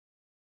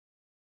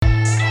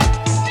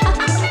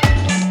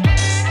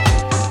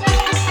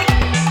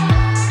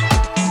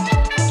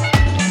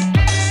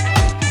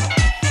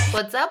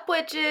up,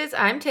 witches?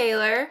 I'm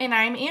Taylor. And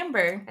I'm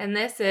Amber. And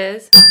this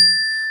is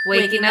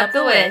Waking Up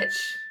the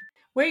Witch.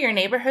 We're your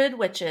neighborhood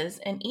witches,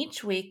 and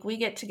each week we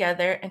get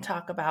together and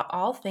talk about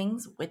all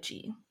things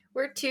witchy.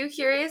 We're two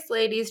curious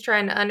ladies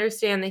trying to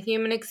understand the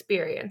human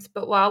experience,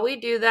 but while we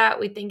do that,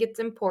 we think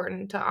it's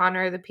important to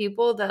honor the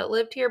people that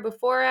lived here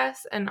before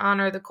us and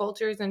honor the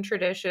cultures and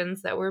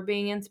traditions that we're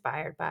being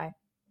inspired by.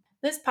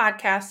 This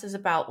podcast is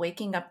about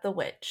waking up the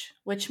witch,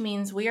 which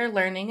means we are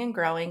learning and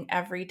growing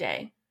every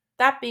day.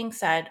 That being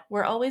said,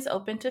 we're always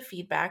open to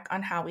feedback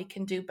on how we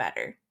can do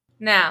better.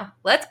 Now,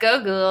 let's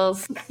go,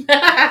 ghouls.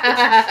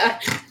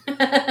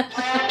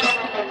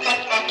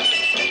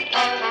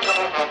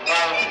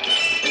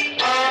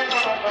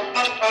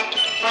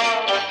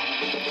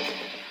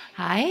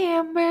 Hi,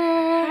 Amber.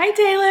 Hi,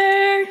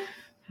 Taylor.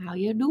 How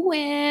you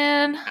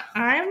doing?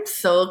 I'm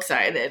so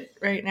excited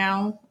right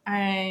now.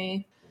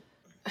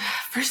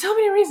 For so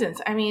many reasons.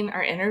 I mean,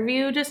 our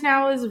interview just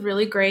now is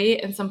really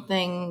great and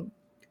something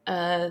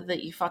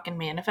that you fucking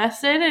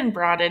manifested and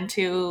brought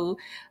into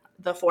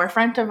the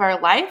forefront of our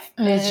life.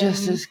 It's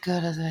just as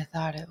good as I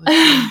thought it would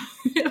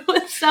be. It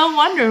was so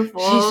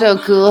wonderful. She's so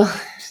cool.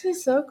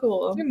 She's so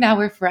cool. Now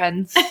we're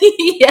friends.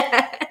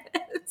 Yes.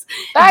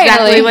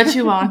 Exactly what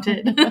you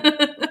wanted.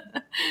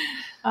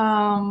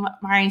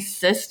 My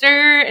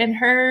sister and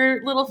her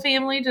little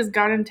family just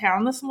got in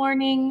town this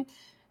morning.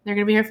 They're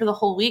going to be here for the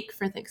whole week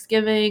for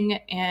Thanksgiving,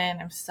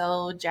 and I'm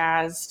so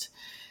jazzed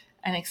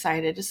and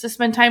excited just to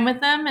spend time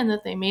with them and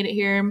that they made it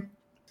here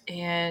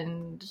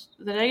and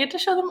that I get to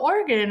show them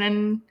Oregon.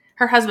 And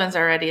her husband's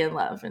already in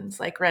love and is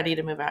like ready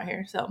to move out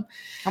here. So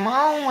come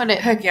on with it.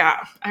 Heck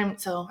yeah. I'm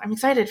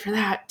excited for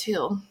that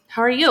too.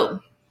 How are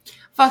you?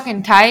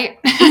 Fucking tight.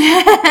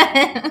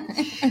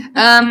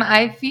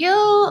 I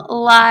feel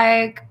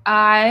like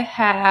I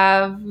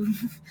have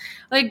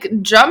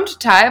jumped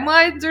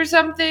timelines or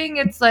something.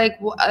 It's like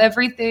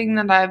everything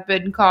that I've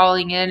been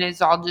calling in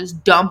is all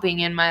just dumping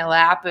in my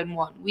lap in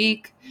 1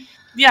 week.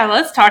 Yeah,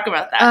 let's talk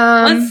about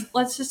that.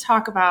 Let's just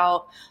talk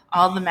about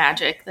all the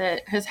magic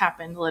that has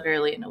happened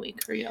literally in a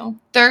week for you.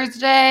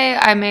 Thursday,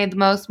 I made the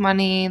most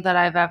money that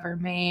I've ever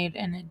made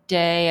in a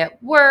day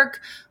at work.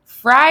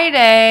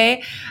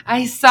 Friday,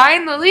 I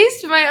signed the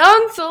lease to my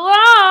own salon.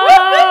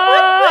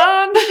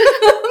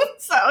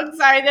 So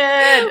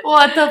excited.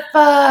 What the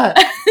fuck?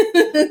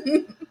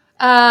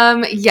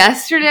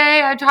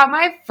 Yesterday, I taught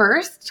my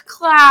first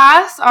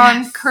class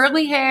on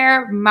curly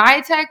hair,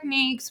 my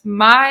techniques,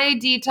 my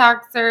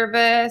detox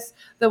service,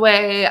 the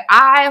way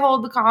I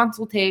hold the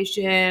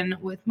consultation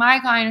with my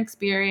client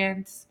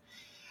experience.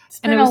 It's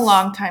been a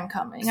long time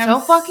coming.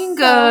 So fucking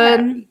good.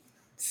 Happy.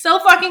 So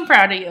fucking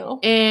proud of you.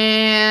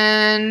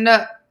 And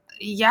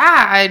yeah,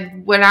 I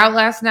went out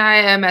last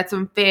night. I met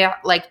some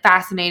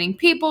fascinating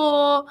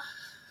people.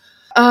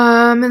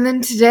 And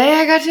then today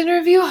I got to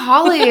interview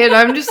Holly, and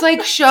I'm just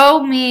like,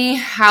 show me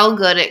how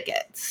good it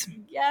gets.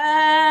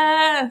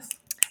 Yes.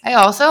 I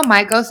also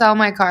might go sell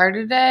my car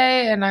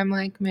today, and I'm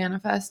like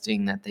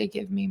manifesting that they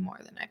give me more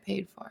than I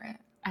paid for it.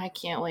 I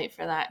can't wait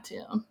for that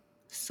too.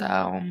 So,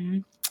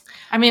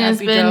 I mean,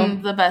 it's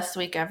been the best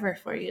week ever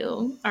for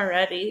you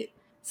already.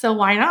 So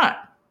why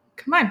not?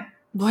 Come on.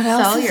 What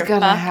else Sell is your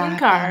gonna fucking happen?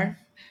 car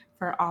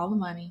for all the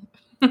money.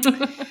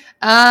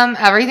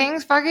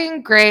 Everything's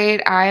fucking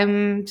great.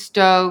 I'm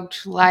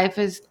stoked. Life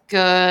is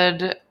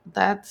good.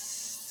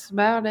 That's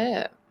about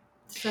it.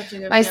 Such a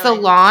good My feeling.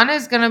 salon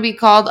is going to be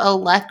called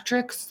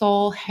Electric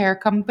Soul Hair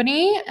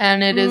Company,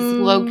 and it is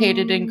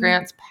located in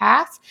Grants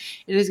Pass.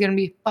 It is going to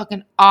be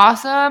fucking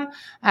awesome.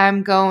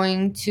 I'm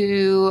going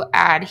to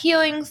add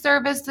healing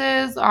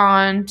services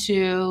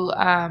onto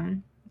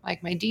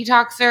my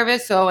detox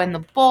service. So in the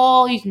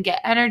bowl, you can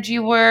get energy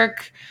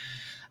work.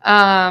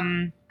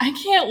 I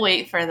can't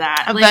wait for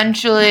that.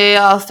 Eventually,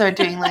 I'll start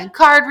doing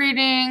card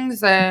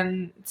readings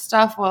and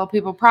stuff while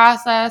people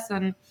process,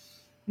 and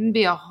it'll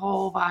be a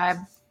whole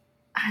vibe.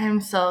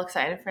 I'm so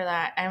excited for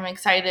that. I'm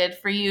excited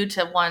for you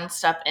to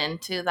step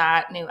into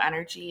that new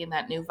energy and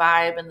that new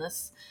vibe and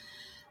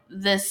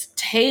this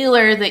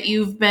Taylor that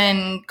you've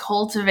been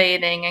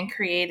cultivating and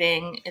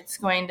creating. It's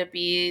going to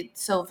be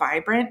so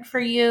vibrant for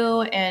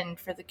you and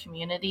for the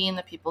community and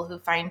the people who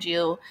find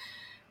you.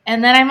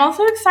 And then I'm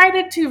also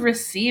excited to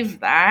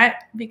receive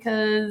that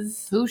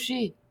because... Who's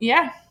she?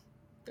 Yeah.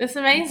 It's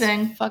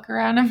amazing. Let's fuck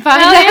around and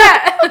find out.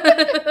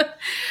 Yeah.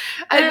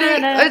 I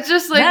think it's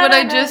just what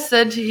I just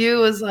said to you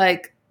was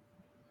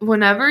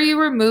whenever you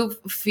remove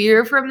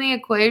fear from the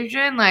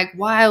equation,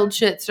 wild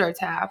shit starts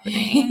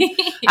happening.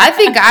 Yeah.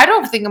 I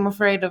don't think I'm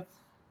afraid of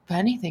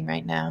anything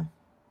right now.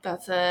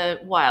 That's a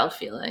wild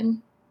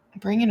feeling.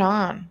 Bring it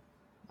on.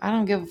 I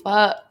don't give a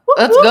fuck.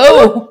 Let's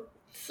go.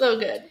 So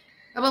good.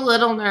 I'm a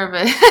little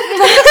nervous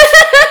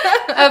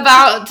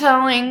about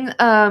telling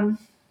the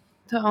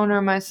owner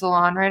of my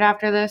salon right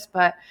after this,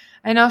 but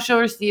I know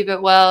she'll receive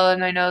it well,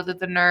 and I know that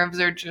the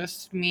nerves are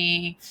just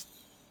me.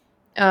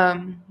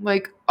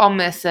 I'll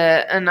miss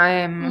it, and I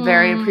am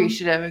very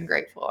appreciative and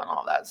grateful and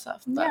all that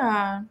stuff. But,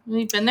 yeah,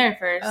 we've been there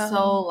for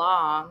so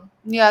long.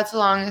 Yeah, it's the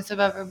longest I've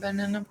ever been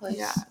in a place.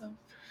 Yeah. So.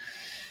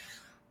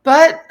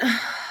 But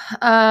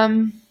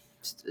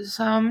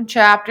some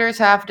chapters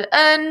have to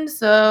end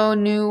so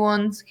new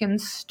ones can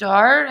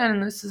start,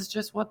 and this is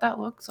just what that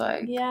looks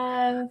like.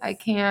 Yes. I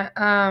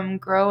can't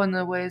grow in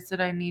the ways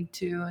that I need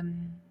to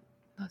in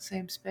the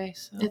same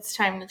space. So. It's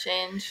time to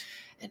change.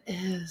 It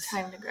is.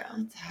 Time to grow.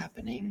 It's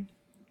happening.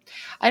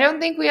 I don't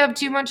think we have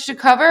too much to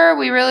cover.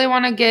 We really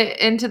want to get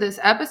into this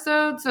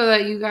episode so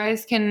that you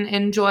guys can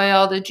enjoy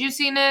all the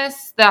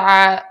juiciness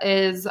that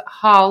is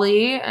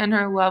Holly and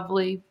her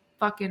lovely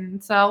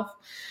fucking self.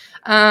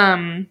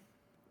 And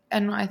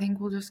I think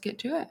we'll just get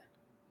to it.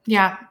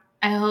 Yeah.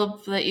 I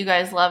hope that you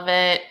guys love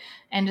it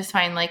and just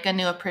find like a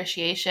new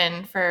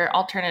appreciation for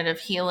alternative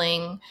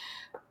healing.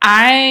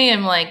 I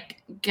am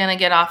like gonna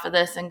get off of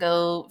this and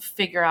go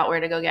figure out where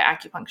to go get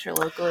acupuncture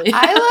locally.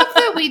 I love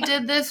that we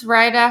did this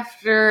right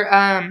after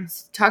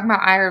talking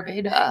about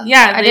Ayurveda.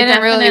 Yeah, I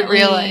didn't really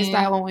realize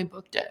that when we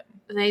booked it.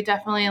 They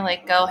definitely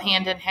like go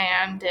hand in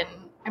hand, and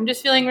I'm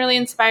just feeling really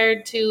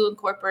inspired to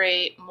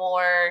incorporate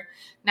more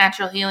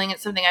natural healing.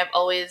 It's something I've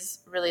always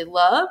really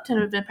loved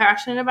and have been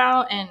passionate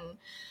about, and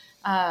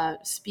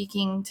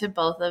speaking to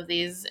both of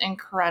these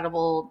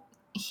incredible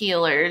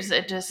healers,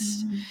 it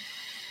just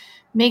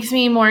makes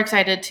me more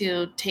excited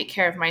to take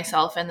care of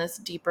myself in this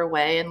deeper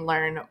way and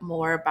learn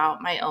more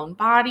about my own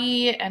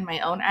body and my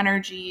own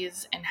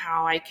energies and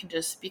how I can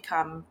just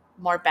become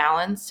more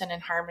balanced and in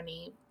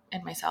harmony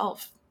in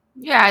myself.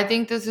 Yeah, I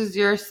think this is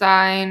your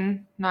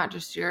sign, not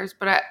just yours,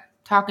 but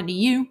talking to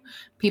you,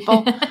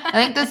 people. I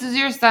think this is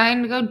your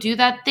sign to go do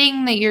that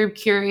thing that you're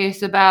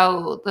curious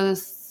about,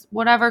 this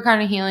whatever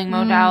kind of healing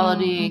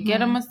modality. Mm-hmm.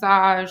 Get a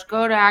massage,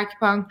 go to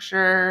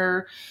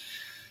acupuncture,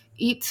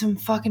 eat some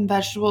fucking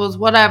vegetables,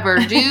 whatever.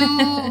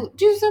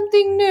 Do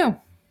something new.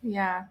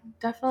 Yeah,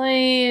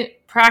 definitely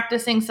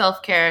practicing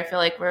self-care. I feel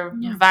like we're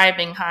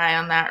vibing high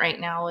on that right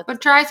now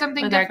but try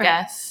something with different. Our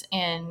guests,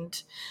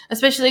 and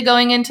especially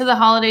going into the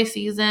holiday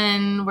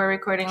season. We're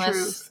recording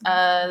this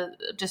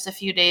just a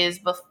few days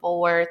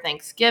before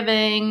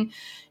Thanksgiving,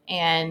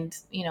 and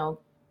you know,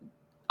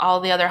 all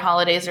the other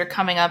holidays are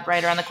coming up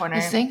right around the corner.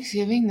 Is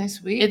Thanksgiving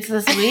this week? It's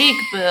this week,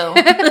 boo.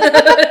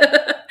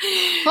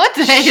 What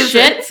day is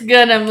Shit's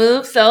gonna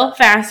move so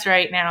fast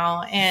right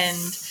now, and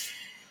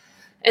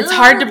it's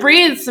hard to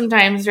breathe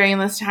sometimes during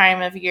this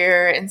time of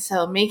year. And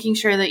so making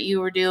sure that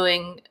you were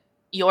doing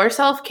your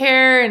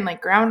self-care and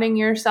like grounding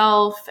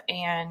yourself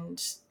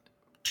and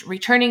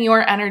returning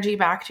your energy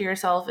back to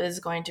yourself is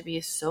going to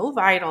be so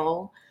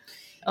vital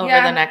over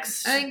the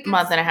next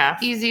month and a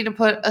half. Easy to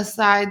put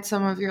aside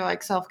some of your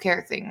like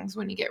self-care things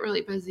when you get really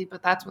busy,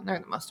 but that's when they're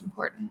the most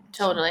important.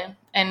 Totally.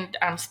 And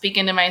I'm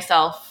speaking to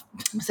myself.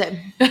 Same.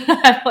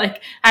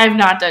 Like I have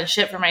not done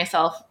shit for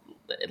myself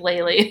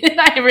lately, and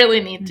I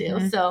really need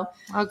to. So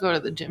I'll go to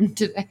the gym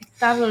today.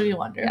 That would be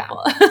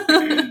wonderful. Yeah. I'm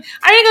gonna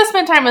go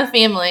spend time with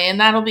family, and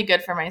that'll be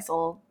good for my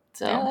soul.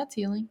 So yeah, that's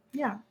healing.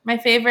 Yeah, my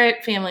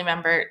favorite family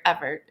member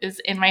ever is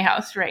in my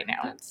house right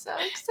now. That's so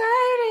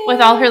exciting. With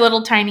all her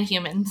little tiny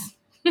humans.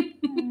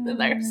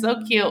 They're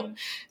so cute.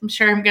 I'm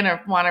sure I'm gonna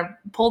want to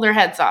pull their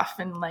heads off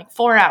in like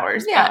 4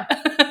 hours. Yeah,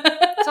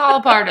 it's all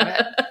a part of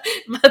it.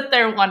 But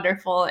they're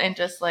wonderful and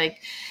just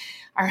like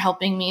are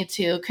helping me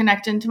to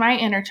connect into my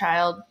inner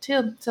child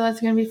too. So that's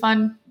going to be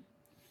fun.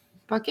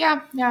 Fuck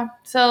yeah. Yeah.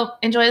 So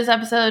enjoy this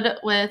episode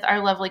with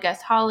our lovely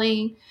guest,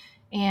 Holly.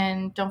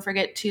 And don't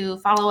forget to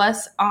follow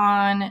us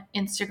on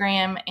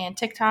Instagram and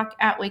TikTok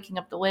at Waking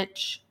Up the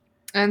Witch.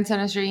 And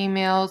send us your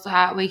emails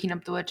at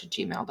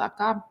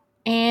wakingupthewitch@gmail.com.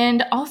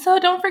 And also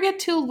don't forget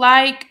to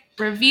like,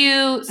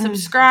 review,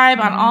 subscribe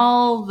on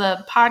all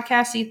the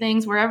podcasty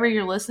things, wherever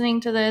you're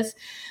listening to this.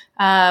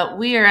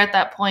 We are at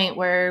that point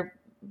where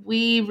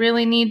we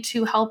really need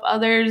to help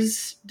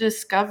others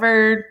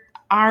discover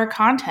our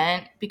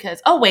content because,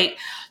 speaking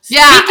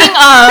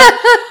of,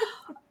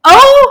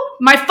 oh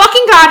my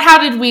fucking God, how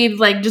did we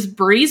like just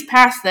breeze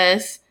past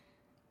this?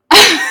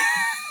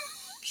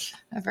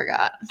 I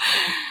forgot.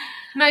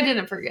 And I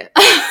didn't forget.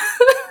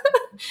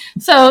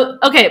 So,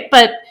 okay,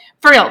 but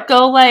for real,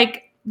 go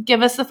like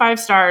give us the 5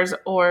 stars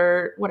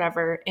or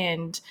whatever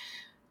and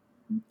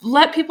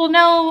let people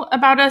know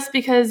about us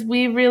because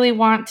we really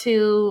want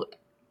to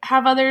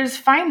have others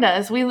find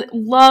us. We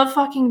love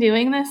fucking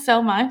doing this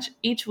so much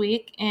each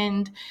week.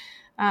 And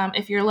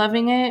if you're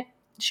loving it,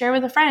 share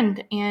with a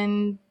friend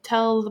and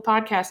tell the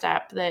podcast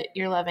app that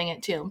you're loving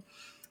it too.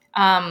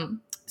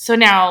 So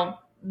now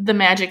the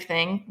magic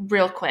thing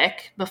real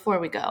quick before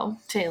we go,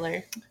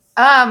 Taylor.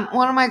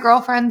 One of my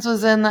girlfriends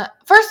was in the,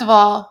 first of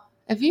all,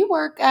 if you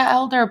work at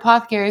Elder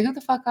Apothecary, who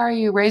the fuck are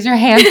you? Raise your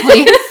hand,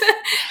 please.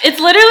 It's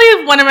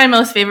literally one of my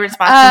most favorite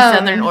spots in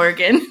Southern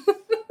Oregon.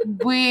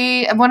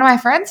 One of my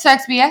friends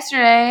texted me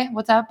yesterday,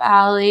 what's up,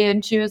 Allie?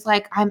 And she was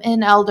like, I'm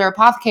in Elder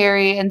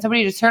Apothecary, and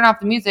somebody just turned off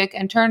the music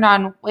and turned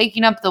on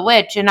Waking Up the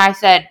Witch. And I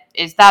said,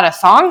 is that a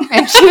song?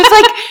 And she was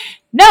like,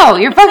 no,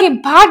 your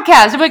fucking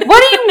podcast. I'm like,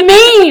 what do you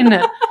mean?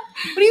 What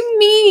do you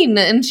mean?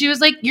 And she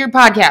was like, your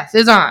podcast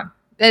is on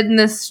in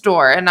this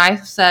store. And I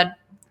said,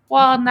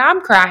 well, now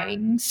I'm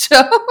crying.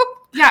 So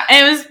Yeah,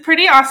 and it was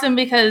pretty awesome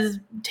because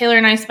Taylor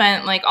and I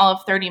spent like all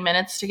of 30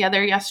 minutes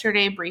together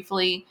yesterday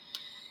briefly.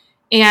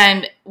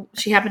 And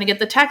she happened to get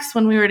the text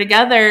when we were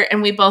together,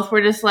 and we both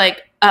were just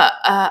like,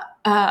 what?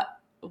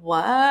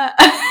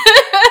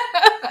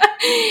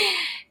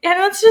 And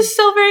it's just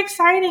so very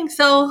exciting.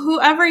 So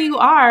whoever you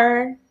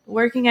are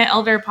working at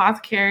Elder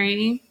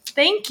Apothecary,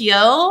 thank you.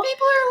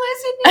 People are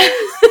listening.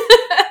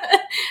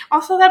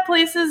 Also, that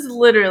place is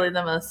literally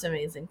the most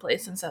amazing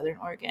place in Southern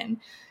Oregon.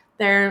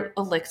 Their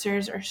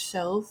elixirs are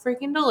so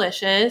freaking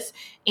delicious.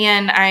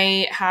 And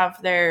I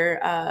have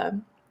their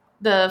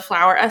the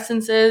flower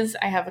essences.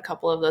 I have a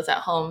couple of those at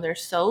home. They're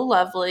so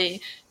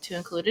lovely to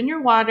include in your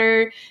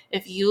water.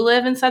 If you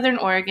live in Southern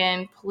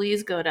Oregon,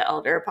 please go to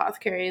Elder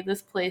Apothecary.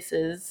 This place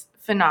is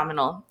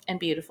phenomenal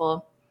and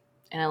beautiful,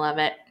 and I love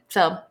it.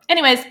 So,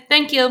 anyways,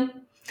 thank you.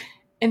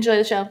 Enjoy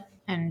the show.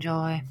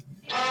 Enjoy.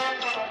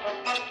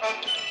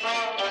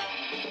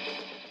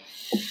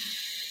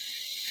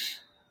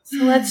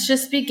 So let's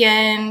just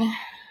begin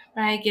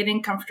by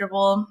getting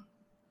comfortable,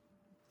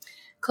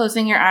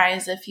 closing your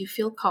eyes if you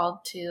feel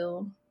called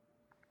to,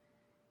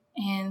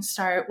 and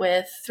start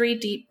with 3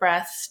 deep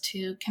breaths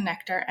to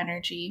connect our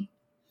energy.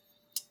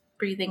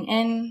 Breathing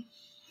in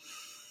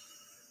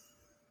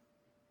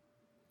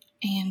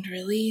and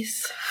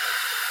release.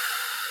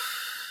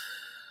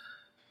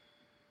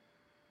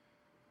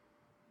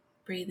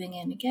 Breathing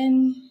in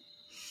again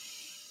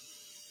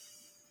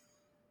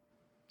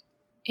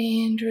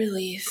and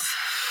release.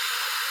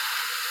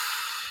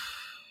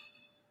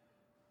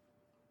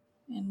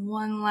 And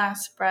one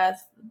last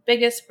breath, the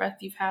biggest breath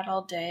you've had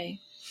all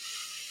day.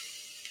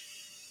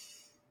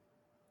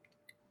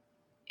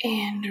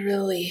 And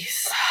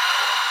release.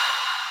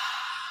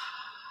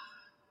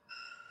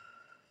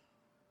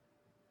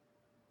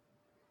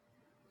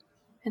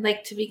 I'd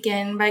like to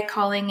begin by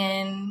calling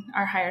in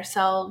our higher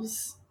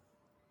selves,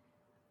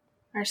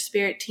 our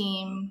spirit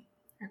team,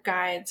 our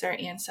guides, our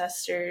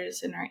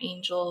ancestors, and our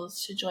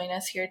angels to join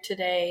us here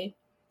today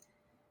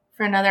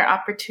for another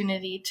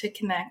opportunity to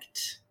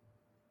connect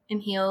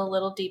and heal a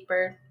little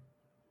deeper.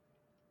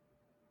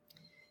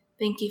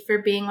 Thank you for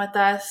being with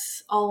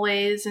us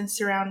always and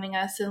surrounding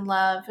us in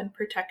love and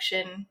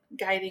protection,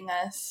 guiding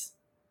us.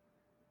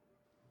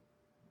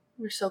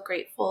 We're so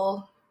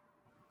grateful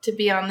to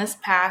be on this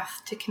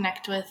path to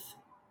connect with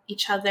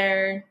each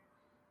other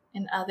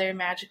and other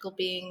magical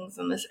beings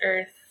on this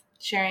earth,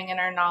 sharing in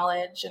our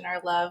knowledge and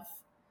our love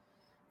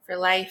for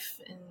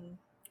life and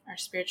our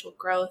spiritual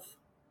growth,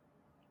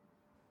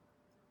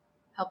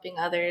 helping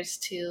others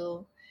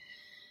to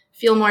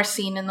feel more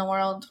seen in the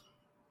world.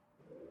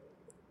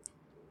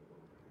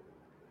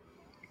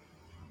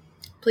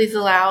 Please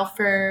allow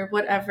for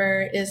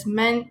whatever is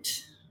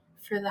meant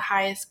for the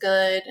highest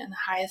good and the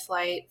highest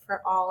light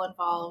for all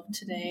involved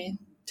today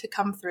to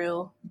come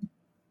through.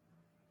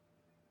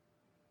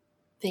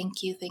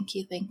 Thank you, thank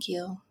you, thank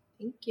you.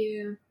 Thank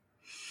you.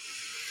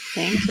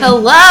 Thank you.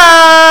 Hello.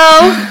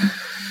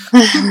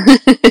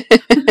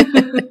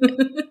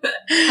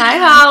 Hi,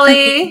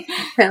 Holly.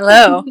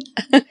 Hello.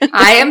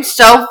 I am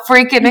so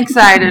freaking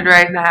excited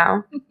right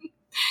now.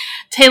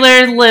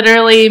 Taylor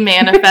literally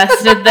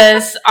manifested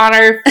this on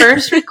our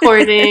first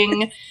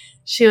recording.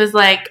 She was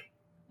like,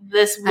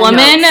 this woman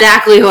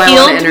exactly who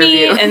healed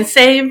me and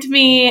saved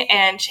me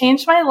and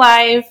changed my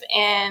life,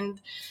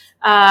 and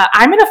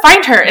I'm going to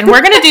find her and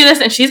we're going to do this,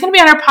 and she's going to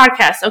be on our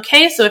podcast.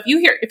 Okay. So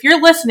if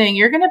you're listening,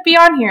 you're going to be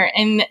on here,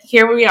 and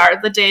here we are.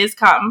 The days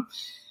come.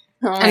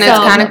 And it's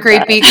kind of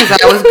creepy because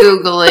I was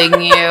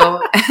Googling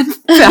you and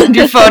found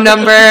your phone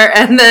number,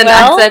 and then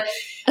I said,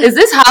 is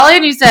this Holly?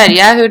 And you said,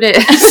 yeah, who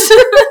did?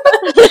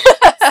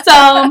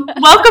 So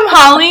welcome,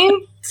 Holly.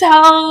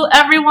 Tell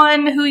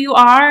everyone who you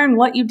are and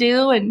what you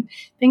do, and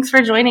thanks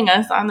for joining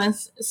us on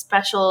this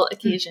special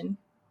occasion.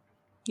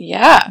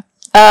 Yeah.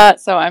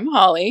 So I'm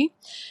Holly,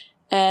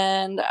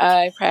 and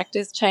I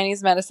practice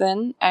Chinese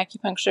medicine,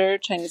 acupuncture,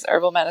 Chinese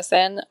herbal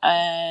medicine,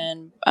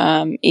 and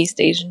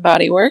East Asian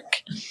body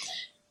work.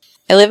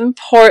 I live in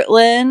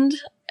Portland,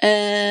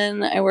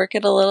 and I work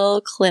at a little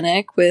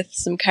clinic with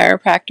some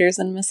chiropractors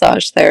and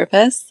massage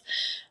therapists.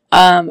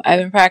 I've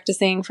been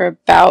practicing for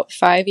about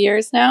 5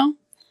 years now,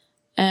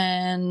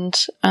 and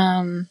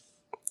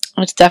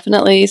it's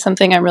definitely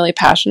something I'm really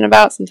passionate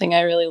about, something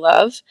I really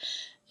love,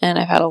 and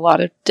I've had a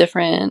lot of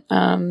different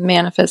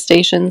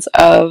manifestations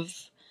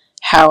of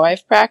how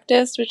I've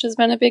practiced, which has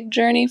been a big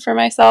journey for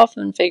myself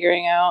and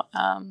figuring out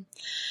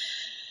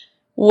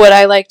what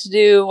I like to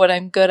do, what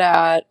I'm good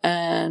at,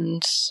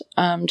 and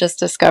just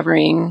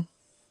discovering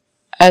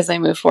as I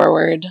move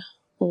forward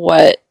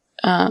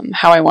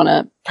how I want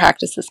to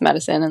practice this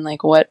medicine and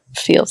like what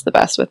feels the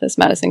best with this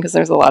medicine, because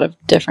there's a lot of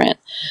different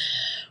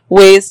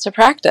ways to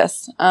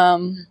practice.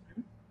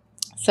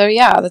 So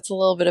yeah, that's a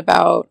little bit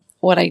about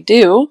what I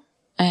do.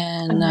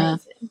 And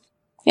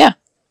yeah.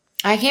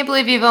 I can't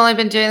believe you've only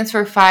been doing this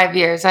for 5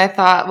 years. I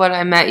thought when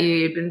I met you,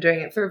 you'd been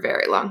doing it for a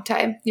very long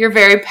time. You're a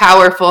very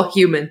powerful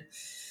human.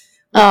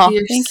 Oh,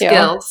 thank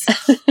skills.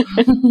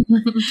 you.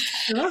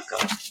 You're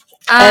welcome.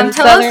 And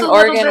Southern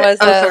Oregon was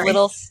a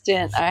little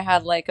stint. I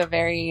had like a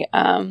very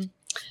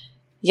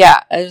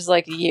Yeah, it was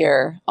like a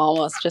year,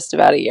 almost just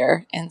about a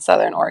year in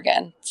Southern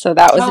Oregon. So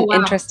that was Oh, an wow.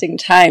 interesting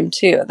time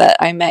too, that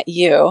I met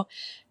you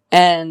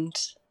and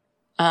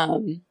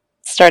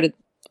started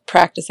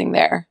practicing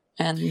there.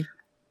 And it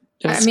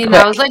was quick.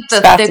 That was like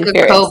the fast thick and of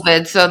furious.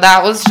 COVID. So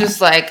that was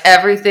just like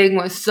everything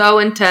was so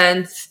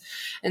intense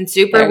and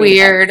super Very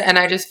weird. intense. And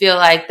I just feel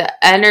like the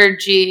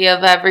energy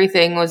of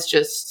everything was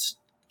just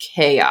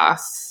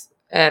chaos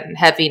and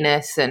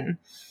heaviness and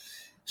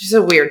just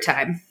a weird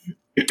time.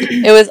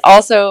 It was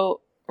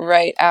also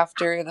right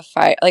after the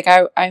fire. Like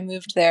I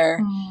moved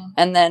there,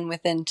 and then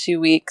within 2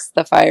 weeks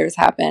the fires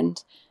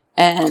happened,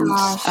 and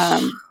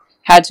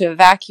had to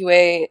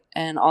evacuate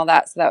and all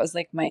that. So that was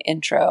like my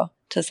intro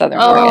to Southern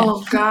Oregon.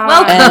 Oh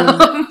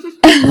God!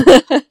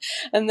 Welcome.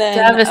 And then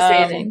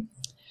Devastating.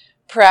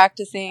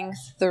 Practicing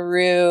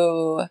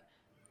through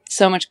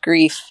so much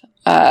grief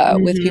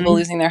with people Mhm.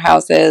 losing their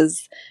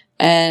houses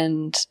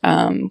and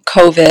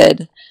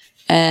COVID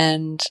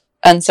and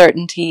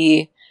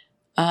uncertainty.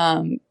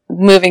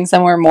 Moving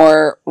somewhere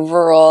more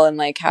rural and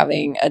like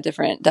having a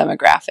different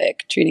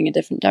demographic, treating a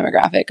different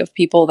demographic of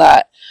people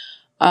that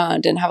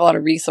didn't have a lot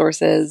of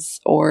resources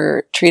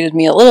or treated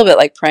me a little bit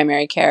like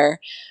primary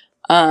care.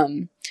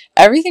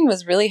 Everything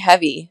was really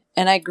heavy,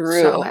 and I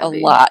grew So a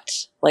heavy. lot,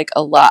 like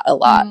a lot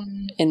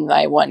in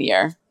my 1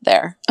 year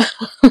there.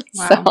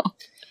 Wow. So,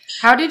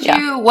 How did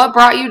you, what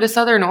brought you to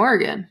Southern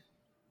Oregon?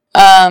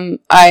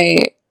 I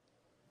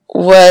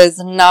was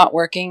not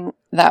working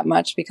that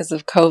much because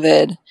of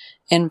COVID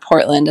in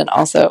Portland, and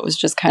also it was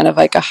just kind of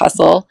like a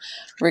hustle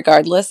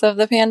regardless of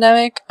the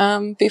pandemic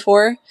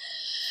before.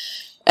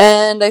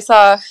 And I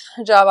saw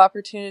a job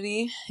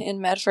opportunity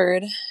in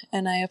Medford,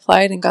 and I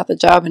applied and got the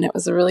job, and it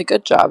was a really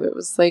good job. It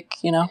was like,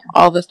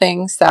 all the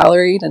things,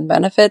 salaried and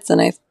benefits,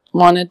 and I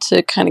wanted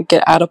to kind of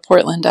get out of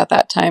Portland at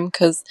that time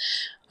because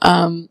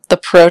the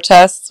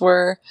protests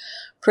were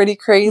pretty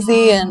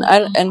crazy and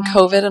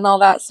COVID and all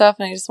that stuff,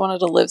 and I just wanted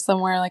to live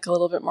somewhere like a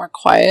little bit more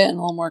quiet and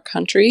a little more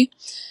country.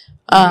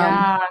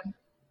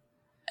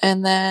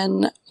 And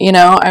then,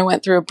 I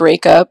went through a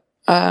breakup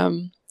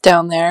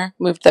down there,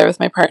 moved there with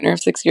my partner of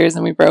 6 years,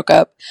 and we broke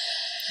up.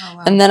 Oh,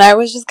 wow. And then I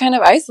was just kind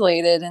of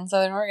isolated in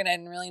Southern Oregon. I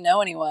didn't really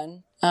know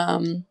anyone.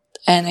 And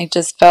I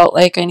just felt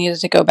like I needed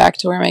to go back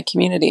to where my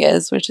community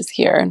is, which is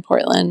here in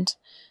Portland.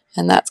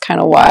 And that's kind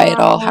of why it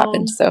all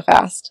happened so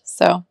fast.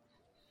 So,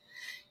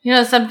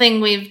 something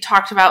we've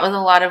talked about with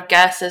a lot of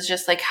guests is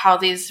just like how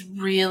these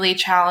really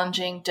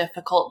challenging,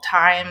 difficult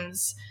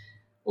times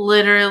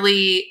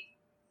literally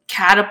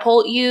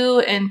catapult you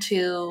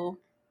into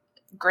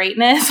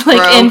greatness, like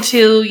growth.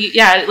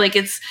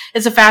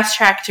 It's a fast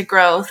track to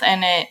growth.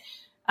 And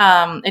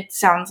it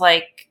sounds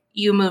like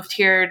you moved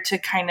here to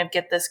kind of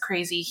get this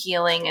crazy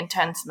healing,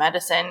 intense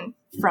medicine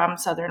from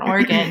Southern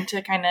Oregon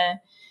to kind of,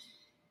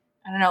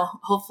 I don't know,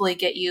 hopefully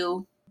get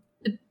you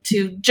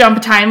to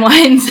jump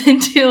timelines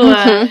into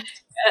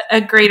a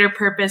greater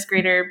purpose,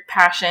 greater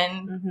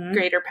passion,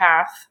 greater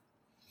path.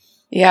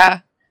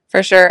 Yeah,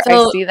 for sure.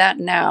 So, I see that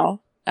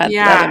now.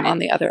 That I'm on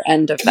the other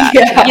end of that.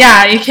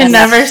 Yeah, you can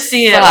never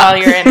see it while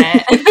you're in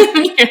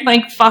it. You're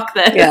like, fuck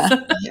this. Yeah.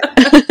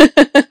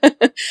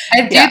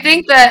 I do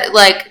think that,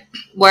 like,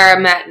 where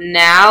I'm at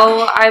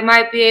now, I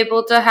might be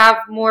able to have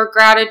more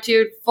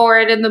gratitude for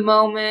it in the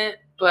moment,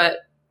 but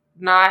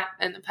not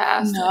in the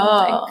past. No.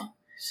 I don't think.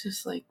 It's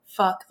just like,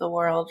 fuck the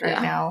world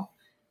right now.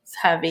 It's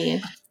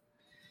heavy.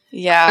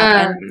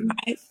 Yeah.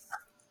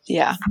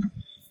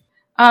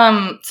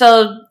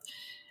 So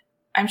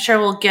I'm sure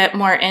we'll get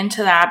more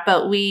into that,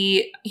 but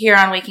we here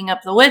on Waking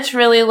Up the Witch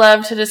really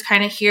love to just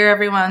kind of hear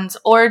everyone's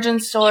origin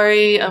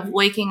story of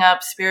waking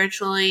up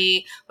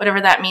spiritually, whatever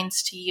that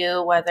means to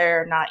you, whether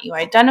or not you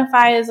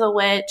identify as a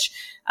witch.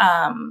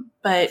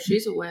 But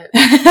she's a witch.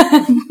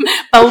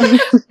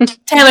 But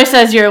Taylor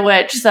says you're a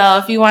witch, so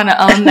if you want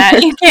to own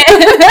that, you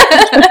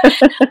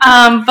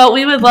can. But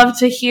we would love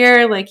to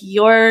hear like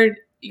your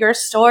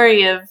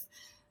story of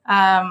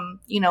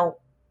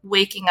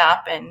waking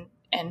up and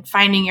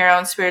finding your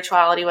own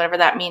spirituality, whatever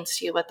that means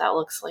to you, what that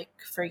looks like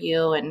for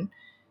you, and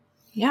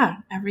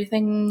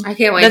everything I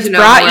can't wait that's to know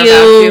brought more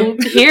you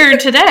about you here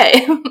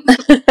today.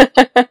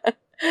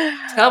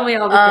 Tell me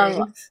all the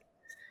things.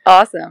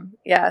 Awesome.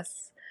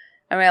 Yes.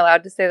 Am I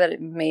allowed to say that it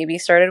maybe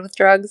started with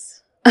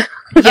drugs?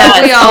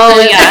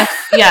 Yes.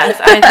 Yes.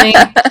 I think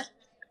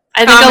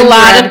a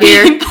lot of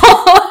people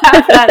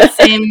have that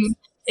same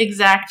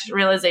exact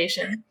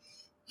realization.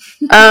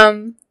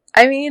 I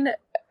mean,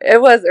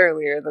 it was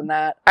earlier than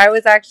that. I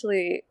was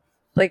actually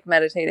like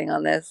meditating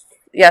on this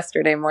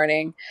yesterday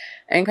morning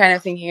and kind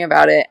of thinking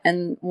about it.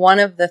 And one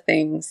of the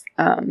things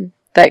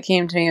that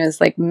came to me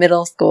was like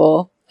middle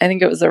school. I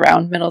think it was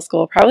around middle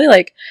school, probably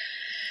like,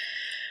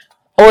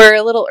 or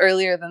a little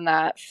earlier than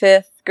that,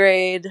 5th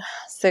grade,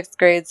 6th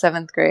grade,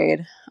 7th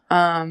grade.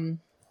 I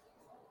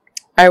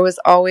was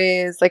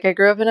always like, I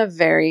grew up in a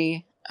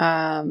very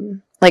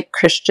like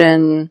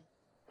Christian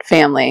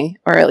family,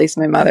 or at least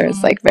my mother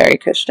is like very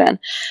Christian.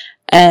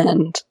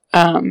 And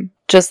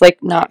just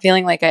like not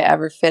feeling like I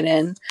ever fit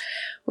in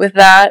with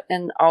that,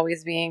 and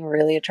always being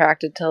really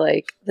attracted to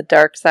like the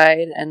dark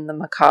side and the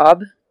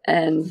macabre,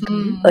 and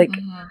like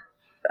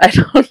I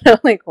don't know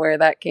like where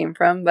that came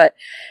from, but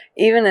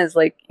even as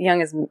like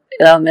young as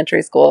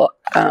elementary school,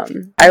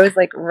 I was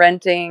like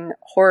renting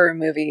horror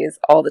movies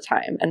all the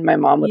time, and my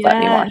mom would let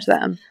me watch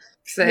them.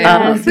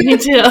 Yes, me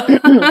too.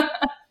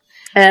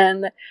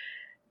 And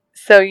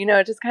so, you know,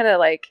 it just kind of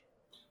like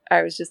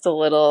I was just a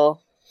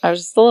little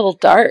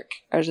dark.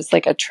 I was just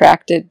like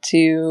attracted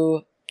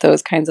to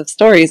those kinds of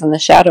stories and the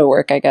shadow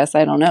work, I guess.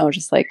 I don't know,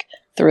 just like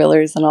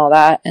thrillers and all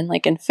that. And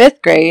like in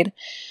 5th grade,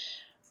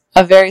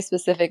 a very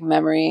specific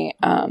memory,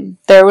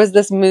 there was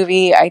this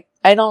movie, I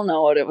don't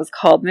know what it was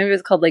called. Maybe it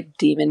was called like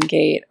Demon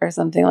Gate or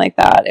something like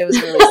that. It was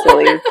really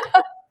silly.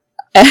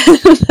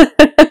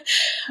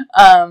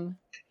 And,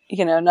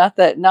 you know, not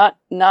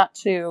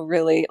to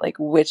really like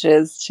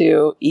witches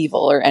to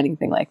evil or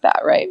anything like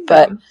that, right?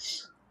 But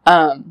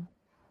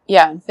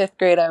yeah, in 5th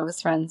grade, I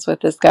was friends with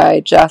this guy,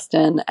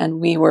 Justin,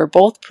 and we were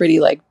both pretty,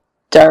 like,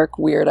 dark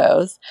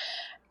weirdos.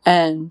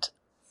 And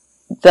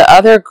the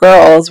other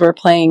girls were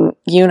playing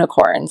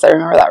unicorns. I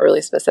remember that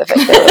really specific.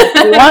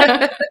 They were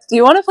like, do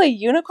you want to play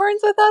unicorns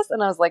with us?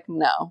 And I was like,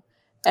 no.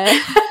 And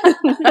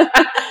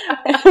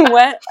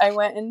I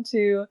went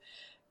into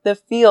the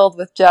field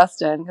with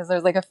Justin, because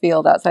there's, like, a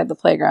field outside the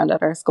playground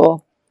at our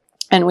school.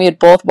 And we had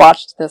both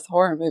watched this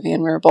horror movie,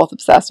 and we were both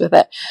obsessed with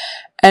it.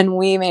 And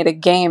we made a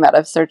game out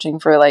of searching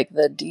for, like,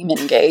 the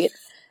demon gate.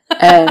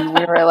 And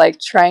we were, like,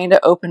 trying to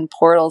open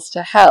portals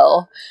to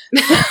hell.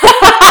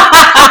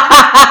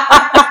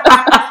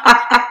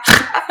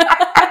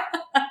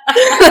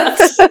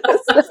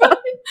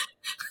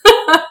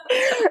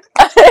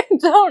 I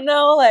don't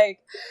know, like,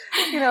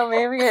 you know,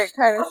 maybe it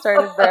kind of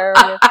started there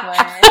with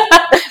my...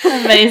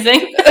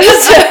 Amazing.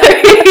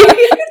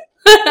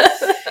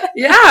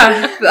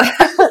 Yeah.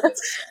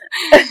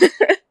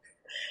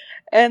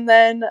 And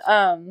then,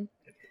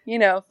 you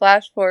know,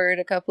 flash forward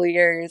a couple of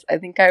years, I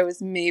think I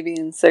was maybe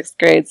in 6th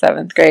grade,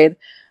 7th grade.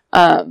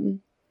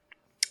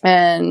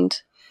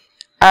 And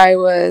I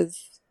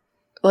was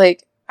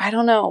like, I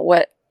don't know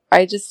what,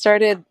 I just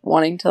started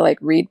wanting to like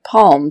read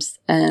palms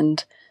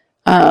and,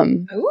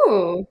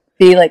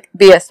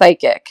 be a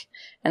psychic.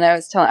 And I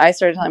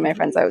started telling my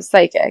friends I was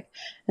psychic.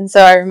 And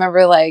so I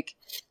remember like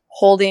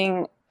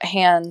holding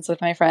hands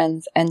with my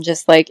friends and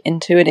just like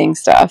intuiting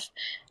stuff.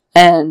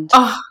 And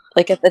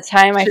like at the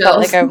time I felt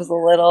like I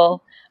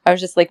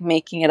was just like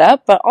making it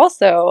up, but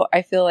also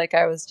I feel like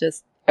I was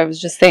just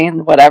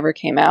saying whatever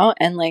came out,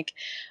 and like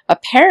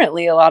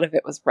apparently a lot of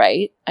it was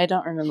right. I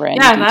don't remember any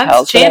details.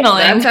 That's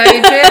channeling. That's how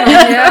you channel,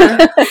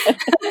 yeah.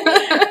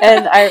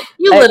 And I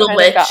little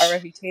witch. got a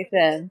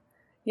reputation.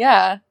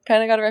 Yeah,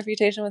 kind of got a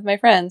reputation with my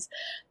friends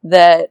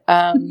that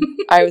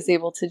I was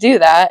able to do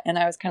that, and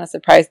I was kind of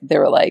surprised that they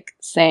were like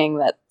saying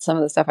that some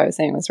of the stuff I was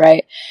saying was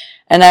right.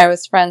 And I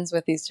was friends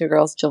with these 2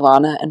 girls,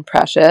 Jelana and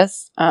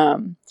Precious,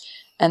 and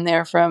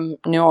they're from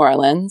New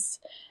Orleans,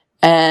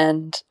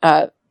 and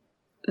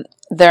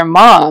their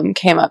mom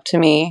came up to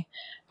me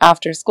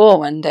after school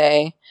one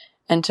day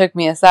and took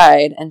me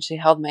aside, and she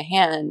held my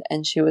hand,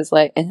 and she was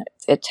like, and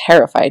it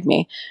terrified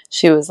me.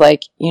 She was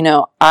like, you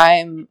know,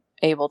 I'm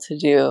able to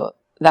do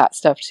that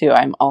stuff too.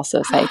 I'm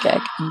also psychic.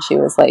 And she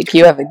was like,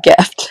 you have a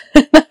gift.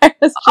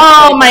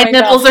 Oh, my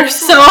nipples are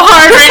so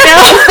hard right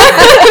now.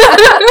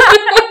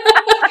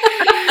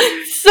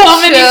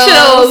 So many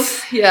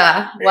chills.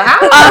 Yeah.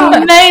 Wow.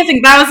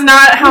 Amazing. That was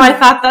not how I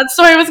thought that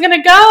story was going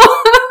to go.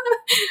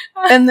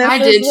 And I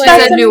did. She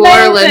like, said New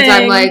Orleans.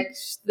 I'm like,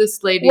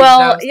 this lady.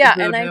 Well, yeah.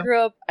 And I grew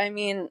up, I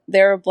mean,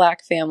 they're a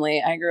black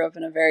family. I grew up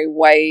in a very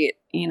white,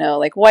 you know,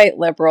 like white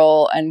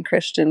liberal and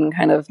Christian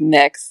kind of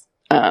mix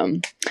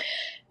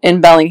in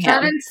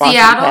Bellingham. In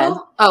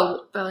Seattle?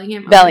 Oh,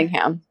 Bellingham.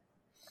 Bellingham.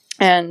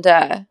 And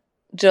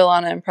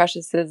Joanna and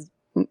Precious's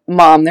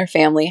mom, their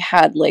family,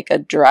 had like a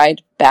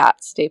dried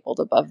bat stapled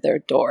above their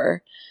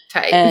door.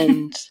 Tight.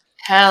 And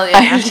hell yeah.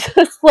 I was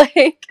just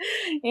like,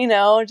 you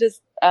know,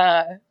 just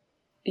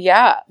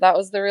yeah, that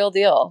was the real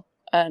deal.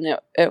 And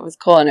it was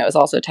cool, and it was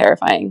also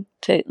terrifying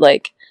to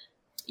like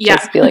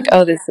just be like,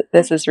 oh,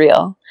 this is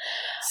real.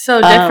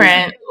 So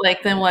different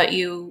like than what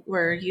you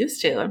were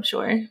used to, I'm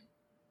sure.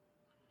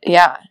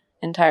 Yeah,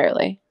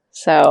 entirely.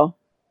 So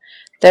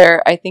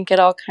I think it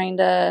all kind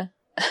of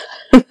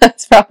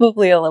that's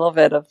probably a little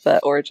bit of the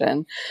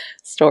origin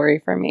story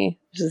for me.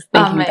 Just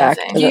thinking back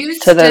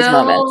to those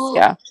moments.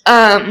 Yeah.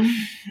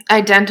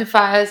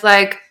 Identify as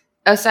like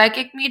a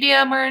psychic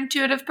medium or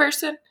intuitive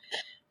person?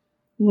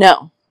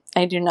 No,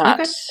 I do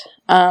not.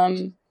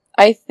 Okay.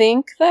 I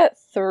think that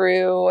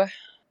through,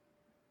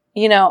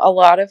 you know, a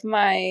lot of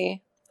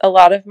my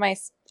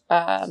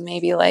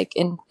maybe like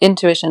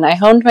intuition. I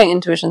honed my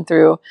intuition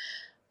through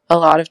a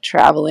lot of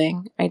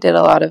traveling. I did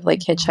a lot of like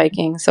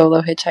hitchhiking,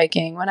 solo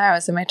hitchhiking when I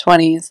was in my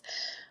 20s.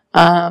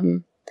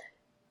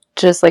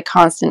 Just like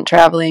constant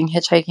traveling,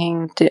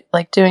 hitchhiking,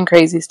 like doing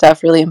crazy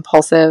stuff, really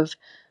impulsive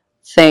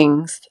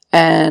things.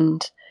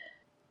 And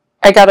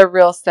I got a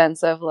real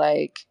sense of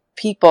like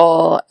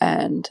people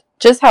and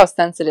just how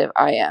sensitive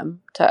I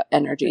am to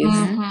energies.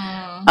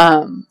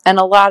 Mm-hmm. And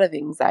a lot of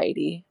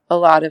anxiety, a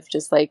lot of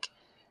just like,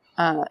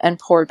 and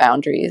poor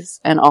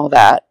boundaries and all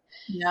that.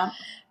 Yeah.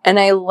 And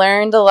I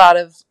learned,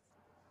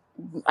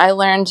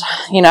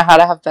 you know, how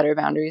to have better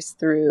boundaries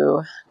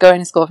through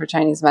going to school for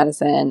Chinese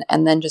medicine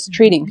and then just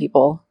treating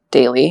people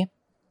daily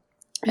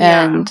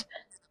and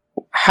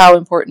how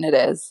important it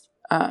is.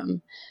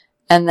 And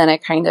then I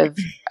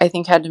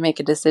think had to make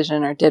a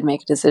decision, or did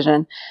make a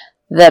decision,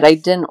 that I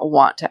didn't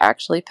want to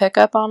actually pick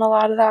up on a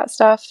lot of that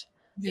stuff.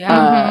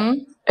 Yeah.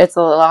 It's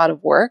a lot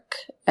of work,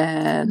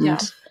 and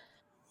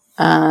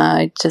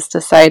I just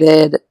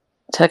decided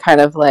to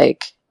kind of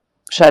like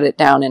shut it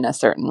down in a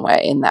certain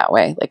way, in that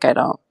way. Like I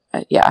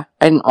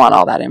didn't want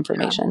all that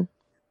information.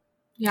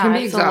 Yeah, Can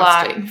be it's a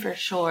lot exhausting. for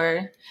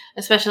sure.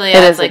 Especially It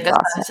as is like a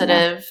exhausting,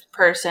 sensitive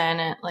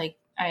person, and like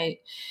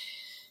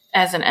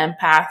as an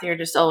empath, you're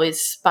just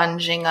always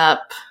sponging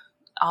up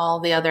all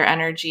the other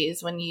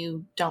energies when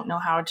you don't know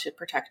how to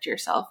protect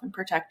yourself and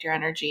protect your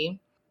energy.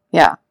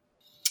 Yeah.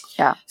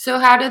 So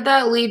how did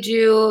that lead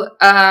you?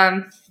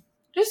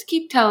 Just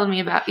keep telling me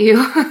about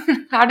you.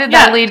 How did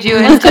that lead you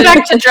Let's into go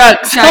back to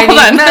drugs.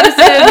 Chinese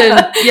medicine?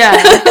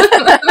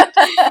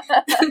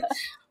 And,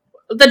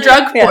 the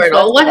drug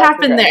portal. What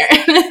happened there?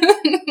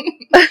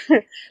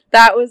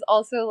 That was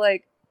also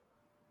like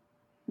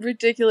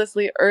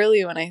ridiculously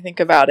early when I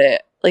think about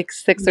it. Like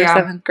 6th or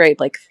 7th grade,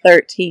 like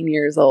 13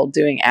 years old,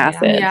 doing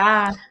acid.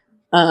 Yeah.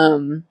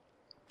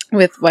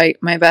 With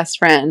my best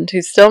friend,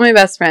 who's still my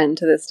best friend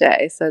to this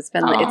day. So it's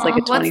been it's like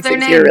a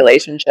 26-year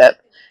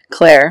relationship.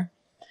 Claire.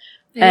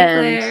 Hey,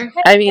 And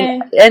Claire. I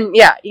mean, and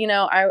yeah, you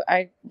know,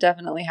 I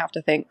definitely have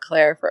to thank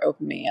Claire for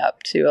opening me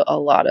up to a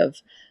lot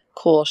of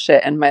cool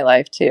shit in my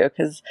life too.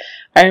 Because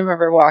I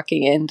remember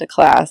walking into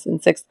class in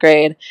 6th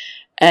grade,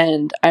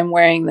 and I'm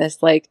wearing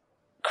this like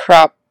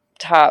crop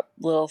top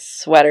little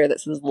sweater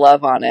that says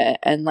love on it,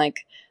 and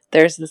like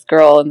there's this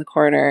girl in the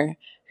corner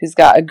who's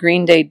got a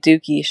Green Day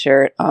Dookie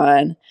shirt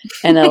on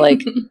and a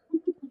like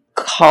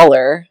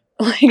collar,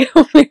 like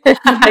a weird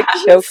like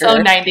choker. So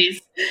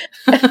 90s.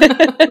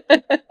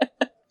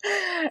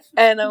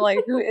 And I'm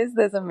like, who is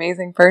this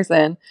amazing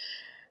person?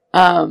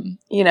 You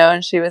know,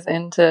 and she was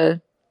into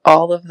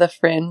all of the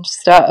fringe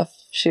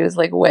stuff. She was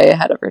like way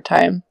ahead of her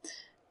time.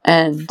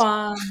 And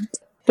fun.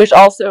 Which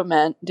also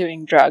meant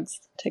doing drugs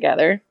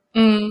together.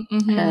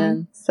 Mm-hmm.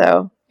 And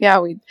so, yeah,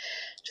 we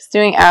just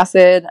doing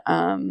acid,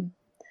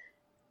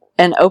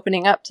 and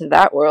opening up to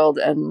that world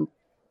and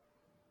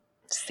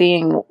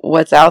seeing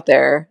what's out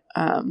there,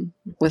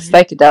 with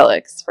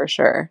psychedelics for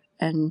sure.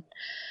 And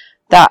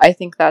that, I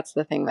think that's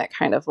the thing that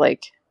kind of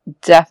like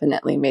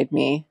definitely made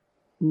me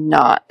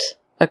not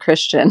a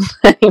Christian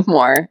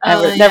anymore.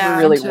 I never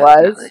really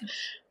was,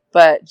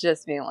 but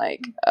just being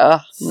like,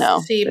 oh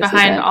no. See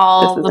behind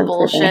all the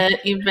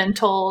bullshit you've been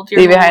told.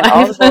 See behind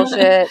all the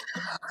bullshit.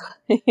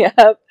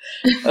 Yep.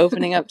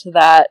 Opening up to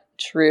that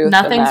truth.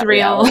 Nothing's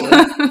real.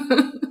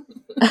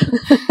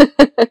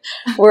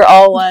 We're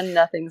all one.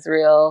 Nothing's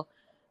real.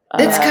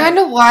 It's kind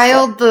of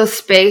wild, the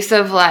space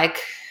of like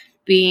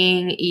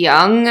being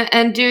young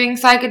and doing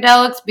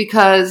psychedelics,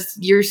 because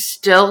you're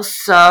still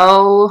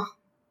so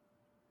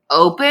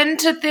open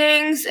to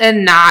things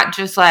and not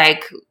just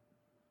like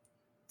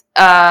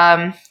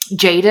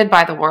jaded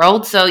by the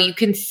world. So you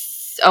can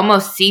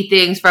almost see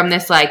things from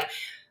this like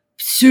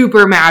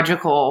super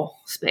magical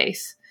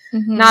space.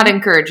 Mm-hmm. Not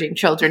encouraging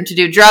children to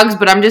do drugs,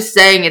 but I'm just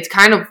saying it's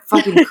kind of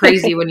fucking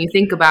crazy when you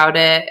think about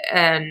it.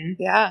 And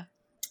yeah.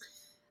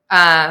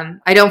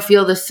 I don't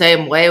feel the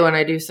same way when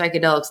I do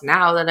psychedelics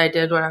now that I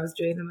did when I was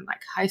doing them in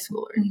like high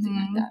school or anything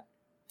like that.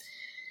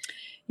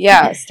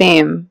 Yeah,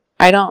 same.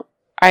 I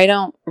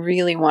don't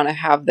really want to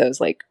have those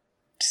like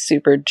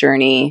super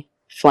journey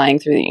flying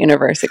through the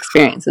universe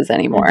experiences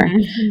anymore.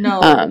 No.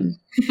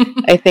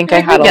 I think I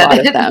had a lot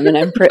of them, and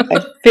I'm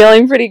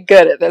feeling pretty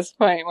good at this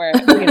point where,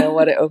 you know,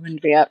 what it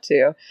opened me up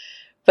to.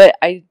 But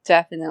I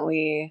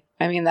definitely,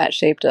 I mean, that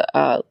shaped,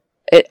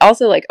 it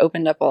also like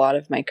opened up a lot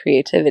of my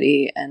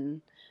creativity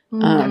and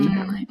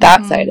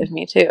that side of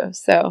me too.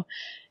 So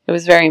it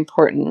was very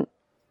important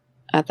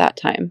at that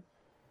time.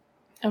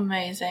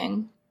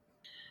 Amazing.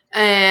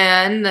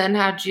 And then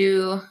how'd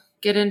you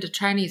get into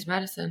Chinese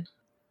medicine?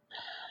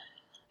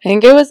 I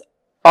think it was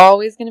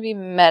always going to be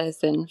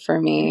medicine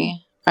for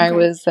me. Okay. I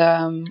was,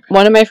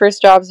 one of my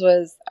first jobs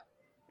was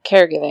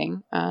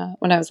caregiving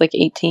when I was like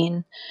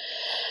 18.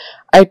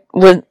 I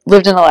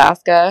lived in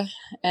Alaska,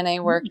 and I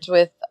worked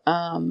with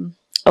a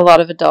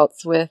lot of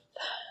adults with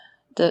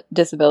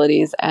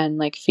disabilities and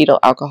like fetal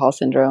alcohol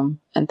syndrome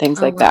and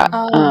things like that.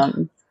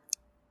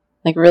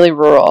 Like really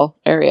rural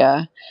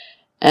area.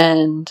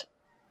 And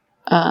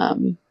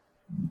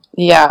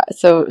yeah,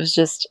 so it was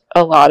just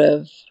a lot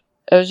of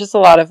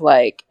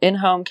like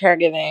in-home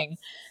caregiving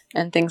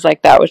and things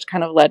like that, which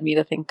kind of led me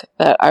to think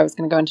that I was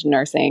going to go into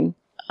nursing.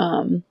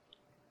 And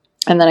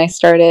then I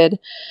started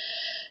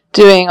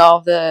doing all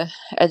of the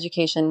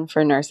education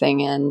for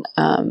nursing, and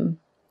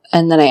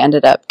then I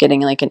ended up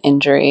getting like an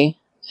injury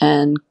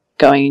and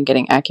going and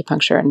getting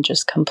acupuncture and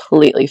just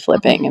completely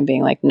flipping and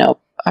being like, nope,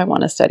 I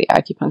want to study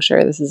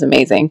acupuncture. This is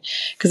amazing.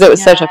 Because it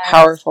was such a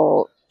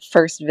powerful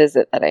first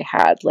visit that I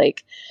had.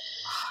 Like,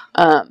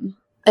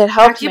 it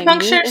helped my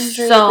knee injury at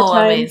the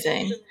time.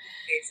 Amazing.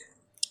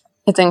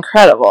 It's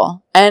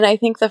incredible. And I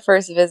think the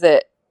first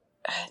visit,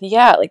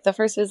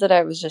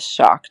 I was just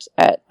shocked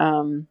at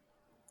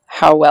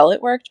how well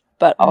it worked.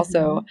 But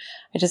also,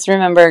 I just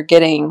remember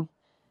getting,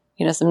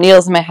 some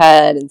needles in my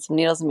head and some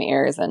needles in my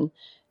ears, and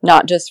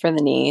not just for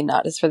the knee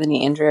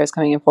injury I was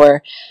coming in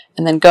for.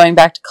 And then going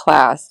back to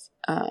class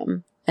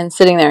and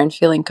sitting there and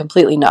feeling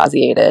completely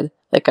nauseated,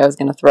 like I was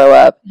going to throw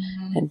up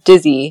and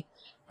dizzy.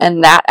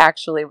 And that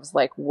actually was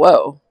like,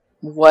 whoa,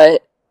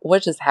 what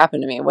just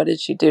happened to me? What did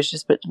she do? She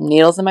just put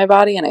needles in my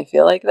body and I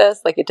feel like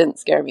this? Like, it didn't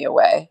scare me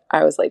away.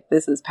 I was like,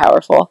 this is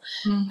powerful.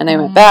 And I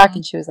went back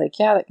and she was like,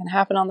 yeah, that can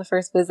happen on the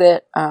first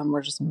visit.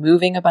 We're just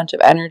moving a bunch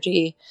of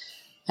energy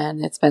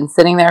and it's been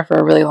sitting there for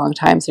a really long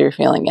time. So you're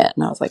feeling it.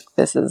 And I was like,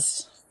 this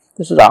is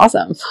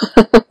awesome.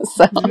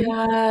 So,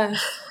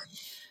 yes.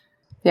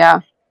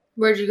 Yeah.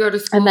 Where'd you go to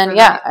school? And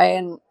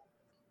then,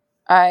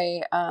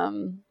 I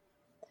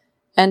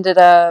ended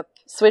up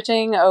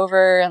switching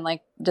over and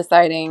like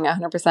deciding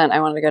 100% I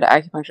wanted to go to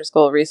acupuncture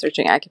school,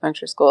 researching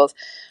acupuncture schools.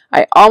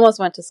 I almost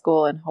went to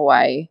school in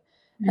Hawaii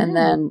and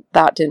then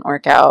that didn't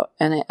work out.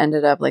 And I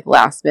ended up like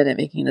last minute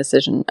making a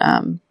decision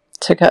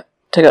to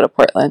go to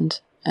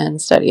Portland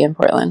and study in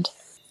Portland.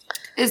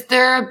 Is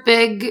there a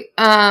big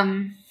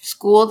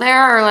school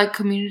there or like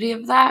community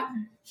of that?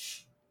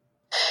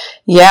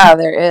 Yeah,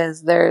 there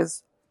is.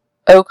 There's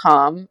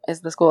OCOM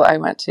is the school I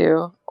went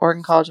to,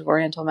 Oregon College of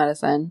Oriental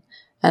Medicine.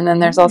 And then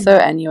there's also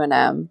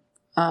NUNM.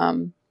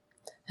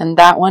 And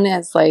that one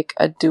is like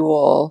a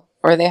dual,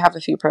 or they have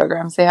a few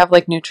programs. They have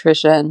like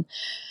nutrition,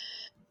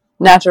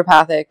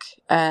 naturopathic,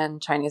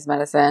 and Chinese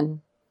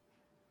medicine.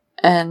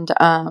 And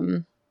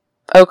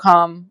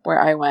OCOM, where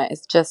I went,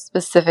 is just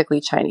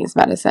specifically Chinese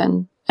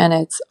medicine. And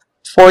it's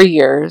 4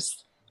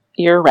 years,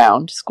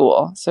 year-round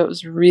school. So it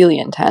was really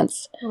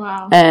intense.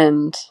 Wow.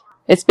 And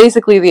it's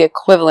basically the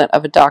equivalent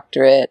of a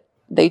doctorate.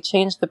 They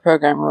changed the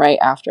program right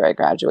after I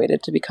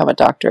graduated to become a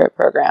doctorate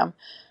program.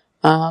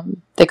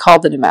 They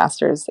called it a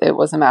master's. It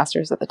was a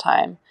master's at the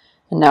time,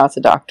 and now it's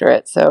a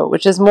doctorate. So,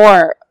 which is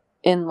more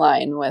in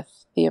line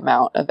with the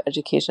amount of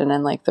education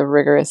and like the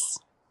rigorous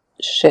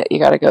shit you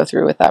got to go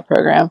through with that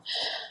program.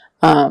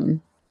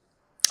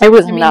 It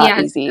was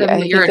not easy.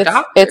 I think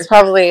it's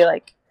probably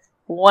like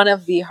one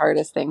of the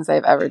hardest things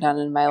I've ever done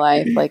in my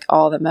life. Like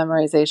all the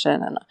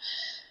memorization and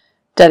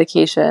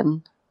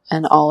dedication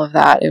and all of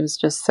that. It was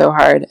just so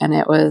hard. And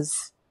it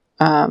was,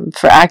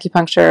 for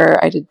acupuncture,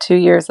 I did 2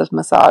 years of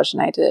massage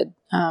and I did,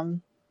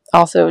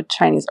 also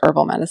Chinese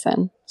herbal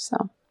medicine.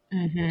 So,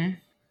 yeah.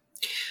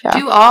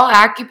 Do all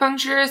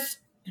acupuncturists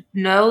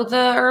know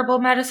the herbal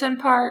medicine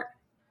part?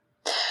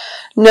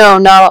 No,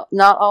 not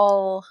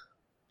all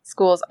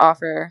schools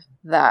offer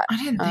that.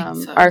 I didn't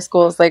think so. Our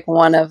school is like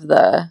one of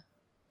the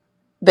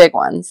big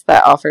ones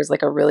that offers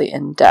like a really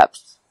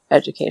in-depth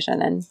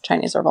education in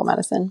Chinese herbal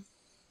medicine.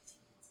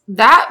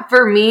 That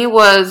for me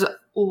was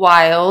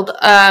wild.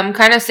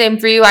 Kind of same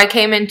for you. I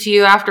came into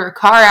you after a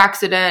car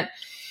accident.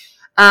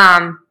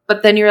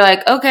 But then you're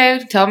like,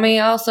 okay, tell me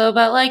also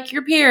about like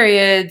your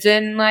periods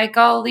and like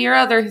all your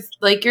other,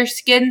 like your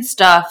skin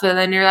stuff. And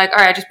then you're like,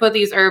 all right, just put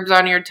these herbs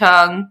on your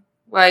tongue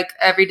like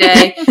every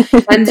day.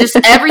 And just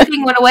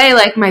everything went away.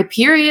 Like my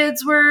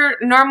periods were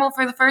normal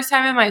for the first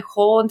time in my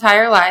whole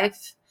entire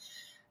life.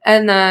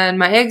 And then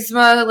my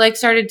eczema like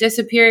started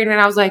disappearing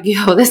and I was like,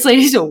 yo, this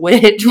lady's a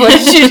witch. What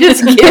did she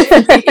just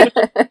give me?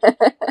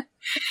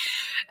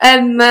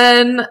 And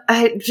then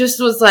I just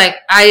was like,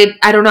 I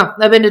don't know.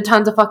 I've been to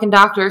tons of fucking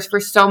doctors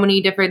for so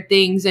many different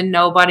things and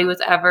nobody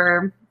was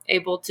ever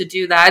able to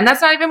do that. And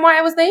that's not even why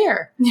I was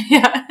there.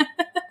 Yeah.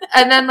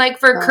 And then like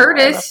for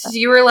Curtis,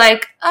 you were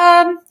like,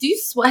 do you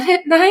sweat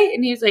at night?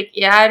 And he was like,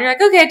 yeah. And you're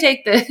like, okay,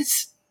 take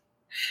this.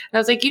 And I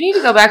was like, you need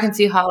to go back and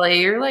see Holly.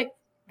 You're like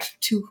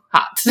too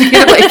hot to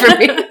get away from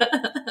me.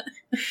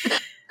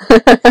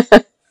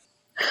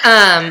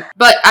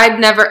 But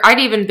I'd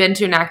even been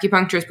to an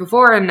acupuncturist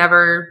before and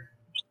never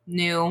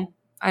knew,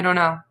 I don't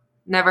know,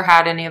 never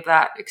had any of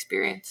that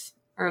experience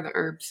or the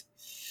herbs.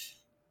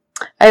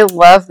 I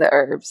love the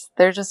herbs.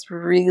 They're just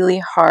really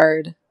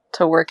hard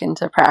to work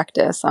into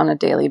practice on a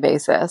daily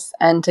basis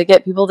and to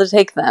get people to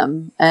take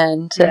them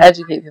and to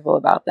educate people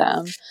about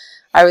them.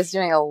 I was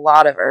doing a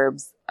lot of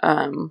herbs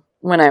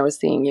when I was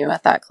seeing you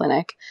at that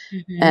clinic.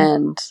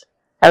 And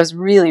I was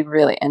really,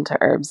 really into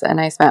herbs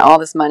and I spent all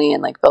this money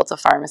and like built a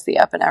pharmacy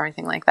up and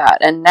everything like that.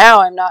 And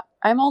now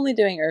I'm only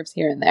doing herbs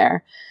here and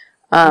there.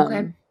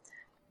 Okay.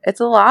 It's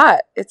a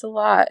lot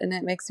and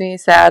it makes me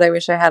sad. I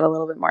wish I had a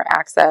little bit more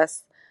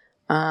access,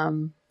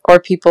 or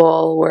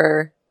people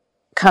were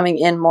coming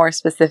in more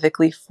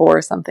specifically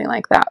for something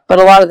like that. But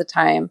a lot of the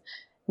time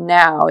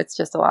now it's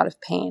just a lot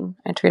of pain.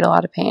 I treat a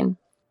lot of pain.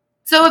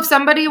 So if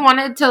somebody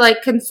wanted to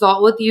like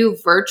consult with you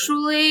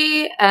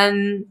virtually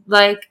and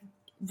like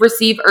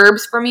receive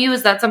herbs from you,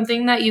 is that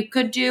something that you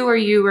could do or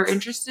you were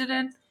interested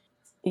in?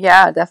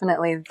 Yeah,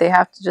 definitely. They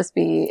have to just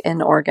be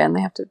in Oregon.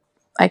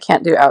 I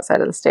can't do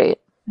outside of the state.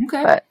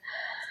 Okay. But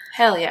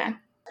hell yeah.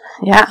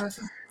 Yeah,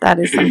 Awesome. that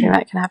is something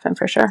that can happen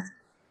for sure.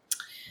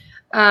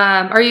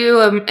 Are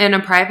you in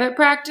a private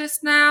practice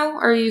now,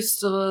 or are you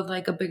still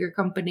like a bigger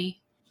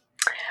company?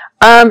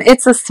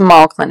 It's a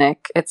small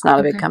clinic. It's not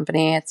a big Okay.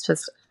 company. It's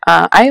just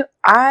I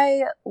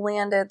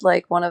landed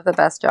like one of the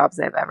best jobs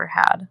I've ever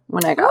had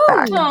when I got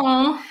back.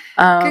 Oh,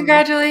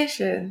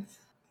 Congratulations.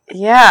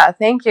 Yeah,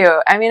 thank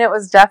you. I mean, it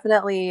was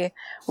definitely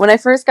when I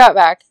first got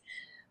back.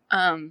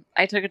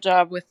 I took a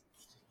job with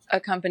a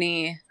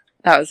company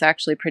that was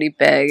actually pretty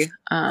big,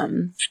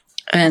 and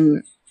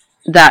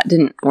that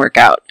didn't work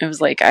out. It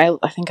was like I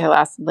think I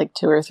lasted like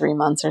 2 or 3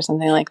 months or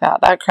something like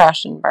that. That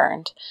crashed and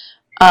burned.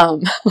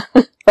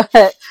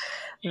 But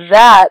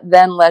that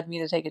then led me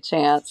to take a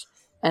chance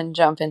and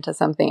jump into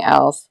something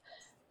else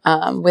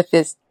with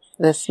this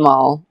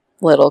small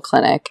little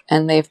clinic,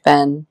 and they've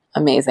been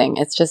amazing.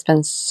 It's just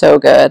been so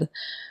good.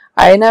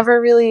 I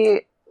never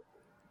really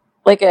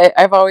like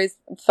I've always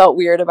felt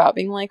weird about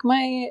being like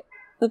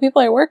the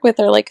people I work with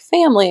are like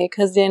family,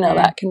 because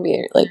that can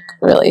be like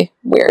really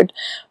weird,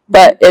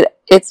 but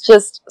it's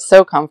just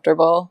so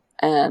comfortable,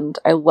 and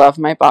I love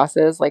my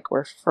bosses. Like,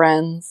 we're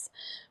friends,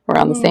 we're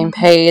on the same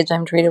page,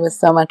 I'm treated with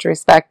so much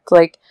respect.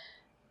 Like,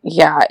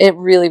 yeah, it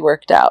really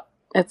worked out.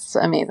 It's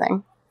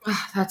amazing.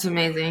 Oh, that's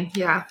amazing.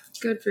 Yeah,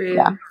 good for you.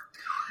 Yeah.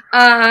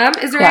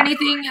 Is there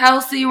anything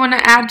else that you want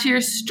to add to your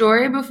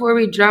story before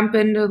we jump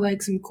into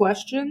like some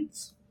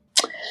questions?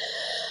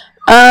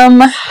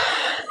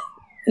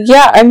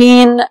 Yeah, I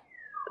mean,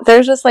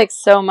 there's just like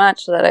so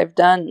much that I've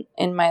done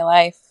in my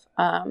life.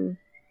 Car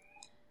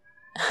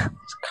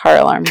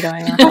alarm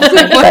going off.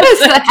 What is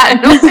that?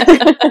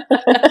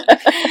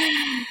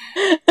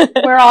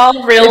 We're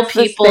all real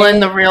people in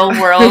the real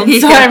world,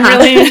 so I'm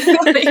really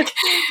like,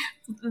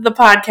 the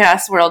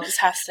podcast world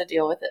just has to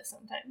deal with it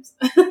sometimes.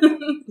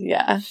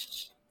 Yeah.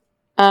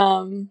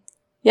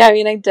 Yeah, I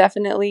mean, I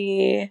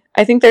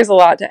think there's a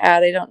lot to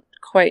add. I don't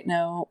quite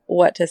know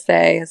what to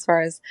say as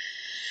far as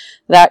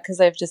that, because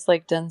I've just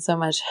like done so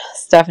much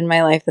stuff in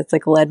my life that's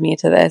like led me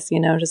to this,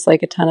 just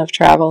like a ton of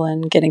travel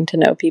and getting to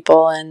know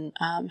people, and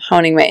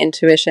honing my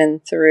intuition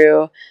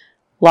through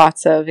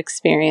lots of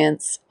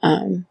experience,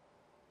 to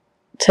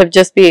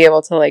just be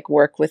able to like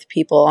work with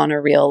people on a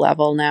real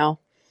level now.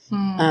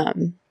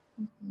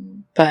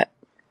 But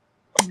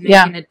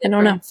yeah, I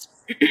don't know.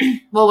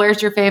 Well,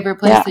 where's your favorite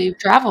place that you've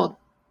traveled?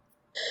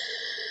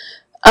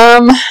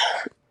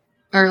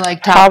 Or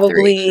like top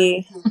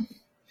probably 3.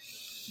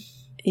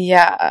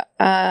 Yeah,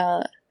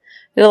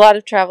 did a lot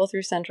of travel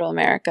through Central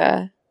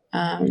America.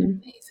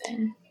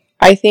 Amazing.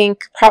 I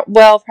think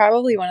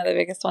probably one of the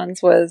biggest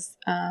ones was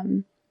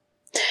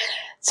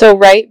so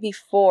right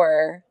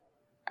before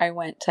I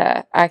went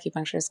to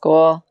acupuncture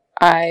school,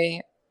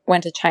 I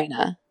went to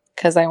China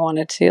because I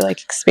wanted to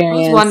like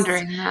experience I was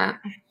wondering that.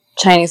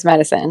 Chinese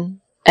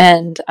medicine,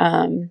 and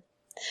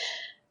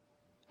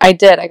I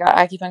did. I got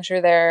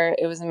acupuncture there.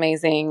 It was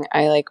amazing.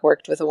 I like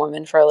worked with a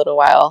woman for a little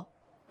while.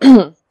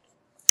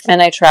 And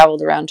I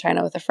traveled around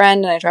China with a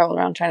friend, and I traveled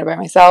around China by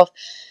myself.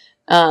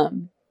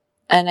 And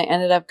I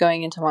ended up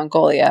going into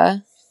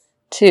Mongolia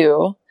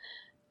too,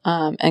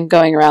 and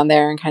going around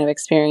there and kind of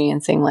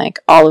experiencing like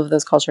all of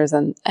those cultures,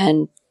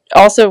 and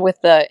also with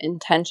the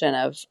intention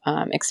of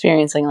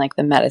experiencing like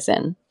the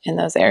medicine in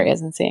those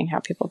areas and seeing how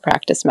people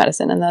practice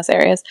medicine in those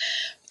areas.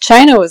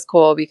 China was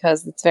cool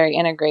because it's very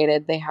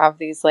integrated. They have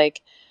these like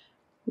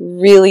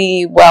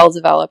really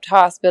well-developed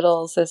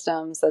hospital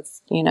systems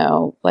that's,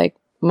 like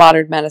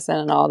modern medicine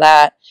and all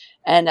that.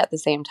 And at the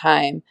same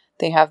time,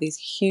 they have these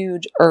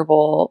huge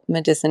herbal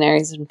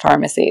medicinaries and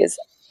pharmacies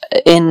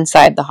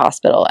inside the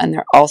hospital, and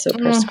they're also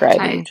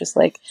prescribing just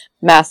like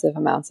massive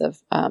amounts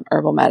of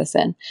herbal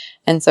medicine.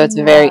 And so it's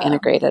very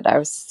integrated. I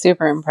was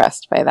super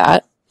impressed by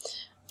that.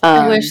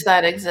 I wish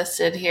that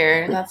existed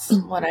here. That's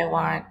what I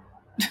want.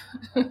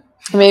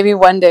 Maybe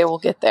one day we'll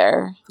get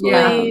there.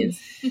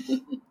 Please.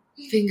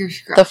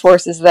 Fingers crossed. The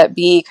forces that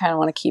be kind of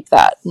want to keep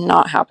that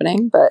not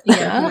happening, but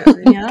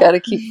got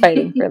to keep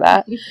fighting for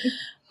that.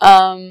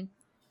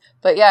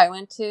 But yeah, I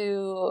went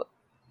to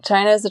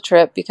China as a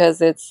trip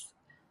because it's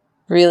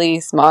really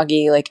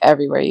smoggy, like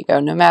everywhere you go,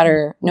 no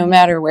matter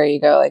where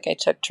you go. Like, I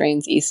took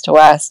trains east to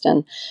west,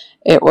 and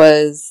it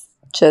was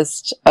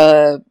just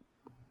a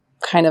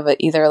kind of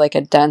either like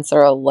a dense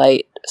or a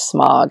light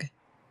smog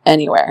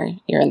anywhere.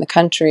 You're in the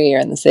country or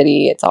in the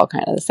city, it's all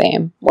kind of the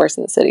same, worse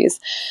in the cities.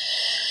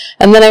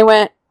 And then I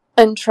went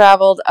and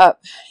traveled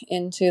up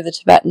into the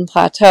Tibetan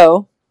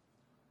Plateau.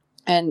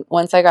 And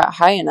once I got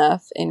high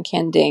enough in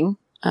Kanding,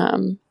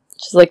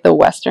 which is like the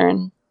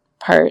western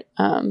part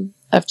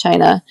of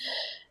China,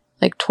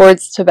 like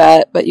towards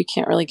Tibet, but you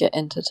can't really get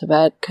into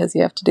Tibet because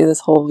you have to do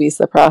this whole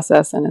visa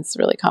process, and it's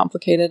really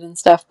complicated and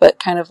stuff. But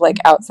kind of like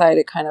outside,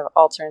 it kind of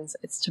alternates.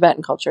 It's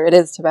Tibetan culture. It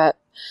is Tibet.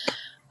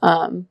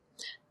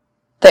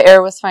 The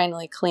air was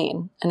finally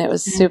clean, and it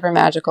was super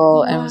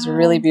magical, and it was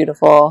really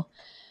beautiful.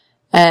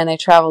 And I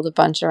traveled a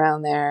bunch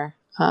around there.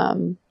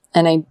 And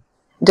I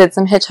did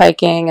some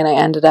hitchhiking, and I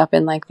ended up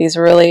in like these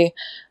really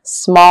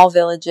small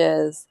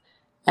villages,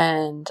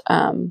 and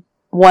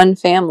one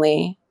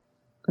family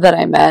that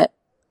I met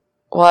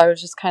while I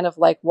was just kind of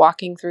like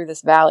walking through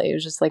this valley. It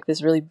was just like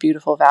this really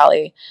beautiful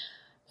valley,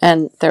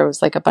 and there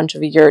was like a bunch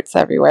of yurts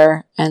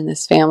everywhere, and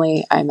this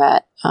family I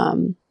met,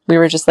 we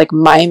were just like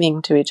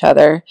miming to each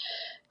other,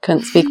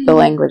 couldn't speak the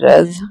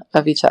languages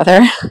of each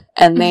other,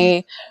 and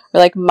they were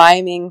like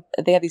miming.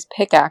 They had these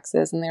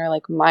pickaxes, and they were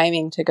like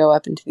miming to go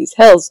up into these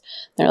hills.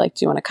 They're like,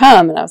 "Do you want to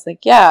come?" And I was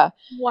like, "Yeah."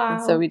 Wow.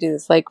 And so we do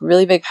this like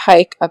really big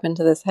hike up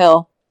into this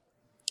hill,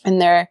 and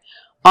they're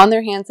on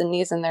their hands and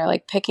knees, and they're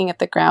like picking at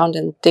the ground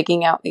and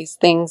digging out these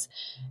things,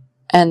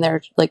 and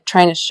they're like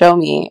trying to show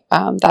me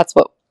that's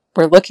what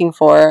we're looking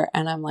for.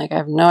 And I'm like, I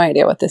have no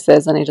idea what this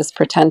is. And I just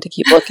pretend to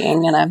keep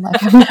looking. And I'm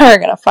like, I'm never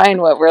going to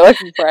find what we're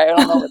looking for. I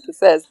don't know what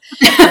this is.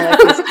 And they're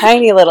like these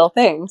tiny little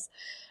things.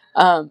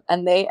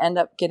 And they end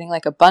up getting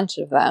like a bunch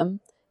of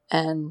them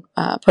and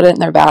put it in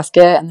their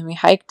basket. And then we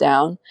hike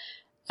down,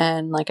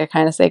 and like I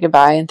kind of say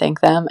goodbye and thank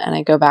them. And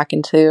I go back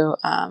into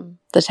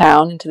the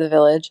town, into the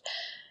village.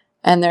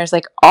 And there's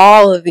like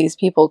all of these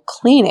people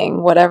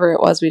cleaning whatever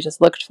it was we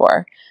just looked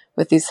for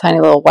with these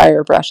tiny little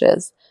wire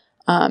brushes.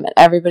 And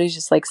everybody's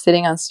just like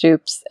sitting on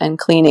stoops and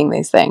cleaning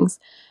these things.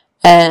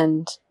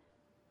 And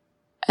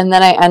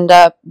then I end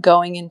up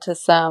going into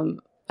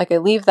some, like I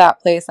leave that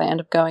place, I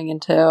end up going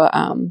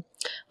into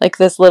like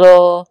this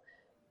little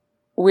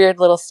weird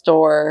little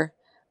store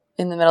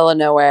in the middle of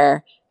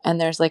nowhere.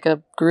 And there's like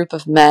a group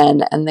of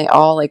men, and they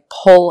all like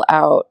pull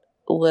out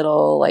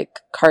little like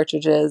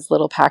cartridges,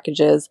 little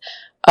packages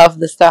of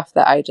the stuff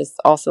that I just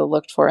also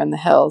looked for in the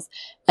hills.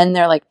 And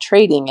they're like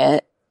trading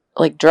it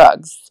like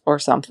drugs or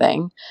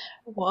something.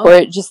 Whoa. Or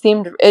it just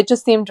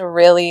seemed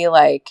really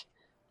like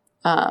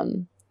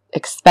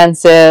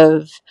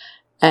expensive,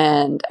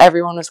 and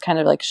everyone was kind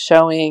of like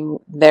showing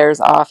theirs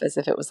off as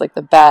if it was like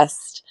the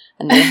best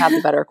and they had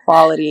the better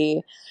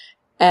quality.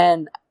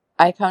 And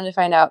I come to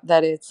find out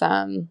that it's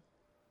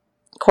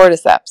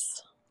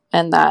cordyceps,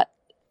 and that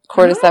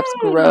cordyceps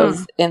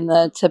grows in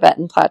the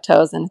Tibetan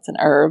plateaus, and it's an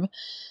herb.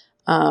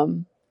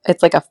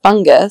 It's like a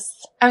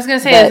fungus. I was gonna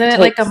say, isn't it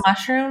like a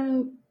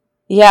mushroom?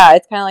 Yeah,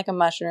 it's kind of like a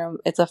mushroom.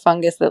 It's a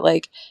fungus that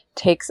like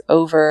takes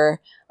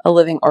over a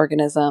living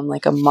organism,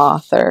 like a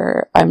moth,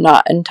 or I'm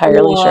not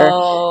entirely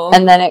sure.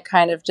 And then it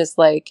kind of just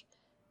like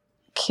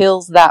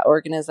kills that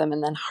organism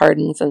and then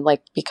hardens and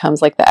like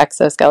becomes like the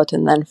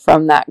exoskeleton. Then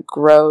from that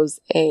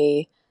grows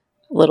a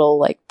little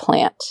like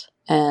plant,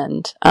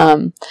 and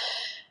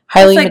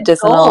highly like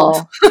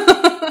medicinal.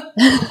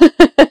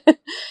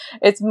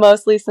 It's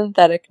mostly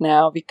synthetic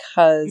now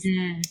because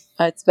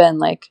it's been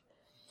like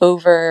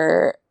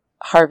over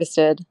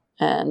harvested.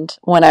 And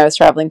when I was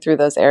traveling through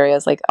those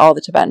areas, like all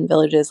the Tibetan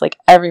villages, like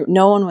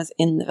no one was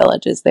in the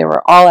villages. They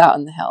were all out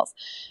in the hills,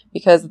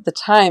 because at the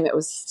time it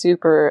was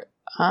super,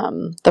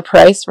 the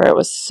price for it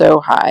was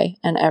so high,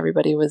 and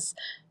everybody was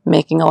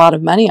making a lot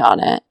of money on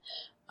it.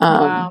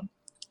 Wow.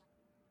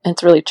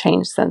 It's really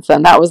changed since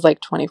then. That was like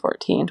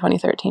 2013,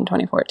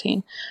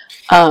 2014.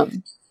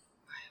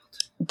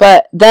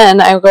 But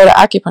then I would go to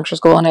acupuncture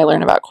school, and I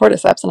learned about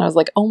cordyceps, and I was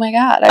like, oh my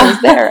God, I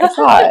was there. I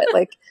saw it.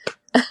 Like,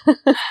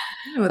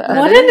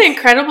 what an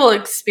incredible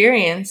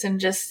experience, and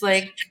just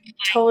like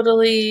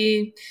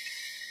totally,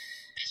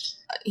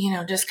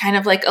 just kind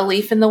of like a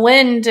leaf in the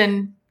wind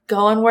and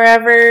going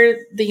wherever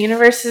the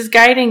universe is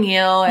guiding you,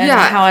 and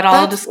how it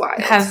all just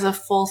has a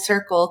full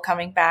circle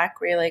coming back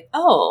where you're like,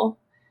 oh,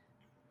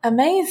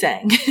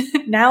 amazing.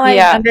 Now I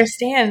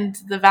understand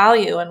the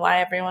value and why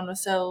everyone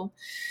was so,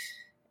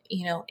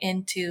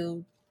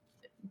 into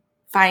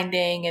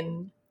finding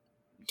and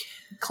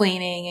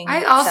cleaning and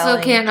I also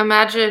selling. Can't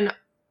imagine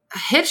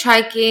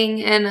hitchhiking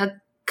in a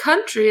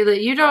country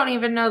that you don't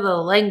even know the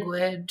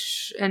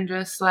language, and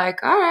just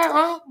like, all right,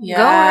 well, go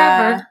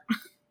wherever.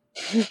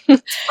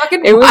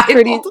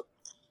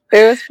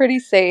 It was pretty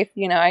safe,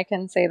 I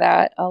can say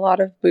that. A lot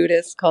of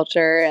Buddhist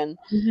culture, and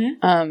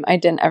I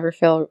didn't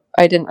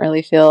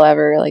really feel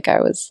ever like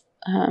I was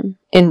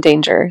in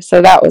danger.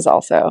 So that was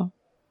also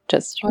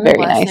just very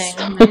nice.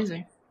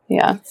 Amazing.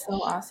 Yeah. That's so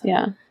awesome.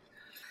 Yeah.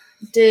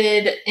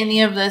 Did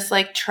any of this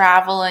like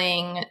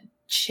traveling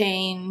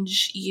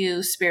change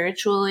you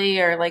spiritually,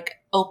 or like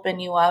open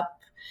you up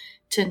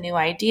to new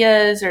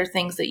ideas or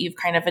things that you've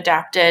kind of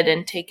adapted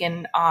and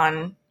taken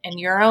on in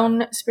your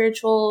own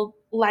spiritual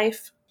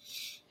life?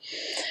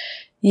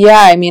 Yeah,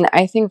 I mean,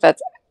 I think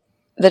that's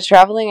the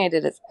traveling I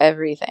did is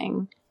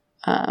everything.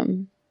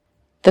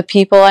 The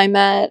people I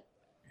met,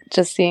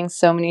 just seeing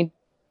so many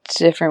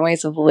different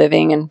ways of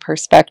living and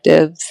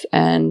perspectives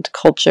and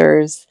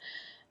cultures,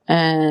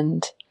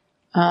 and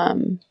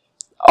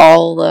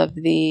all of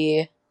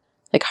the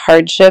like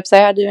hardships I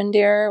had to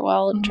endure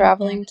while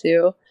traveling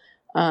too,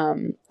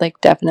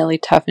 like definitely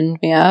toughened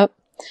me up.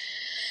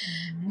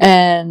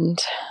 And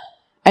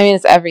I mean,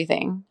 it's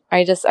everything.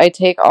 I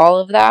take all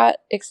of that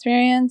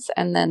experience,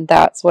 and then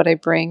that's what I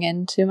bring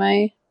into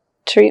my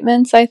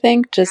treatments. I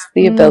think just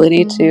the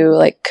ability to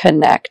like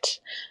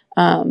connect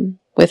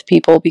with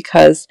people,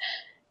 because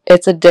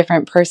it's a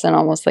different person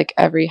almost like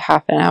every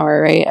half an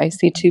hour, right? I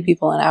see 2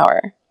 people an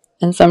hour.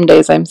 And some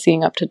days I'm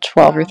seeing up to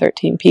 12 or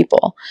 13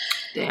 people.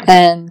 Damn.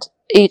 And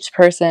each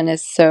person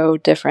is so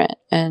different.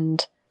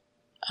 And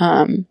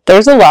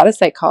there's a lot of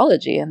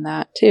psychology in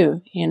that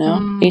too, you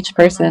know? Each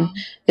person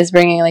is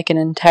bringing like an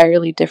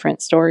entirely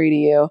different story to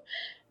you.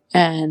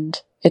 And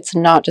it's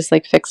not just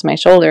like fix my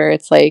shoulder.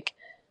 It's like,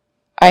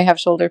 I have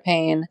shoulder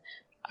pain,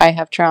 I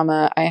have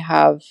trauma, I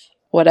have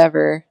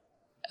whatever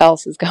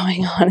else is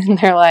going on in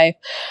their life.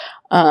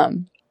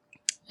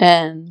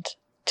 And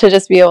to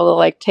just be able to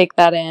like take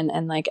that in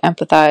and like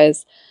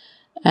empathize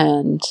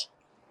and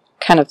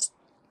kind of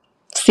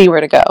see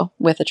where to go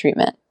with the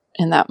treatment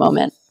in that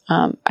moment.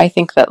 I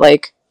think that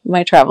like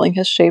my traveling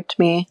has shaped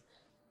me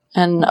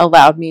and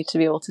allowed me to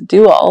be able to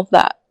do all of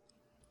that.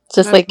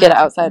 Just like get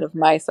outside of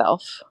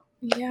myself.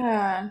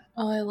 Yeah.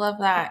 Oh, I love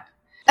that.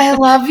 I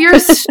love your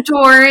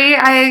story.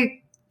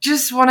 I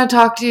just want to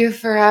talk to you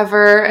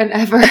forever and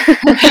ever. And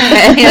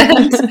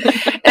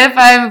if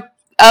I'm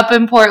up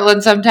in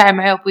Portland sometime,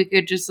 I hope we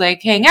could just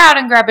like hang out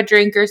and grab a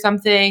drink or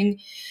something.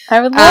 I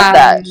would love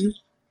that.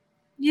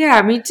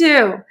 Yeah, me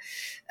too.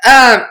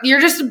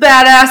 You're just a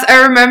badass.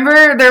 I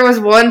remember there was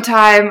one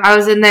time I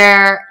was in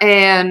there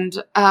and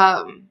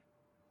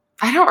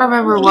I don't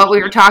remember what we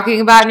were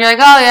talking about, and you're like,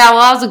 oh yeah, well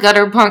I was a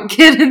gutter punk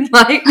kid, and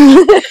like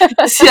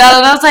so,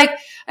 and I was like,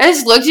 I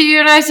just looked at you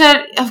and I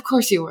said, of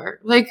course you were.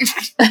 Like,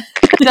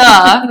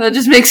 duh. That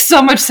just makes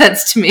so much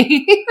sense to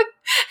me.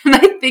 And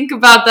I think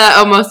about that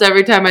almost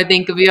every time I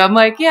think of you. I'm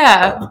like,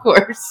 yeah, of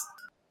course.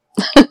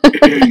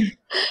 I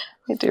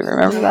do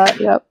remember that,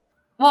 yep.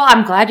 Well,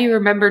 I'm glad you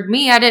remembered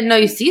me. I didn't know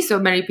you see so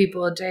many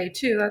people a day,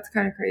 too. That's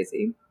kind of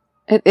crazy.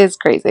 It is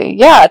crazy.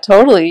 Yeah,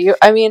 totally.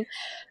 I mean,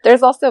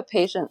 there's also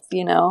patience,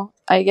 you know.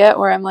 I get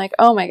where I'm like,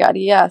 oh my God,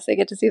 yes, I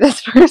get to see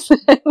this person.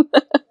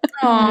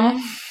 Aww.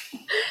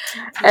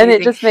 And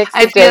it just makes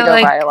the day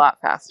go by a lot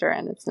faster,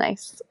 and it's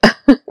nice.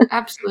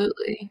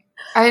 Absolutely.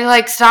 I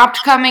like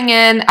stopped coming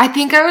in. I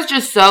think I was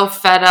just so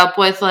fed up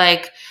with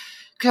like,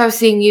 because I was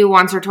seeing you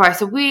once or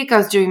twice a week. I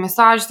was doing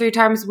massage 3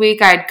 times a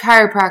week. I had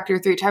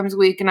chiropractor 3 times a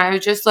week. And I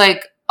was just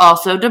like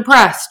also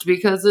depressed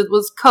because it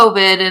was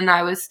COVID and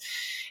I was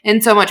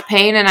in so much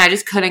pain and I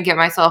just couldn't get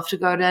myself to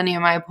go to any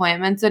of my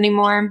appointments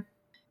anymore.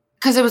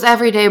 Because it was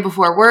every day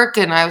before work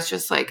and I was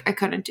just like, I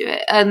couldn't do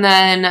it. And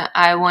then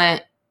I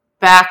went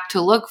back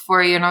to look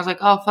for you and I was like,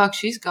 oh, fuck,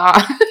 she's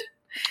gone.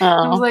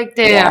 I was like,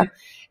 damn. Yeah.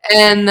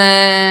 And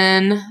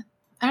then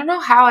I don't know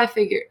how I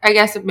figured. I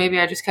guess maybe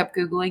I just kept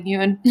Googling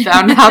you and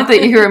found out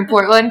that you were in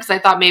Portland because I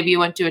thought maybe you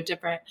went to a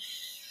different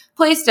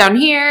place down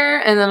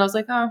here. And then I was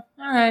like, oh,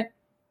 all right.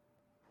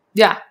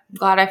 Yeah, I'm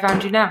glad I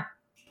found you now.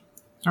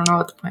 I don't know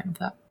what the point of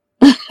that.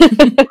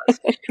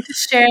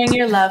 Just sharing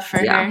your love for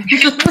her.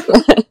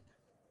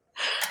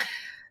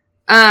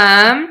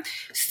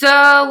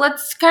 So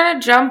let's kind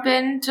of jump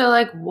into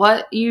like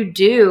what you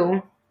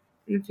do.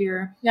 If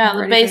you're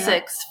the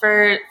basics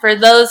for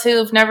those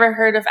who've never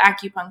heard of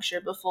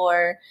acupuncture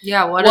before.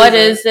 Yeah, what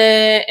is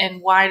it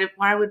and why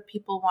would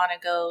people want to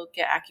go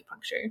get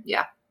acupuncture?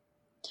 Yeah.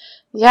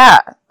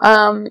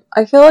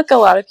 I feel like a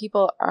lot of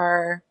people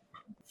are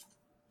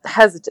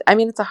hesitant. I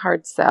mean, it's a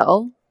hard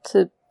sell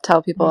to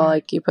tell people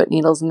like you put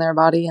needles in their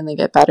body and they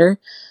get better.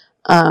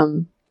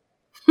 And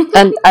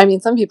I mean,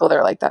 some people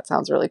they're like, that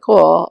sounds really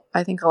cool.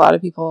 I think a lot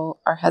of people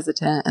are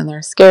hesitant and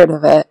they're scared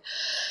of it.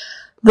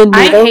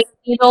 I hate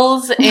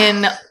needles,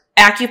 and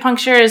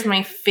acupuncture is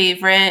my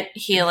favorite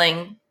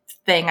healing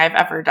thing I've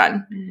ever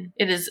done. Mm-hmm.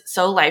 It is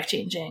so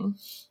life-changing.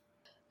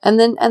 And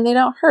they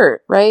don't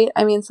hurt, right?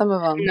 I mean, some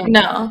of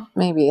them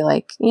maybe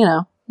like, you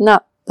know,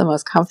 not the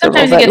most comfortable.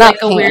 Sometimes you get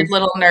like a weird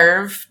little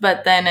nerve,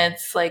 but then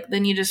it's like,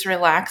 then you just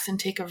relax and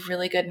take a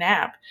really good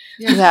nap.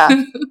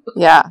 Yeah.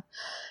 Yeah.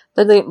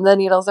 The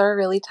needles are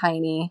really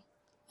tiny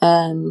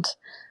and,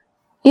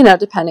 you know,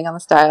 depending on the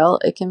style,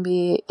 it can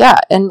be,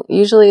 and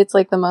usually it's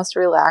like the most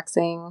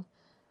relaxing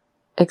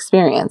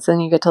experience.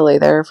 And you get to lay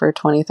there for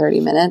 20,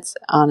 30 minutes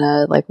on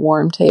a like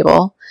warm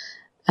table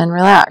and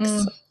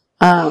relax.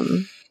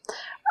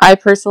 I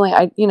personally,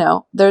 you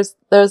know, there's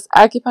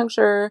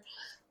acupuncture,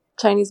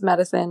 Chinese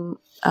medicine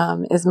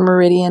is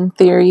meridian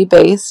theory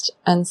based.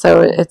 And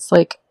so it's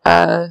like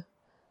a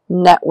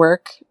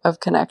network of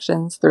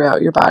connections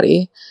throughout your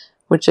body,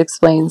 which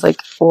explains like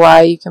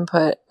why you can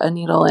put a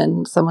needle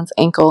in someone's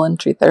ankle and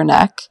treat their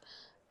neck.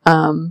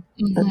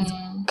 It's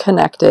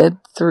connected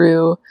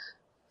through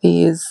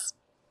these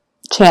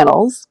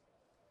channels.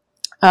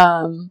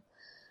 And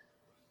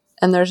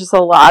there's just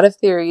a lot of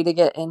theory to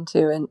get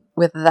into and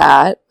with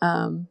that.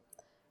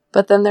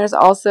 But then there's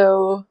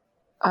also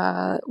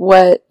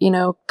what, you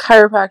know,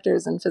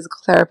 chiropractors and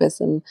physical therapists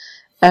and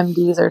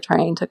MDs are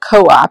trying to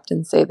co-opt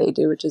and say they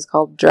do, which is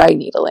called dry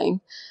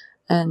needling.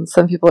 And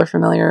some people are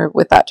familiar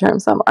with that term,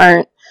 some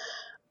aren't.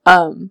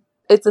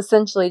 It's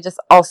essentially just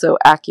also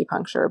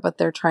acupuncture, but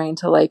they're trying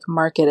to like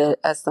market it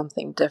as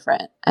something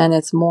different. And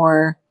it's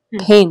more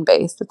pain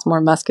based. It's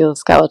more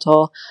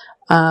musculoskeletal,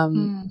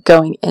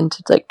 going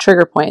into like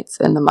trigger points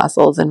in the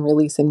muscles and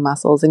releasing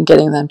muscles and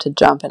getting them to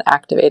jump and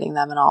activating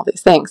them and all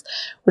these things,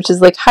 which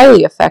is like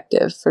highly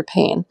effective for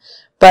pain.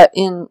 But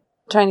in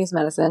Chinese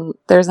medicine,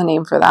 there's a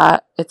name for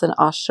that. It's an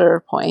Ashur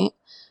point.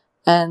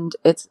 And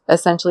it's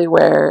essentially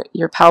where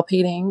you're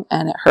palpating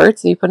and it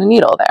hurts, so you put a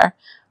needle there.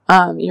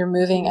 You're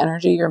moving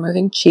energy, you're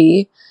moving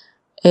chi.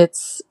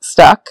 It's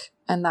stuck,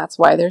 and that's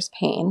why there's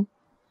pain.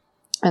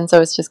 And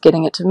so it's just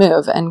getting it to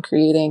move and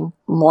creating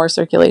more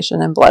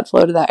circulation and blood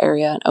flow to that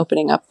area and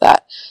opening up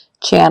that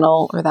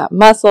channel or that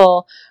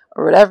muscle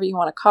or whatever you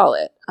want to call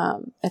it.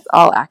 It's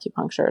all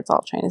acupuncture. It's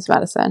all Chinese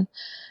medicine.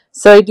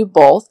 So I do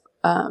both.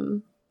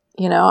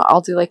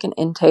 I'll do like an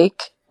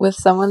intake with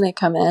someone. They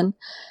come in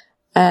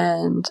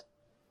and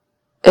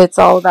it's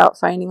all about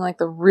finding like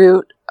the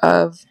root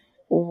of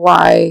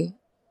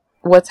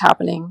what's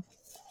happening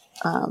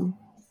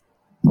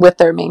with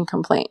their main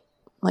complaint,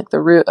 like the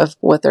root of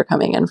what they're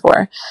coming in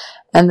for.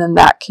 And then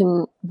that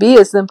can be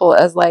as simple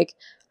as like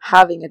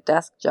having a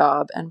desk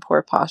job and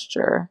poor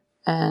posture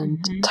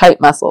and tight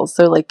muscles.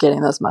 So like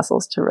getting those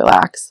muscles to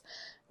relax,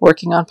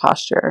 working on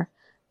posture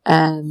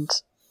and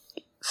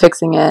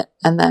fixing it,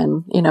 and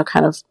then,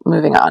 kind of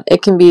moving on.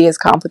 It can be as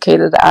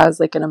complicated as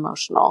like an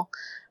emotional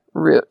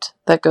root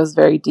that goes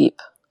very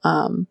deep,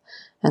 and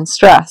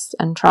stress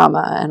and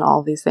trauma and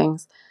all these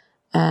things.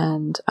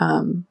 And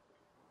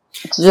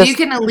so you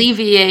can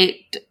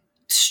alleviate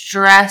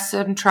stress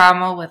and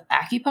trauma with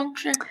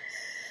acupuncture?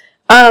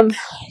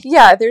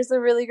 Yeah, there's a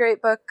really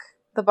great book,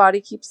 The Body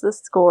Keeps the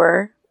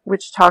Score,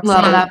 which talks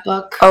that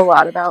book. A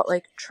lot about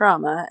like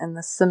trauma and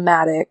the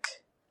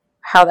somatic,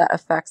 how that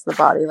affects the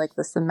body, like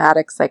the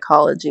somatic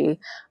psychology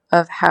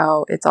of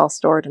how it's all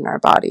stored in our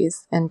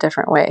bodies in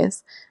different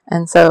ways.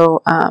 And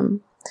so,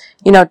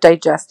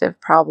 digestive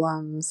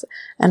problems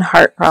and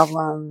heart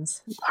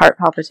problems, heart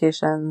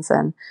palpitations,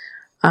 and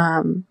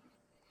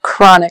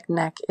chronic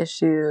neck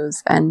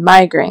issues and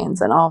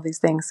migraines and all these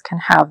things can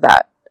have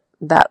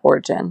that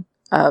origin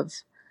of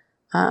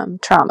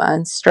trauma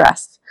and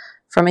stress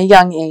from a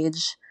young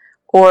age,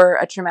 or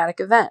a traumatic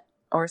event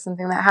or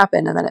something that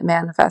happened and then it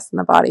manifests in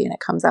the body and it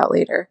comes out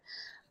later.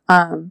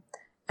 And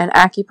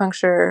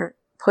acupuncture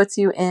puts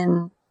you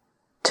in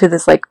to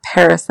this like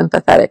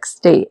parasympathetic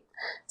state.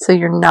 So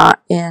you're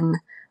not in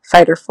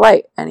fight or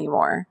flight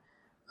anymore,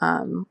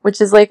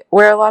 which is like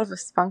where a lot of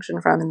us function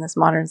from in this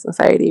modern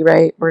society,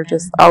 right? We're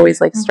just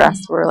always like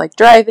stressed. We're like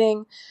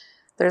driving.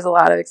 There's a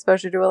lot of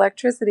exposure to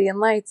electricity and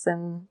lights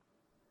and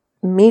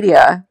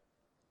media,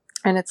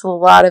 and it's a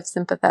lot of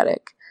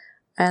sympathetic.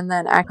 And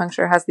then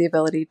acupuncture has the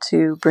ability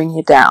to bring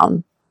you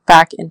down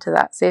back into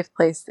that safe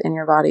place in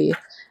your body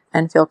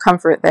and feel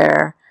comfort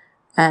there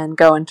and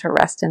go into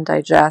rest and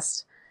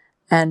digest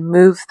and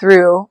move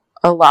through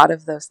a lot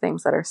of those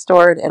things that are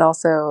stored. It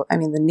also,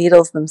 the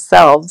needles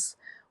themselves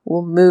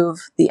will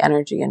move the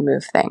energy and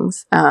move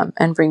things,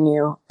 and bring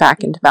you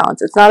back into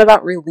balance. It's not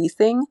about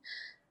releasing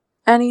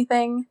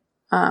anything,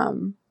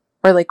 or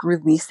like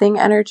releasing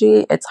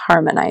energy. It's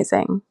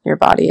harmonizing your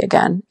body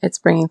again. It's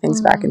bringing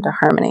things back into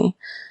harmony.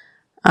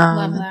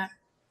 Love that.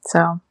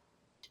 So,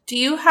 do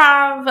you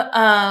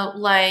have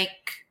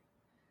like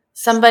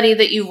somebody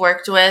that you've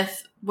worked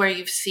with where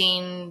you've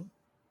seen,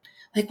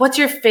 like, what's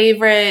your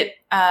favorite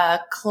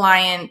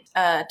client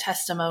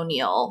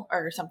testimonial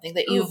or something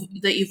that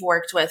you've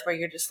worked with where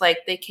you're just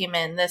like, they came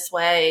in this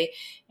way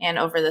and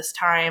over this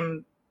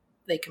time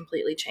they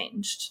completely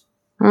changed?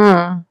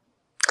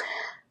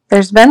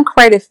 There's been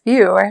quite a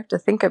few. I have to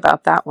think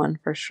about that one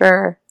for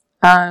sure.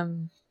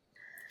 Because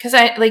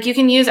you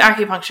can use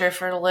acupuncture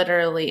for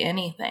literally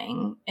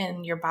anything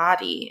in your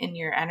body, in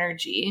your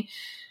energy.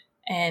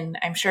 And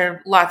I'm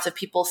sure lots of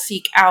people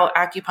seek out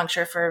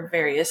acupuncture for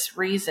various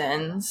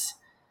reasons.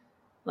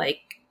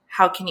 Like,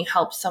 how can you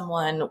help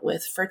someone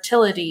with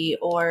fertility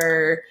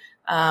or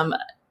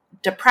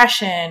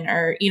depression,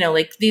 or,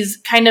 like these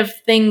kind of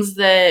things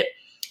that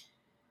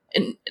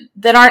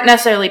aren't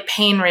necessarily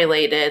pain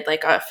related,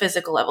 like a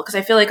physical level. Because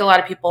I feel like a lot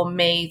of people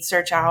may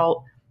search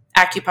out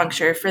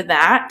acupuncture for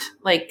that.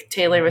 Like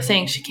Taylor was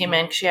saying, she came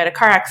in, she had a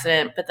car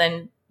accident, but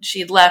then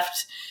she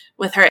left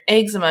with her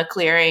eczema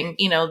clearing,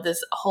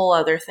 this whole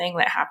other thing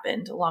that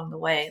happened along the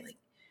way. Like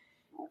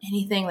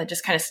anything that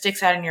just kind of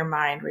sticks out in your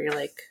mind where you're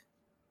like,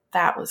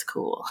 that was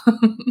cool.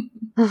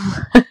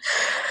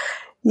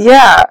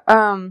 Yeah.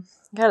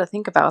 Got to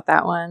think about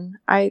that one.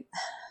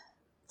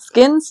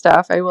 Skin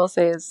stuff, I will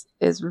say,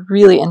 is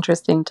really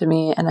interesting to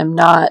me, and I'm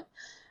not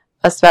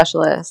a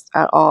specialist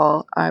at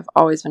all. I've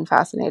always been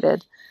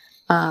fascinated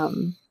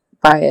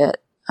by it.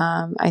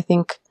 I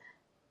think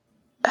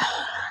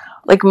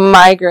like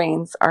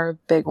migraines are a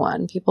big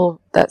one. People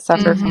that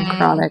suffer from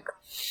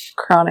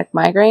chronic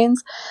migraines,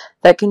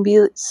 that can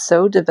be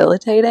so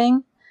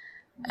debilitating,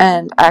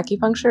 and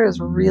acupuncture is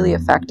really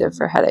effective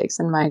for headaches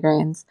and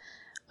migraines.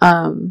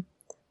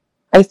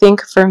 I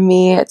think for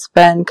me, it's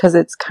been because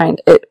it's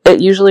it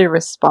usually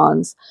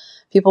responds.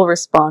 People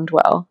respond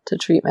well to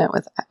treatment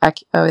with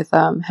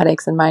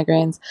headaches and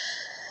migraines.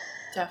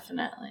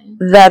 Definitely.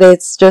 that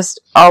it's just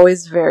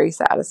always very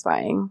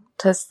satisfying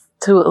to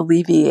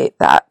alleviate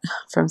that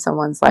from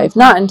someone's life.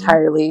 Not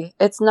entirely.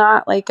 It's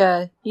not like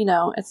a,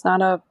 it's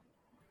not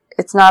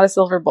a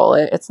silver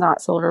bullet. It's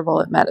not silver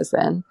bullet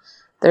medicine.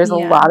 There's a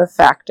lot of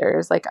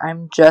factors. Like,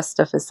 I'm just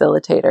a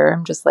facilitator.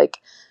 I'm just like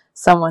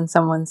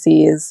someone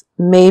sees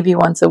maybe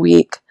once a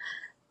week.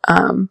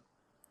 And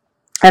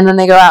then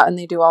they go out and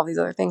they do all these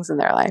other things in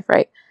their life,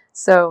 right?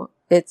 So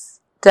it's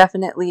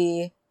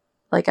definitely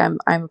like I'm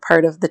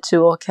part of the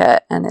toolkit,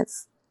 and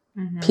it's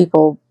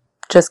people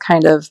just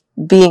kind of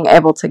being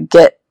able to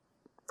get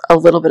a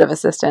little bit of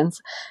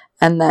assistance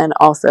and then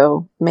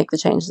also make the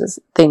changes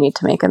they need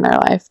to make in their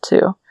life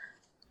to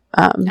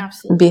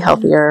be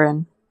healthier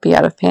and be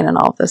out of pain and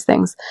all of those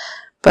things.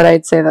 But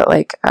I'd say that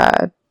like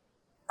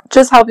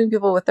just helping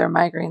people with their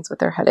migraines, with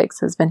their headaches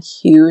has been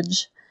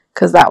huge,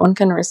 because that one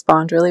can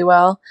respond really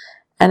well.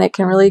 And it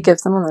can really give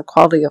someone the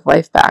quality of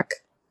life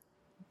back.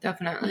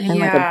 Definitely. In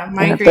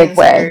migraines a big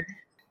way. are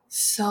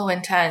so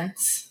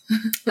intense.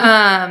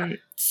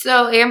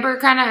 So Amber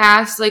kind of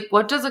asked, like,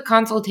 what does a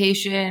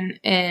consultation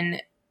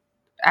in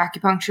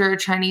acupuncture or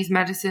Chinese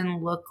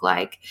medicine look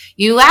like?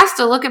 You asked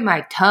to look at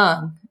my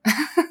tongue.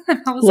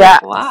 I was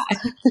like, why?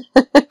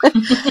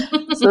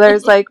 So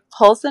there's like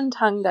pulse and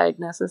tongue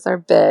diagnosis are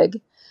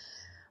big.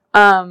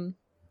 Someone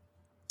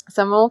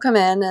will come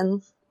in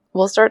and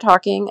we'll start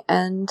talking,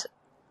 and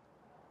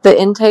the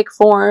intake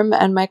form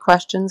and my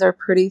questions are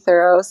pretty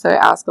thorough. So I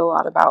ask a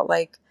lot about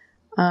like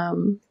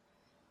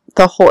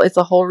it's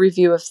a whole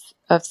review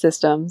of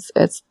systems.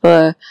 It's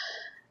the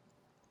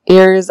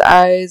ears,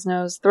 eyes,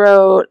 nose,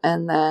 throat,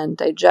 and then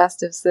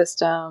digestive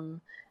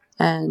system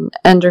and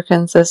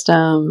endocrine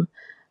system,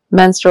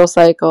 menstrual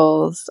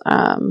cycles,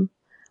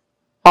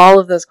 all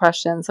of those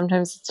questions.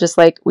 Sometimes it's just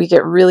like we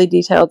get really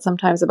detailed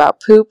sometimes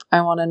about poop.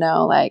 I want to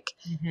know, like,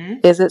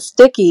 is it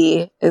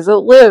sticky? Is it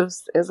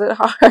loose? Is it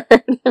hard?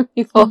 And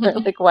people are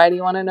like, why do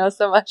you want to know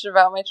so much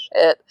about my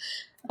shit?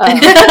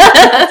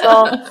 It's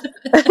all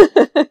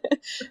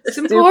it's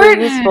super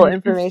important. useful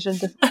information.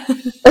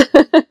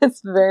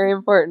 It's very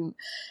important.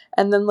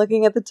 And then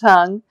looking at the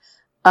tongue,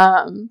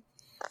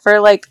 for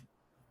like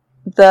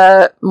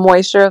the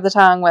moisture of the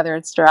tongue, whether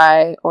it's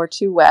dry or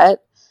too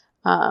wet,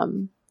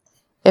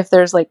 if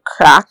there's like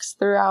cracks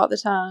throughout the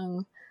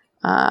tongue,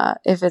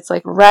 if it's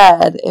like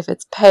red, if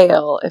it's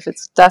pale, if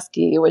it's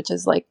dusky, which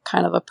is like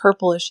kind of a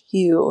purplish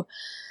hue.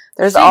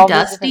 There's all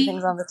these different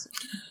things on the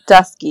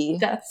dusky.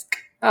 Dusk.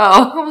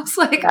 Oh, I was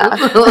like,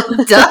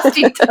 ooh,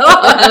 dusty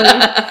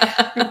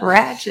tongue.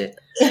 Ratchet.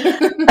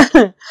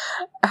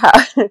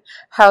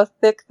 How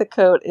thick the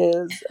coat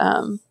is.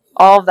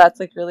 All of that's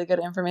like really good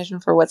information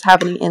for what's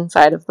happening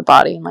inside of the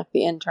body and like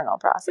the internal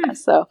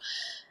process. So,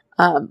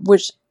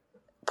 which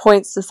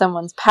points to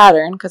someone's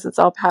pattern, because it's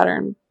all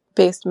pattern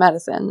based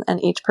medicine,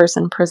 and each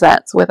person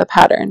presents with a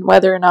pattern,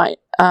 whether or not,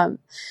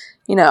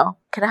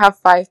 can have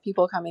 5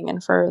 people coming in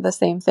for the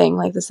same thing,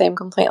 like the same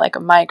complaint, like a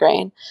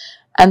migraine,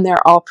 and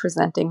they're all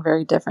presenting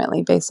very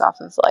differently based off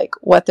of like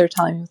what they're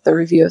telling me with the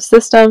review of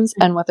systems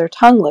and what their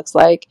tongue looks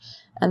like.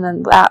 And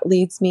then that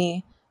leads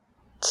me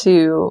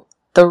to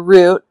the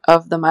root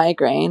of the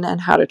migraine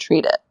and how to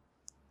treat it,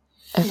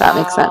 if that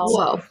makes sense.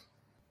 Whoa.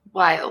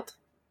 Wild.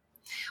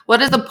 What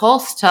does the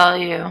pulse tell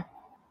you?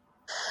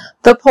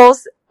 The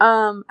pulse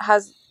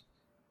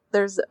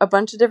there's a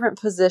bunch of different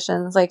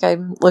positions. Like,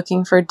 I'm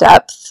looking for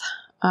depth,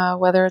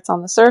 whether it's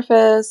on the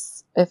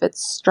surface, if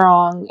it's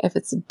strong, if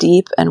it's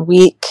deep and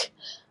weak,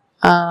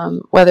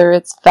 whether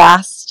it's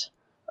fast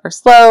or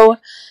slow.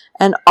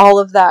 And all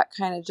of that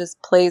kind of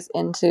just plays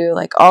into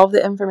like all of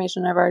the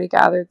information I've already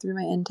gathered through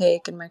my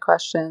intake and my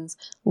questions.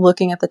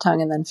 Looking at the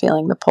tongue and then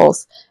feeling the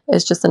pulse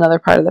is just another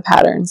part of the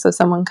pattern. So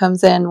someone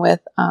comes in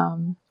with,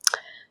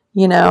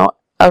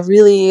 a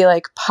really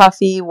like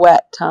puffy,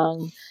 wet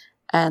tongue,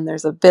 and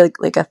there's a big,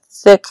 like a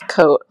thick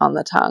coat on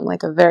the tongue,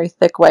 like a very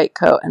thick white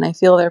coat. And I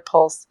feel their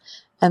pulse,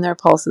 and their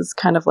pulse is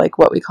kind of like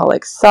what we call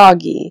like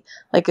soggy.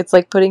 Like, it's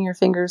like putting your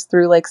fingers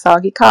through like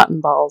soggy cotton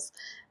balls.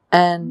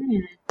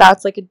 And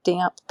that's like a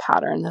damp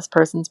pattern. This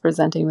person's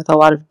presenting with a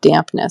lot of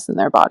dampness in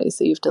their body.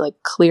 So you have to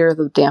like clear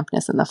the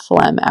dampness and the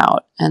phlegm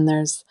out. And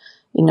there's,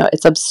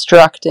 it's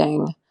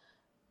obstructing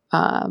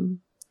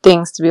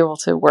things to be able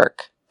to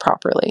work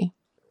properly.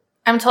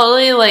 I'm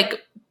totally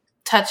like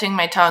touching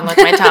my tongue with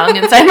my tongue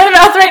inside my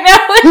mouth right now,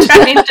 like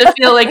trying to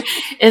feel like,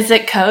 is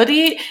it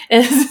Cody?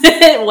 Is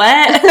it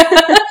wet?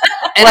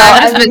 And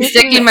I've just been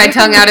sticking my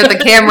tongue out at the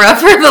camera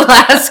for the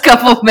last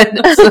couple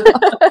minutes.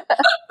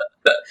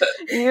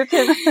 You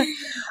can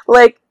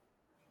like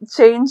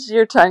change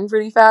your tongue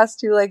pretty fast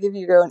too. Like, if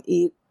you go and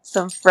eat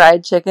some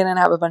fried chicken and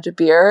have a bunch of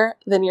beer,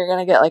 then you're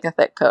gonna get like a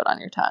thick coat on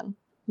your tongue.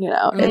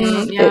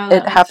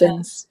 It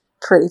happens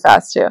pretty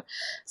fast too.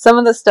 Some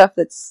of the stuff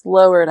that's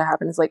slower to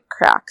happen is like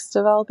cracks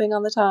developing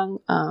on the tongue.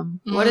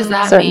 What does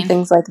that certain mean?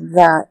 Things like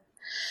that.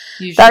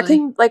 Usually. That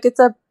can, like, it's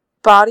a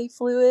body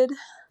fluid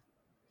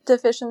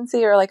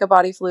deficiency or like a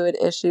body fluid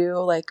issue.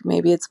 Like,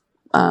 maybe it's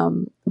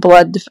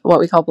what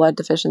we call blood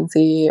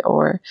deficiency,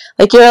 or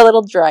like you're a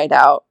little dried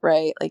out,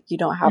 right? Like you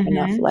don't have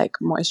enough like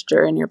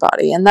moisture in your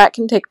body, and that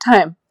can take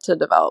time to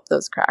develop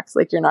those cracks.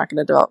 Like you're not going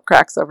to develop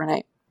cracks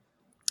overnight.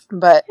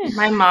 But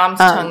my mom's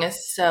tongue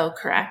is so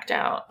cracked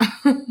out.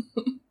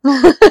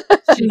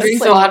 She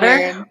drinks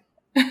water.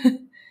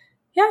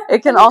 Yeah,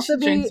 it can also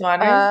be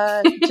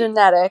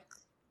genetic.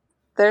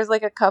 There's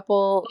like a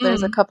couple.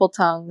 There's a couple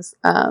tongues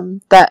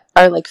that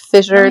are like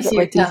fissured,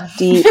 like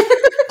these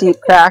deep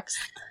cracks.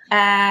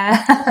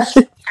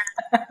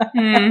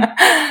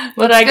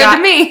 What I got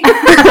to me.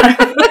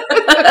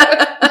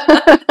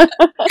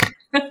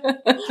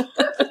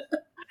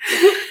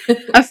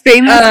 A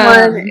famous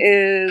one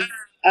is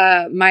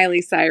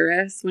Miley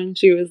Cyrus when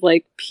she was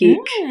like peak,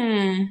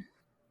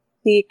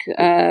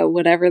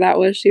 whatever that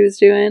was she was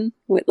doing.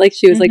 Like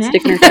she was like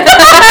sticking her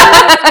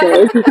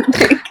tongue.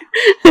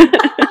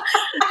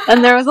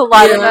 And there was a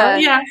lot of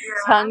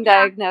tongue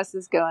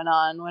diagnosis going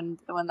on when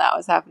that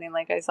was happening.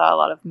 Like I saw a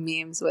lot of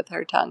memes with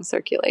her tongue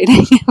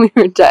circulating, and we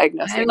were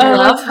diagnosing. I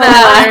love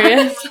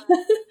that.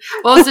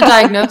 What was the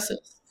diagnosis?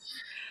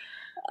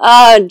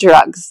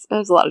 Drugs. There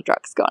was a lot of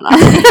drugs going on.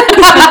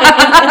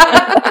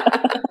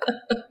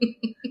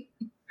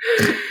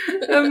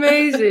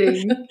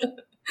 Amazing.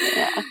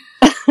 Yeah.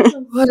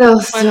 What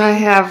else do I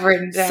have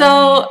written down?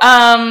 So,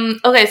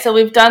 okay, so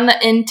we've done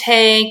the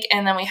intake,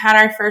 and then we had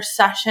our first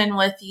session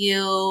with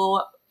you,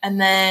 and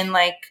then,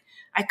 like,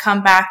 I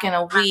come back in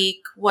a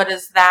week. What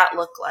does that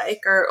look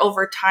like? Or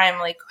over time,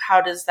 like,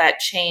 how does that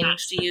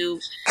change? Do you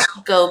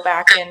go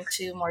back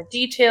into more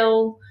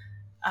detail?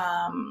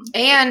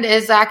 And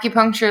is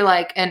acupuncture,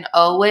 like, an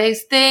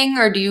always thing,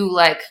 or do you,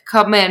 like,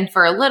 come in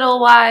for a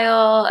little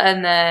while,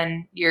 and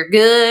then you're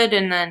good,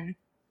 and then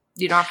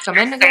you don't have to come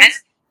in again?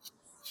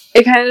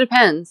 It kind of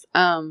depends.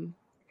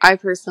 I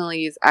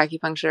personally use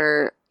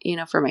acupuncture,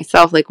 for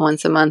myself, like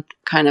once a month,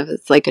 kind of,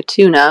 it's like a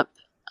tune-up.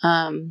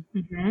 If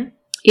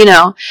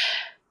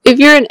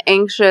you're an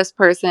anxious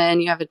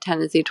person, you have a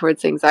tendency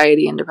towards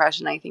anxiety and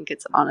depression, I think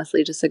it's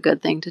honestly just a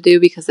good thing to do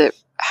because it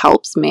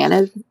helps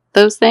manage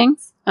those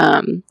things.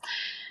 And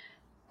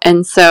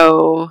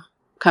so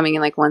coming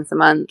in like once a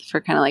month for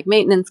kind of like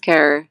maintenance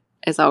care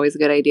is always a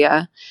good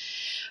idea.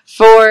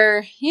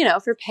 For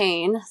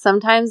pain,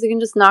 sometimes you can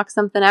just knock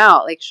something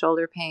out, like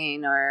shoulder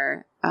pain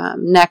or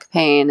neck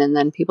pain, and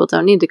then people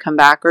don't need to come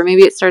back. Or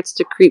maybe it starts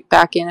to creep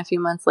back in a few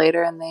months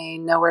later and they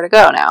know where to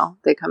go now.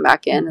 They come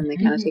back in and they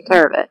kind of take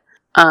care of it.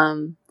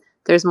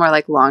 There's more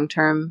like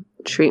long-term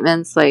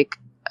treatments, like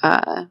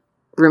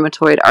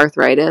rheumatoid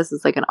arthritis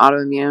is like an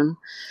autoimmune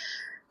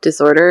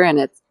disorder, and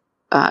it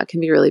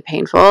can be really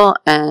painful.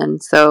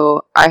 And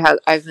so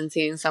I've been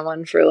seeing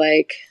someone for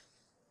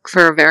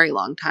a very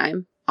long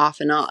time, off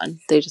and on.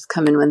 They just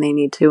come in when they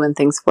need to, when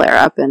things flare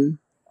up. And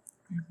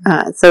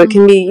so it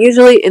can be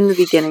usually in the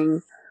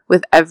beginning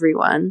with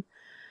everyone.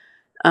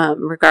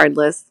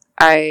 Regardless,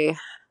 I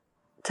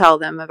tell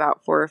them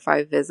about 4 or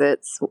 5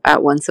 visits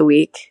at once a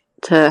week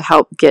to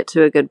help get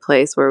to a good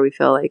place where we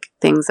feel like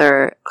things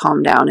are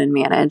calmed down and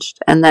managed.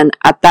 And then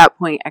at that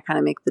point, I kind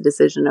of make the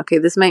decision, okay,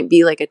 this might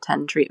be like a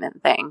 10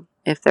 treatment thing.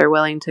 If they're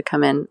willing to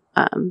come in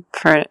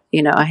for,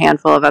 a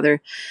handful of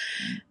other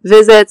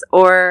visits,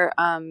 or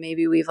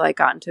maybe we've like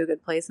gotten to a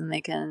good place and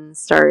they can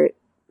start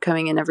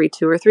coming in every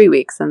 2 or 3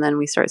 weeks, and then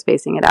we start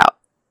spacing it out.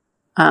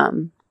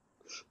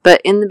 But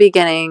in the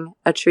beginning,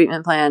 a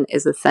treatment plan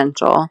is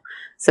essential.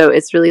 So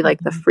it's really like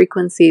the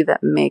frequency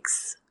that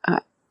makes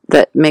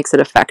it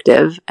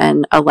effective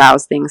and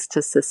allows things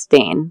to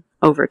sustain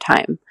over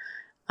time.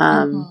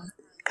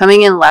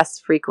 Coming in less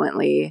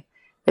frequently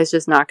is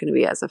just not going to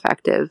be as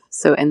effective.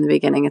 So in the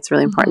beginning, it's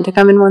really important to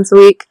come in once a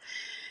week.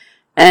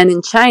 And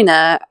in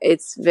China,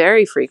 it's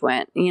very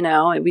frequent. We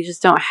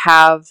just don't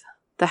have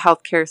the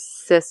healthcare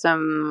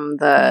system.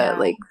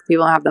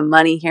 People don't have the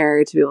money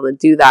here to be able to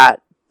do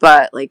that.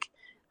 But like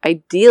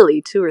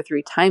ideally 2 or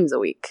 3 times a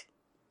week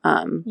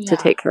to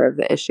take care of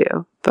the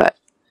issue. But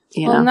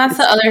and that's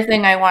the other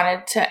thing I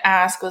wanted to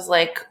ask was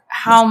like,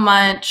 how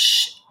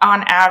much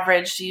on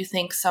average do you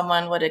think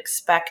someone would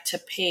expect to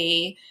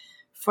pay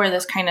for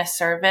this kind of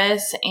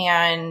service?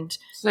 And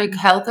it's like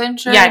health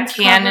insurance?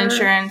 Can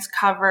insurance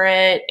cover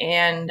it?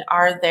 And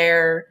are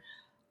there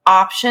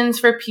options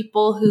for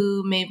people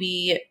who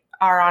maybe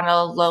are on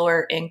a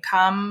lower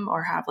income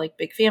or have like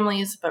big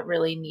families but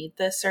really need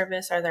this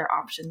service? Are there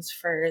options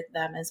for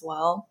them as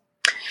well?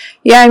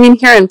 Yeah, I mean,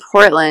 here in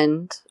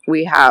Portland,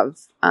 we have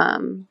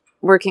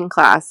working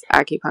class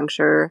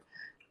acupuncture,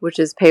 which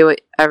is pay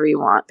whatever you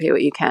want, pay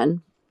what you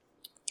can.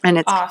 And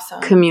it's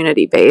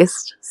community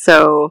based.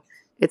 So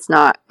it's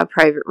not a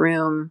private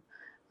room.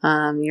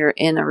 You're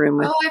in a room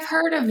with I've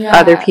heard of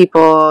other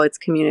people. It's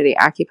community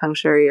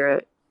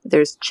acupuncture.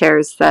 There's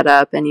chairs set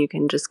up and you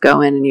can just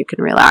go in and you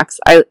can relax.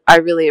 I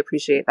really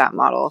appreciate that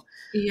model.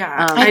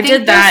 Yeah. I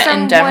did that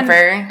in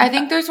Denver. I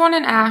think there's one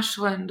in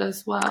Ashland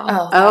as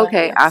well. Oh,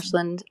 okay.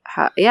 Ashland.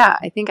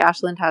 I think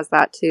Ashland has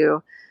that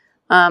too.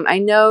 I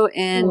know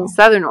in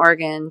Southern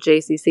Oregon,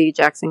 JCC,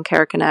 Jackson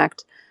Care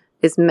Connect,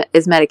 is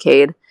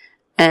Medicaid.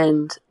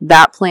 And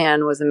that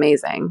plan was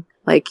amazing.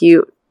 Like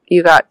you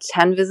you got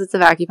 10 visits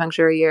of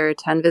acupuncture a year,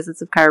 10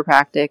 visits of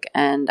chiropractic,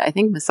 and I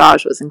think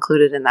massage was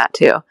included in that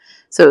too.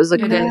 So it was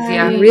like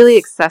really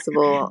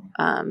accessible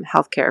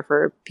healthcare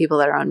for people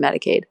that are on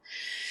Medicaid.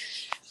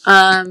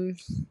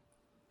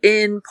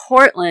 In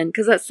Portland,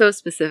 because that's so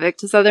specific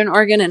to Southern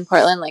Oregon, in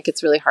Portland, like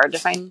it's really hard to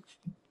find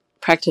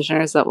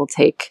practitioners that will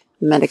take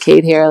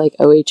Medicaid here, like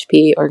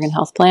OHP, Oregon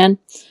Health Plan.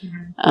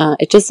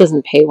 It just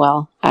doesn't pay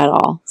well at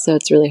all. So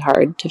it's really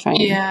hard to find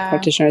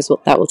practitioners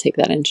that will take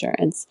that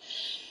insurance.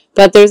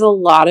 But there's a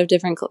lot of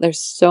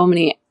there's so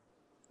many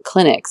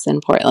clinics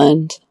in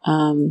Portland.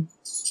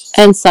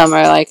 And some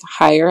are like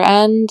higher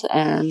end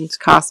and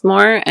cost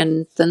more.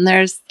 And then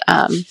there's,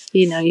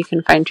 you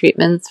can find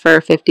treatments for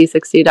 $50,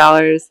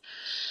 $60,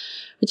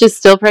 which is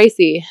still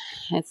pricey.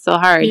 It's still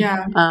hard.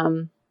 Yeah.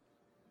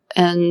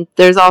 And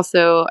there's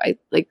also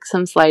like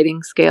some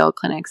sliding scale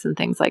clinics and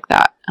things like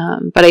that.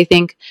 But I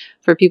think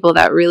for people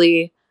that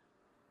really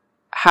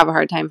have a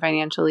hard time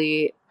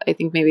financially, I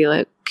think maybe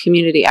like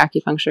community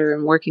acupuncture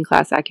and working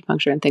class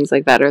acupuncture and things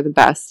like that are the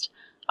best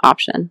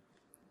option.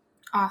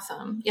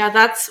 Awesome. Yeah,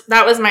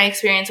 that was my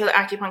experience with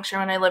acupuncture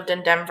when I lived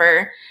in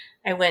Denver.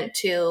 I went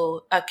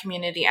to a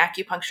community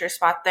acupuncture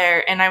spot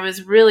there, and I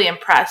was really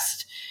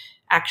impressed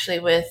actually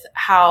with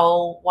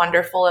how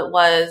wonderful it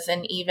was.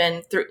 And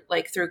even through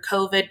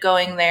COVID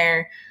going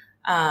there,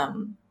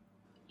 when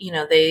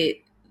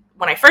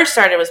I first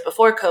started, it was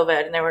before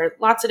COVID, and there were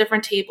lots of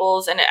different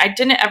tables, and I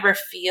didn't ever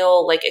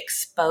feel like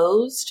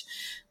exposed,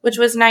 which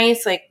was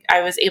nice. Like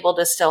I was able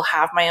to still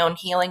have my own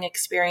healing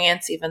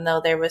experience, even though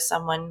there was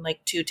someone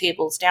like 2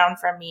 tables down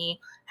from me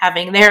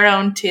having their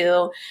own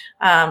too.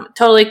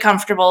 Totally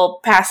comfortable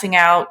passing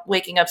out,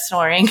 waking up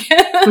snoring.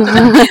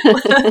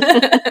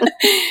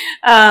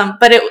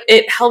 But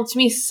it helped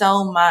me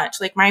so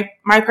much. Like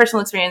my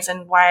personal experience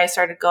and why I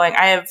started going,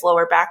 I have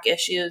lower back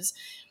issues.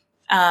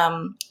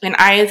 And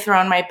I had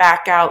thrown my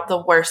back out the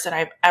worst that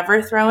I've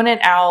ever thrown it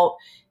out.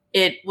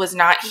 It was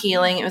not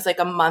healing. It was like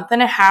a month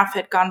and a half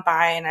had gone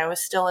by, and I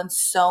was still in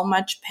so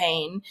much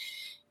pain.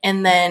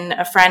 And then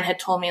a friend had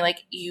told me,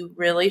 like, you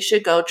really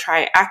should go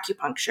try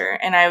acupuncture.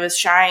 And I was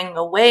shying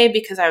away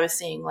because I was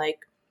seeing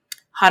like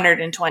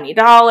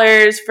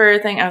 $120 for a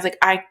thing. I was like,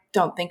 I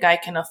don't think I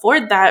can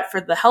afford that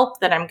for the help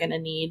that I'm going to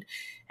need.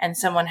 And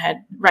someone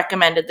had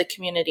recommended the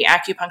community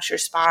acupuncture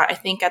spot. I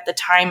think at the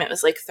time it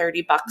was like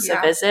 $30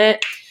 a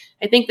visit.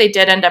 I think they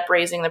did end up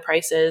raising the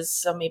prices,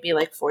 so maybe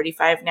like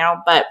 $45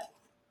 now, but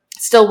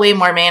still way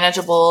more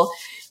manageable.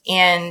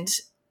 And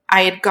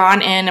I had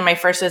gone in my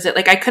first visit,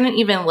 like I couldn't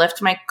even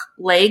lift my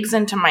legs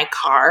into my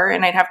car,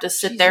 and I'd have to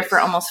sit there for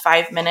almost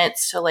 5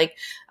 minutes to like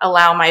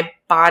allow my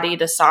body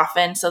to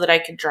soften so that I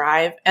could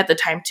drive. At the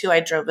time too, I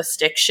drove a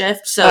stick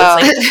shift. So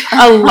it's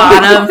like a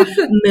lot of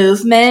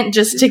movement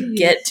just to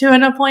get to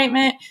an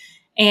appointment.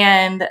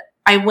 And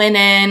I went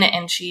in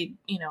and she,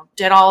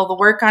 did all the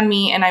work on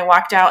me, and I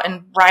walked out,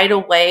 and right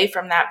away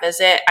from that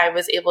visit, I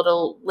was able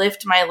to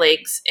lift my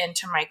legs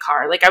into my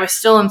car. Like I was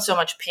still in so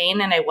much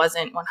pain and I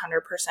wasn't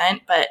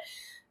 100%, but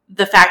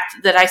the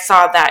fact that I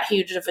saw that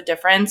huge of a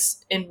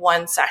difference in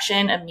one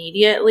session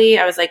immediately,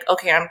 I was like,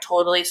 okay, I'm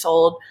totally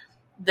sold.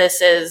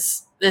 This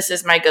is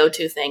my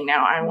go-to thing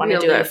now. I want to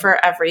do it for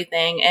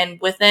everything.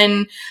 And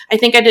within, I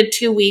think I did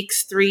 2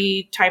 weeks,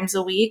 3 times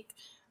a week.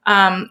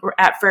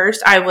 At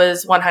first I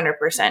was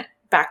 100%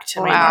 back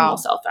to my normal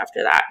self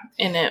after that.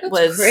 And it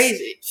was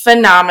crazy.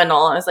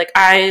 Phenomenal. I was like,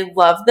 I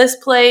love this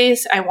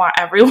place. I want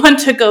everyone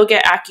to go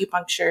get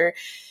acupuncture.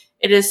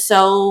 It is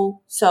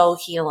so, so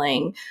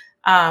healing.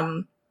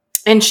 And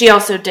she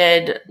also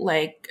did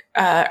like,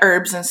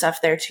 herbs and stuff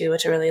there too,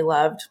 which I really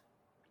loved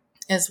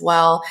as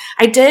well.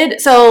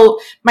 So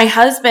my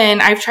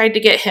husband, I've tried to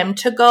get him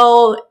to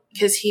go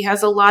because he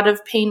has a lot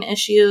of pain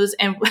issues,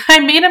 and I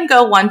made him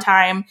go one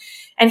time,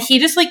 and he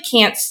just like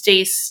can't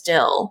stay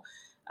still.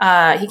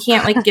 He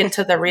can't like get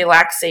to the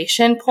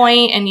relaxation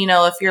point. And,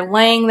 if you're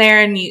laying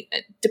there and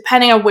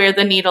depending on where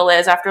the needle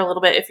is after a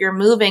little bit, if you're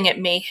moving, it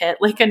may hit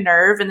like a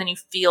nerve, and then you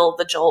feel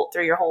the jolt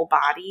through your whole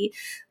body.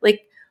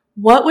 Like,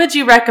 what would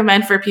you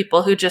recommend for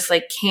people who just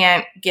like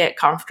can't get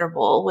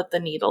comfortable with the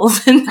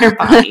needles in their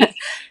body?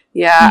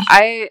 Yeah.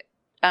 I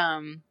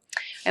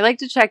like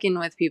to check in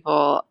with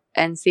people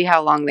and see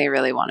how long they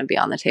really want to be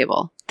on the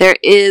table. There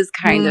is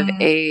kind of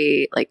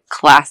a like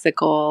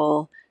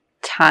classical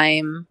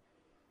time,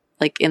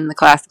 like in the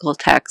classical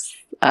text,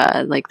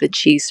 like the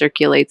chi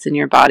circulates in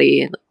your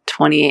body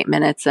 28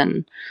 minutes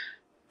and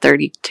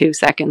 32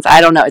 seconds.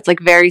 I don't know. It's like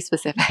very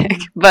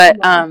specific, but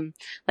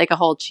like a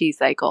whole chi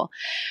cycle.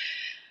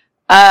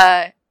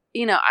 But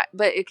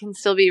it can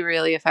still be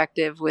really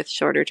effective with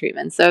shorter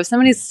treatments. So if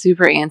somebody's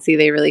super antsy,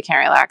 they really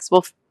can't relax.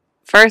 Well,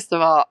 first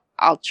of all,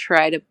 I'll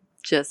try to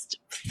just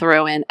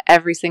throw in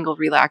every single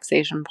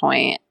relaxation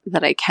point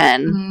that I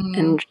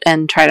can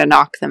and try to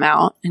knock them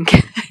out and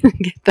get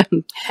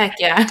them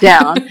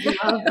down.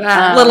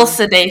 Little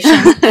sedation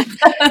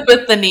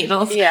with the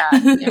needles. Yeah.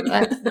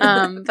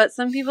 But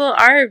some people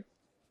are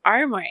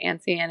more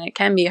antsy, and it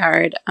can be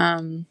hard.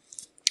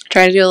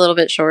 try to do a little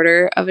bit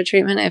shorter of a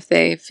treatment if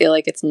they feel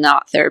like it's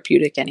not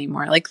therapeutic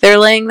anymore. Like they're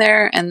laying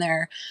there and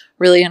they're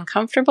really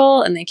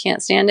uncomfortable and they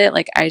can't stand it.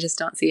 Like I just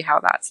don't see how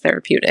that's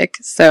therapeutic.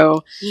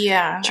 So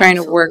Yeah, trying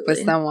to work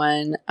with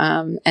someone,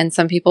 and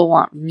some people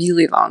want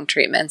really long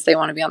treatments. They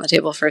want to be on the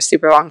table for a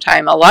super long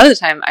time. A lot of the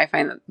time I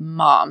find that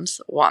moms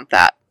want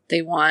that.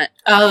 They want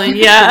to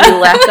be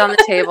left on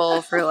the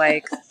table for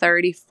like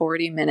 30,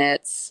 40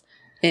 minutes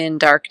in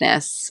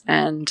darkness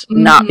and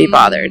not be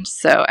bothered.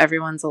 So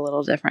everyone's a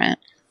little different.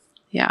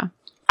 Yeah.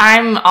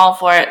 I'm all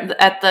for it.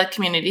 At the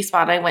community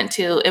spot I went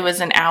to, it was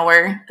an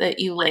hour that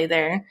you lay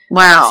there.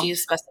 Wow. Unless you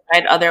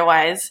specified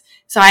otherwise.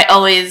 So I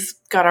always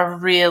got a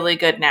really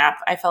good nap.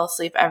 I fell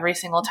asleep every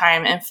single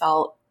time and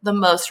felt the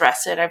most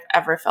rested I've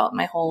ever felt in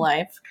my whole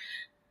life.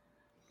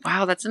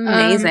 Wow, that's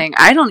amazing.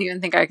 I don't even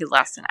think I could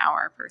last an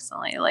hour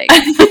personally. Like,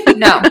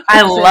 no,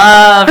 I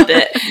loved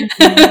it.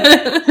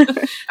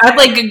 I'd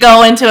like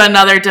go into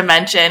another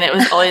dimension. It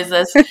was always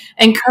this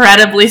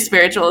incredibly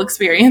spiritual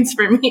experience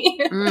for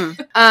me.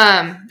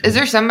 Is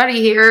there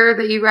somebody here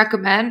that you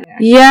recommend?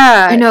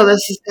 Yeah. I know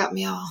this has got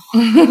me all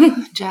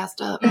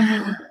jazzed up.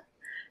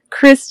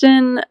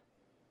 Kristen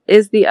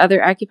is the other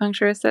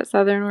acupuncturist at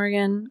Southern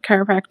Oregon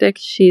Chiropractic.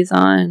 She's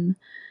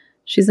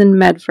in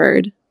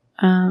Medford.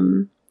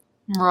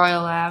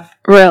 Royal Ave.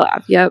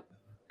 Yep.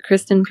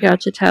 Kristen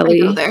Piacitelli.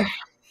 I go there.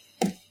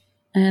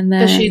 And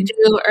then does she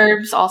do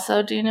herbs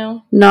also, do you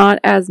know? Not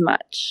as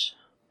much.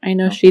 I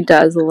know she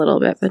does a little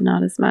bit, but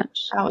not as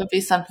much. That would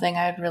be something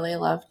I'd really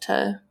love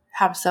to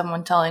have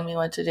someone telling me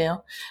what to do.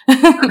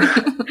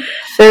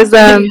 There's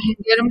get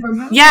them from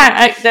home.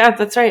 Yeah,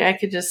 that's right. I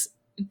could just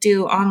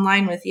do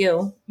online with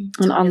you.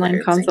 An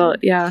online consult,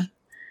 yeah.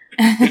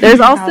 There's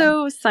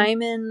also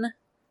Simon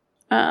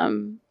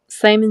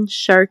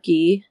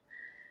Sharkey,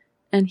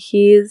 and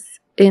he's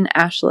in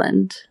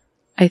Ashland,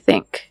 I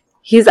think.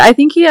 I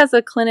think he has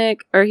a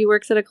clinic, or he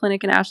works at a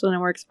clinic in Ashland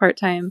and works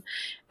part-time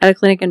at a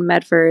clinic in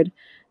Medford.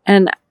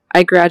 And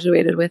I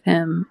graduated with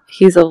him.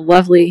 He's a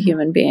lovely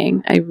human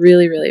being. I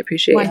really, really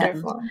appreciate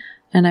him.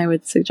 And I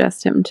would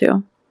suggest him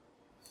too.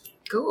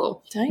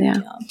 Cool. Thank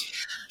you.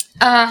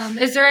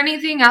 Is there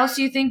anything else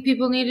you think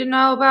people need to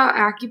know about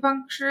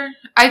acupuncture?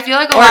 I feel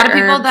like a lot of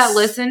people that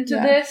listen to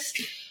this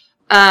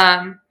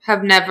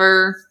have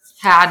never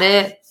had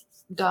it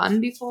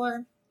done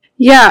before.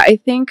 Yeah, I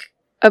think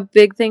a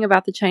big thing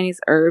about the Chinese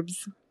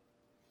herbs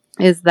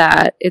is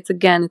that it's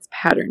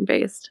pattern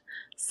based.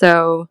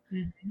 So,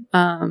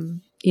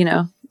 5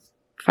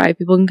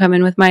 people can come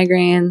in with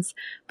migraines,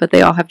 but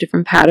they all have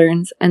different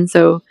patterns. And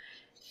so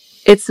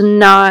it's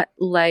not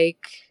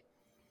like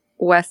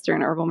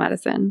Western herbal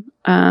medicine,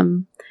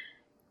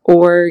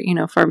 or,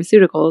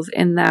 pharmaceuticals,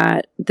 in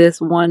that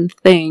this one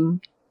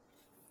thing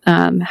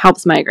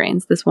helps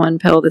migraines. This one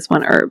pill, this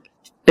one herb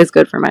is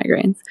good for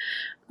migraines.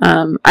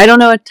 I don't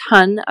know a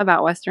ton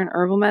about Western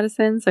herbal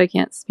medicine, so I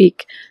can't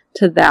speak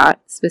to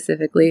that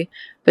specifically,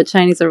 but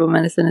Chinese herbal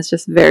medicine is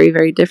just very,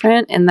 very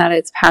different in that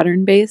it's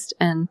pattern based,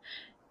 and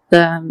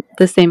the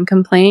same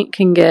complaint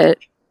can get,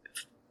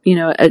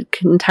 an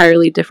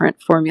entirely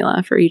different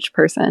formula for each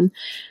person.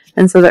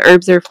 And so the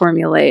herbs are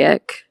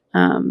formulaic.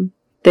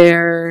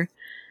 They're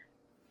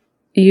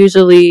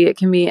usually, it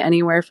can be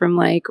anywhere from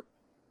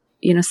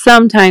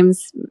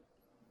sometimes,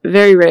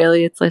 very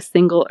rarely, it's a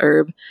single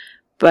herb,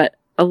 but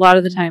a lot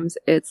of the times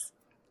it's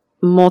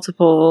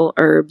multiple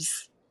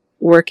herbs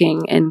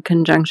working in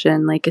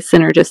conjunction,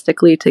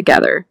 synergistically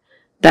together,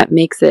 that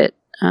makes it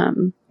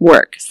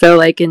work.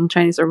 So in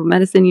Chinese herbal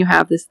medicine, you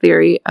have this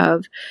theory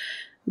of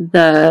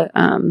the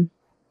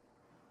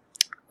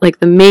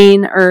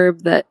main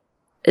herb that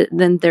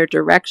then they're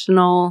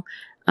directional.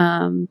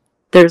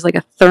 There's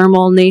a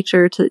thermal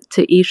nature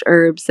to each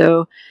herb.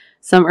 So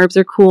some herbs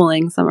are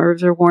cooling, some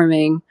herbs are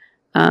warming.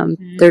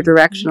 They're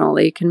directional.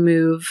 They can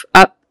move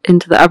up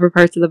into the upper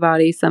parts of the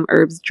body. Some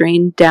herbs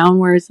drain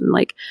downwards in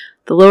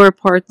the lower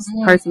parts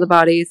of the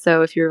body.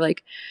 So if you're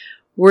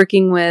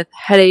working with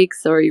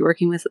headaches, or you're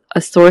working with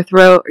a sore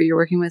throat, or you're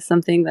working with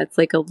something that's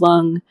a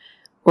lung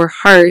or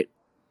heart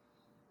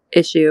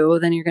issue,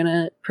 then you're going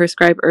to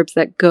prescribe herbs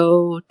that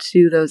go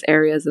to those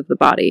areas of the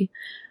body.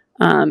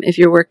 If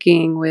you're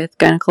working with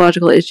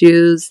gynecological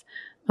issues,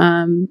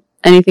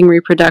 anything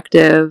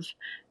reproductive,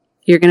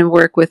 you're going to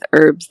work with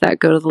herbs that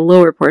go to the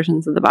lower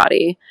portions of the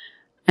body.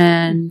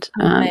 And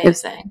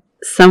if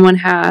someone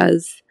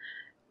has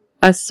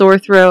a sore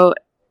throat,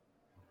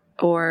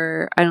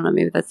 or I don't know,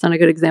 maybe that's not a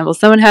good example.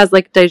 Someone has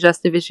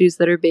digestive issues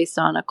that are based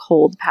on a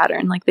cold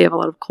pattern, they have a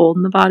lot of cold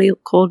in the body,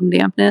 cold and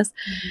dampness.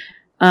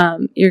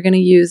 You're going to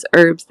use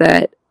herbs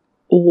that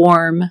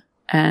warm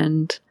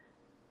and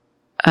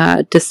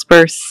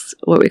disperse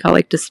what we call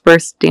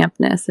disperse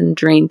dampness and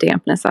drain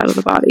dampness out of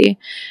the body.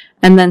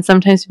 And then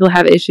sometimes people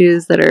have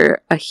issues that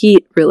are a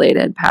heat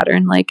related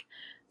pattern,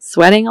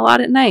 sweating a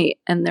lot at night,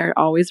 and they're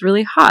always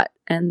really hot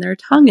and their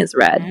tongue is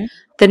red.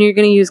 Then you're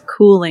going to use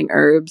cooling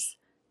herbs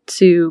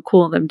to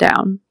cool them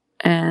down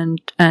and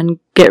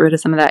get rid of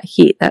some of that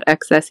heat, that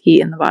excess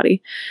heat in the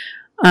body.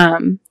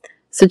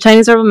 So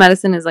Chinese herbal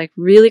medicine is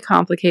really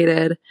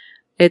complicated.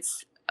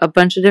 It's a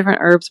bunch of different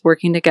herbs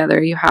working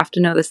together. You have to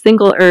know the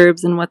single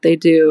herbs and what they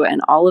do and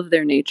all of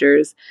their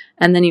natures.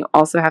 And then you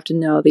also have to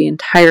know the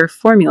entire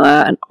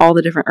formula and all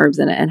the different herbs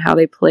in it and how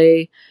they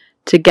play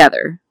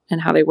together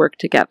and how they work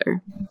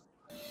together.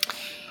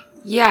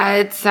 Yeah,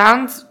 it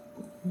sounds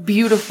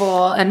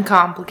beautiful and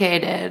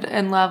complicated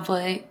and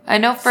lovely. I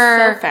know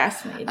for So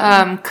fascinating.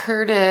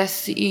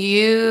 Curtis,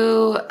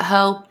 you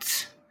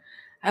helped.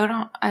 I don't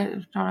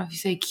know if you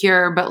say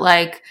cure, but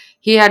like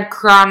he had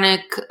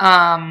chronic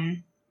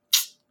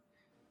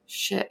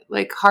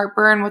like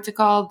heartburn. What's it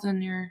called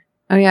in your?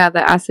 Oh yeah,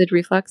 the acid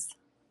reflux.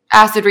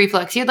 Acid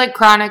reflux. He had like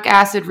chronic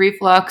acid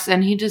reflux,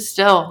 and he just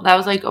still. That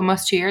was like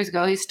almost 2 years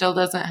ago. He still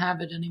doesn't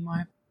have it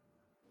anymore.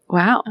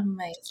 Wow.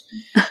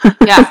 Amazing.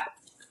 Yeah.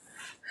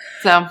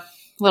 So,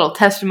 little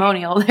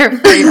testimonial there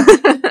for you.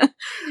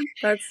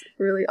 That's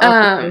really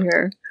awesome to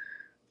hear.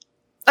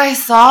 I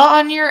saw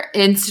on your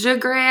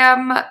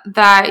Instagram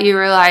that you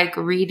were like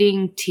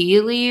reading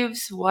tea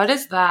leaves. What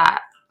is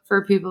that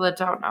for people that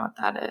don't know what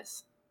that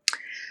is?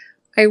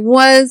 I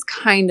was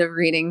kind of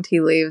reading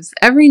tea leaves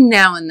every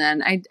now and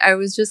then. I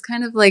was just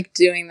kind of like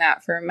doing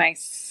that for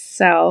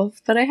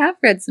myself, but I have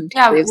read some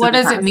tea leaves. What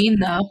does it mean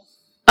though?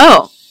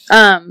 Oh,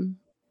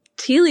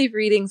 tea leaf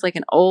reading's like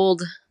an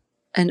old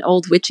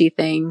witchy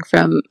thing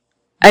from,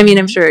 I mean,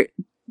 I'm sure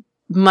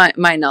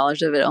my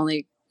knowledge of it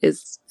only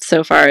is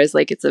so far as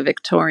like it's a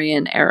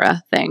Victorian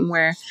era thing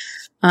where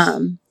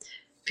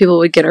people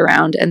would get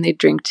around and they'd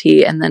drink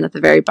tea, and then at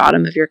the very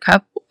bottom of your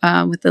cup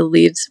with the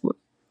leaves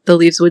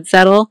would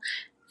settle,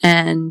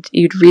 and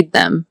you'd read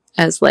them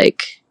as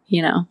like,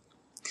 you know,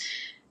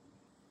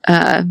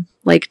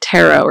 like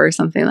tarot or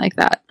something like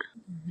that.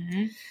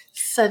 Mm-hmm.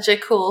 Such a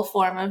cool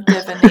form of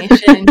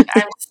divination.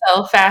 I'm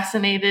so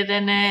fascinated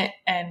in it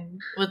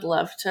and would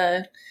love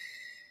to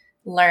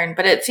learn,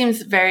 but it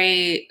seems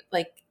very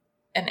like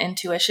an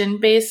intuition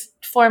based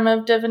form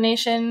of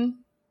divination,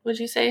 would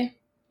you say?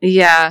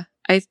 Yeah.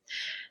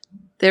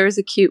 There was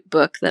a cute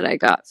book that I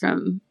got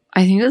from,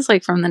 I think it was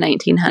like from the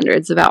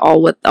 1900s, about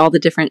all the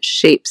different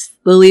shapes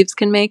the leaves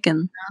can make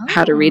and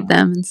how to read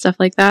them and stuff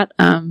like that.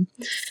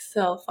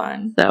 So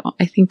fun. So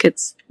I think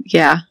it's,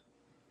 yeah.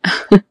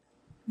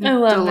 I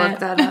love to look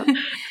that up.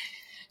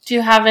 Do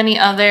you have any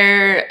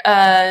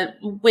other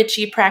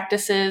witchy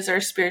practices or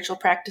spiritual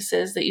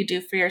practices that you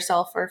do for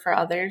yourself or for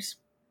others?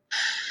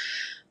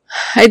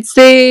 I'd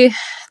say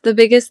the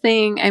biggest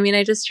thing, I mean,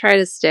 I just try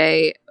to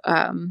stay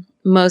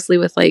mostly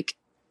with like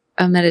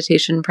a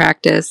meditation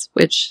practice,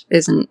 which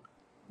isn't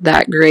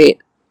that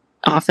great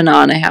off and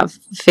on. I have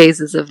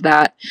phases of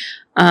that.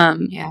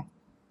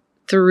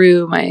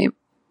 Through my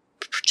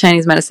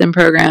Chinese medicine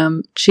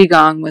program,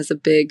 Qigong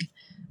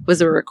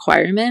was a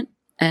requirement.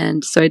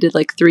 And so I did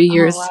like 3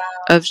 years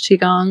of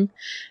Qigong.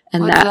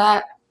 And what's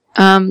that?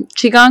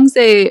 Qigong's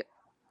a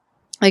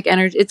like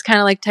energy, it's kind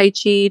of like Tai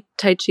Chi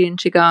and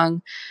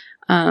Qigong.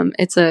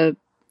 It's a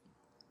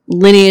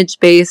lineage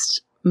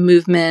based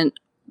movement,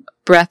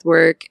 breath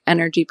work,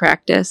 energy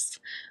practice.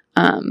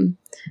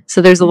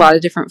 So there's a lot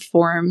of different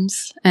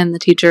forms, and the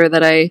teacher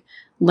that I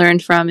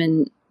learned from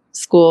in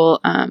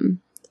school,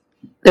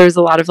 there's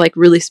a lot of like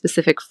really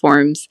specific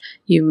forms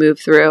you move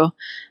through,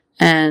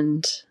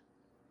 and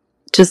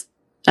just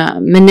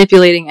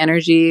manipulating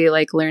energy,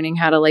 like learning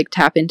how to like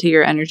tap into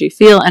your energy,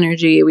 feel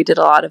energy. We did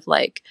a lot of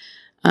like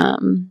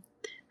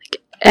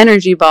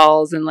energy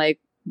balls and like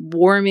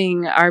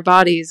warming our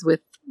bodies with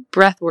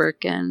breath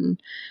work,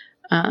 and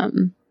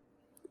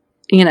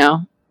you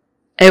know,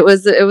 it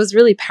was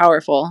really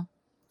powerful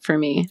for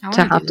me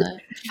to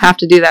have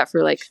to do that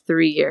for like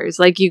 3 years.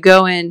 Like you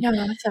go in,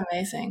 yeah, that's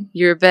amazing.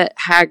 You're a bit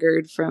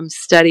haggard from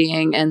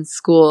studying and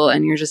school,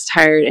 and you're just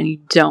tired, and you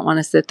don't want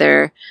to sit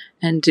there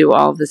and do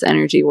all of this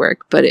energy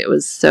work. But it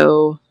was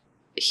so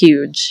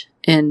huge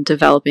in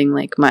developing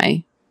like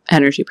my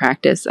energy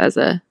practice as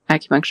a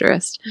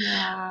acupuncturist.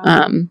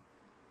 Yeah.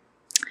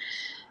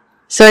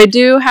 So I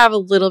do have a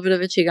little bit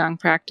of a Qigong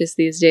practice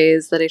these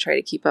days that I try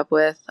to keep up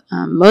with.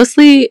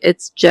 Mostly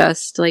it's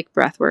just like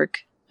breath work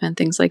and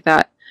things like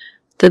that.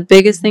 The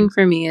biggest thing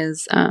for me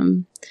is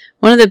one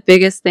of the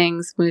biggest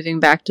things moving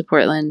back to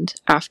Portland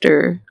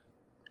after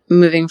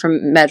moving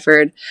from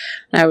Medford.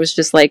 And I was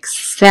just like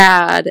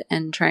sad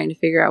and trying to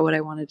figure out what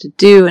I wanted to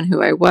do and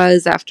who I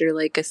was after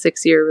like a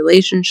 6-year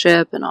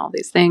relationship and all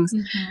these things,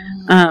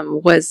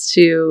 was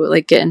to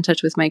like get in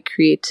touch with my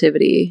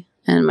creativity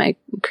and my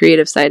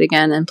creative side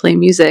again and play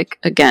music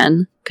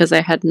again. Because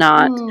I had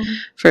not,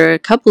 for a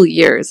couple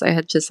years, I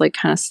had just like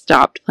kind of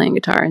stopped playing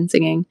guitar and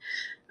singing.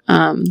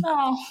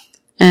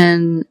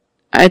 And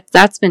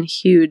that's been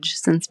huge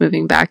since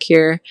moving back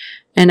here.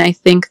 And I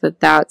think that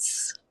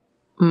that's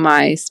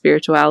my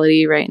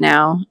spirituality right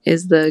now,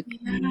 is the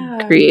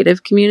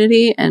creative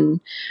community. And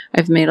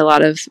I've made a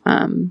lot of,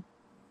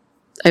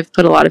 I've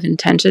put a lot of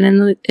intention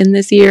in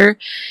this year,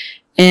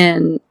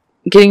 and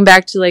getting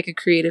back to like a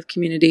creative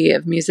community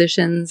of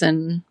musicians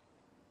and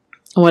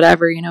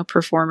whatever, you know,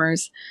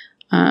 performers,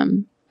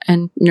 and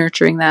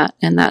nurturing that.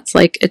 And that's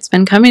like, it's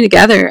been coming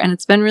together, and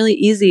it's been really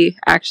easy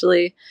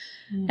actually.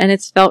 And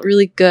it's felt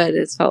really good.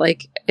 It's felt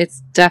like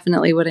it's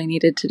definitely what I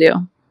needed to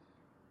do.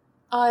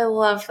 Oh, I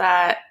love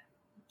that.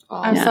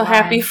 I'm Yeah. so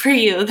happy for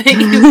you that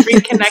you've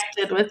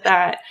reconnected with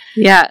that.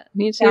 Yeah,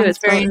 me too. Sounds It's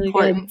very really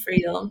important good. for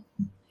you.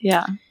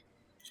 Yeah.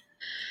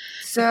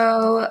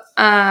 So,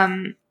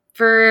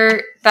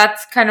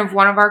 that's kind of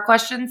one of our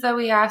questions that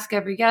we ask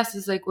every guest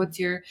is like, what's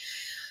your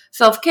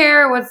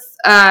self-care? What's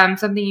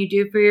something you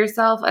do for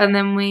yourself? And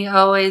then we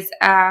always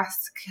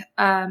ask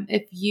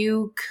if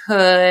you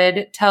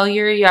could tell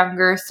your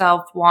younger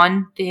self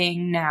one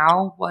thing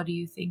now, what do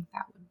you think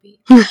that would be?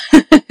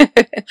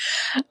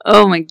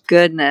 Oh my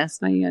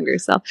goodness, my younger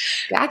self.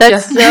 Gotcha.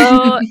 That's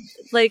so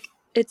like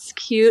it's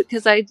cute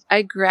because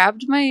I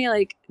grabbed my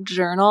like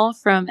journal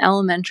from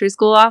elementary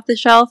school off the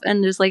shelf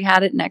and just like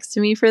had it next to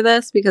me for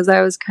this because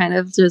I was kind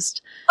of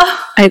just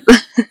I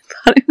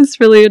thought it was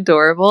really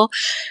adorable.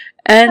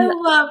 And I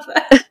love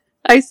that.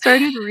 I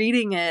started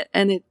reading it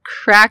and it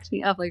cracked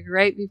me up like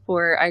right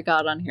before I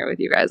got on here with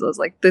you guys. I was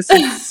like, this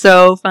is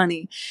so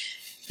funny.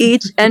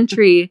 Each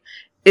entry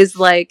is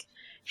like,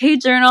 hey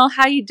journal,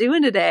 how you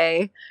doing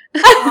today?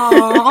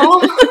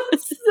 Oh,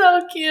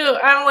 so cute.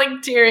 I'm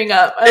like tearing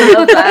up. I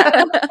love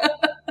that.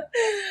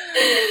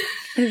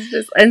 It's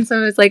just, and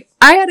so it's like,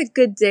 I had a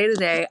good day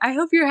today. I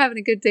hope you're having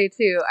a good day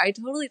too. I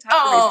totally talked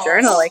to my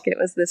journal like it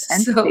was this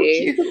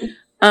entity. So cute.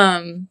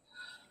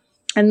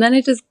 And then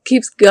it just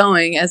keeps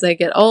going as I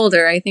get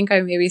older. I think I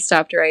maybe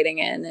stopped writing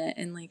it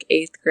in like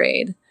 8th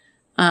grade.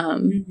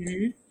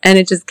 And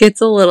it just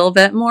gets a little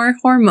bit more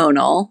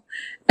hormonal.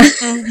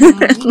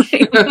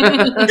 Angsty.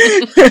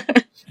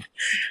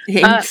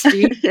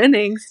 And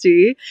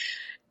angsty.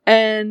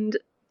 And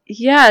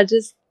yeah,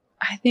 just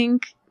I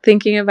think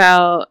thinking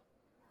about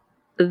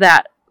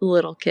that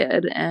little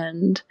kid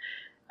and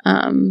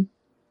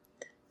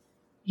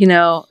you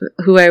know,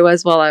 who I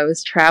was while I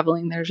was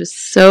traveling, there's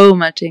just so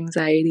much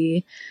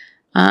anxiety.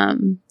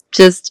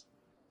 Just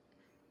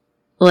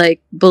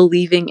like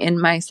believing in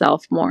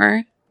myself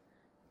more.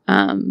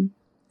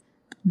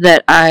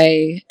 That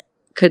I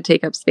could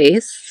take up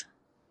space.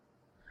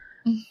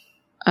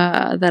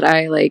 That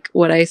I like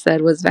what I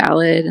said was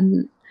valid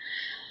and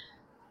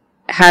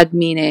had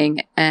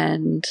meaning,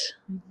 and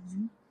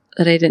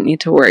that I didn't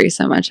need to worry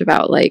so much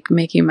about like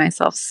making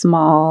myself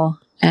small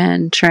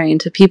and trying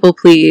to people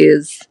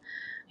please.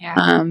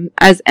 Yeah.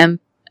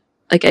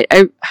 Like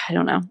I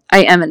don't know.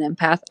 I am an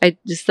empath. I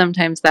just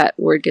sometimes that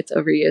word gets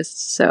overused,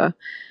 so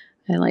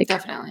I like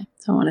Definitely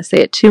don't want to say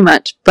it too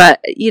much. But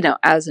you know,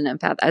 as an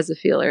empath, as a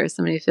feeler, as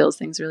somebody who feels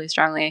things really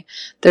strongly,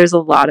 there's a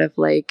lot of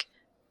like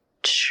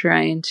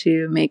trying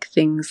to make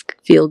things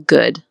feel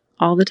good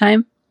all the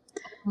time.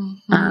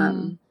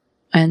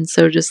 And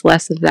so just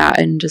less of that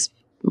and just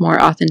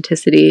more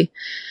authenticity,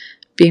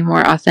 being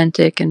more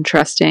authentic and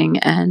trusting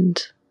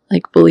and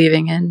like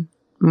believing in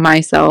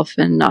myself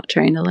and not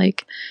trying to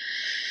like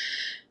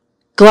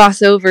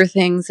gloss over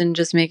things and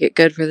just make it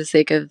good for the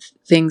sake of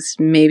things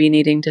maybe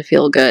needing to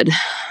feel good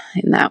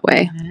in that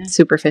way,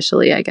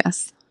 superficially, I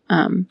guess.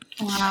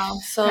 Wow,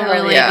 so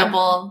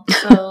relatable.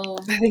 Yeah. So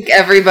I think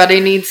everybody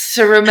needs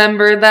to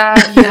remember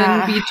that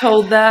and be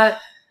told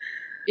that,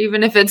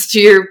 even if it's to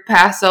your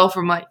past self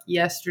from like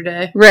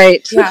yesterday.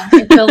 Right. Yeah,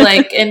 I feel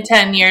like in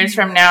 10 years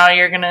from now,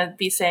 you're going to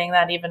be saying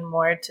that even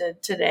more to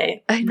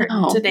today. I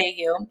know. Today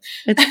you.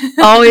 It's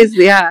always,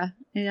 yeah.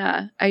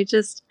 I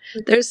just,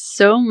 there's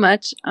so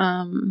much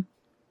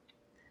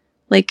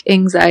like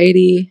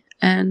anxiety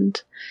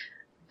and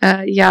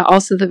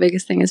also the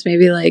biggest thing is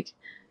maybe like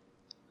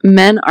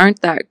men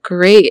aren't that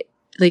great.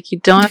 Like you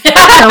don't have to put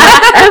so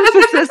much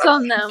emphasis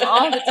on them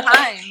all the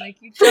time. Like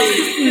you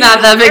don't.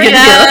 Not that big a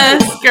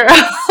deal. Girl.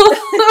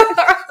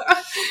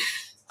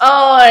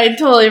 Oh, I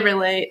totally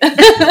relate.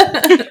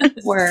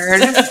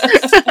 Word.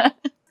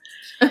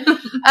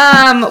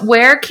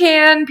 Where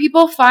can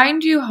people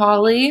find you,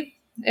 Holly?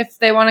 If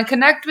they want to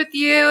connect with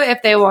you,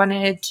 if they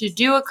wanted to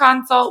do a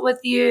consult with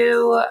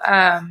you,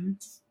 and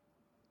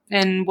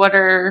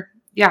where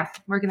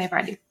can they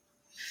find you?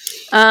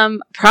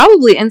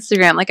 Probably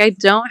Instagram. Like I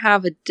don't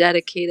have a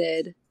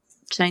dedicated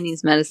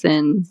Chinese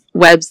medicine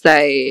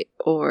website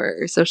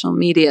or social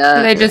media.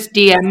 Do they just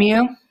DM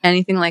you?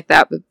 Anything like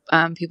that, but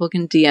people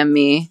can DM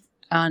me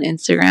on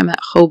Instagram at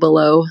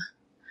Hobelo.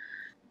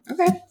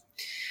 Okay.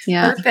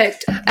 Yeah.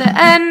 Perfect. At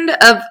the end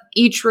of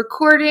each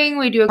recording,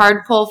 we do a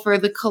card pull for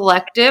the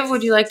collective.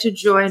 Would you like to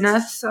join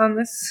us on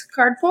this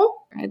card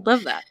pull? I'd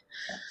love that.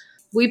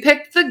 We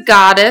picked the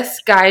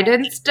Goddess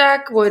Guidance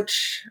deck,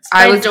 which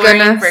I was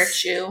gonna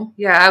virtue.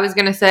 Yeah, I was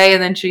gonna say,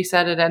 and then she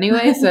said it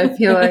anyway, so I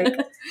feel like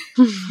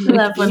I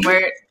love when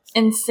we're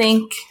in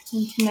sync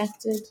and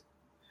connected.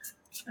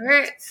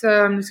 Alright,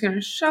 so I'm just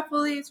gonna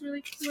shuffle these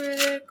really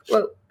quick.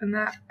 Whoa, and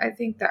I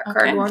think that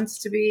card wants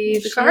to be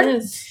the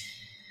card.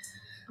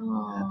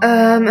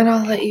 And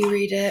I'll let you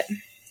read it.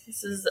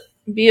 This is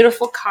a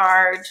beautiful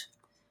card.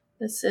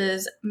 This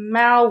is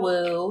Mao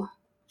Wu.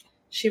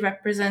 She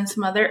represents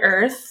Mother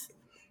Earth.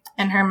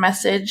 And her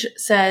message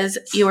says,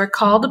 you are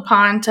called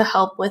upon to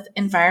help with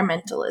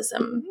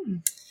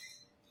environmentalism.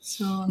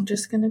 So I'm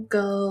just going to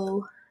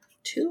go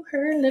to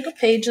her little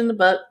page in the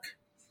book.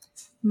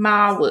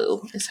 Ma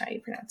Wu is how you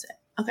pronounce it.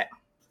 Okay.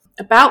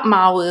 About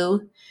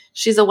Mawu,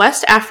 she's a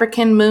West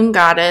African moon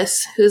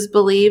goddess who's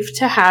believed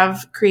to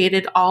have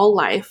created all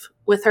life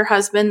with her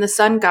husband, the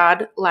sun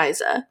god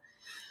Liza.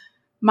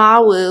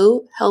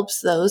 Mawu helps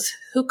those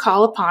who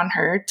call upon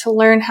her to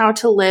learn how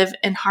to live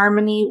in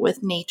harmony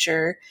with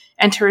nature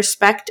and to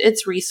respect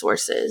its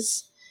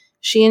resources.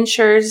 She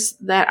ensures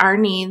that our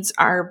needs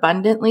are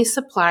abundantly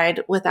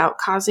supplied without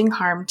causing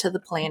harm to the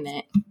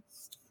planet.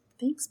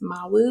 Thanks,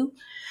 Mawu.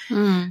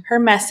 Her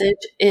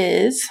message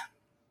is,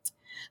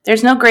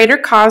 there's no greater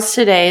cause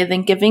today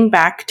than giving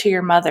back to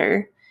your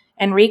mother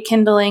and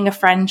rekindling a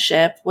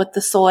friendship with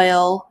the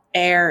soil,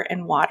 air,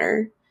 and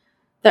water.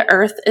 The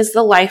earth is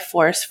the life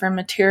force for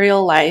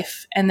material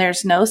life, and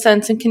there's no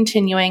sense in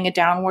continuing a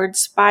downward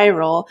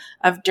spiral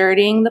of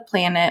dirtying the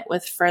planet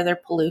with further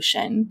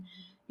pollution.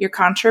 Your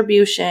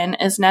contribution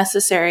is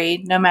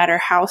necessary no matter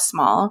how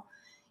small.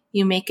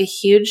 You make a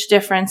huge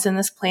difference in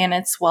this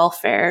planet's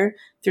welfare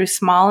through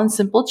small and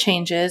simple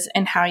changes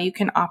in how you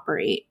can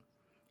operate.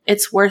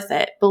 It's worth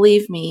it,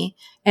 believe me,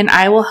 and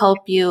I will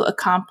help you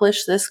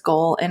accomplish this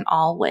goal in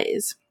all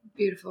ways.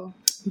 Beautiful.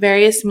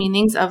 Various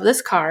meanings of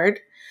this card.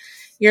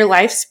 Your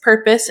life's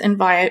purpose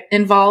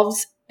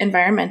involves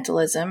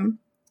environmentalism.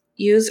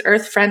 Use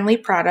earth-friendly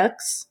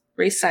products.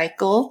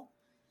 Recycle.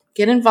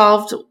 Get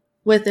involved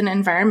with an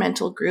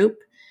environmental group.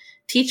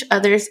 Teach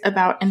others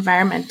about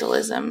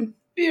environmentalism.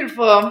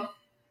 Beautiful.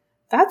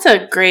 That's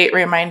a great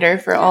reminder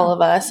for all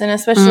of us, and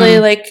especially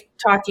like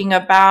talking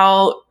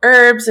about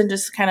herbs and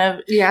just kind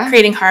of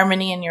creating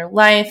harmony in your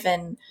life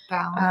and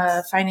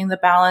finding the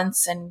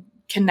balance and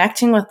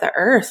connecting with the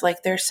earth.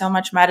 Like there's so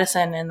much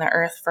medicine in the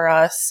earth for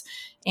us,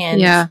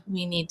 and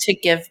we need to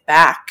give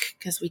back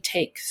because we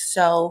take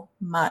so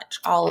much,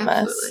 all of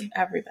us,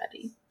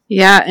 everybody.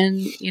 Yeah, and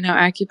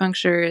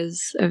acupuncture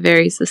is a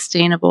very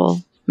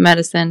sustainable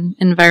medicine,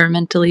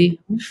 environmentally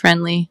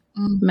friendly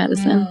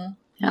medicine.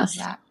 Yes.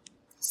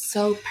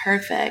 So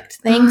perfect.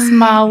 Thanks,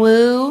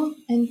 Mawu.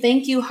 And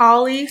thank you,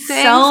 Holly,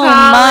 Thanks, so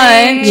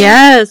Holly. much.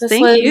 Yes,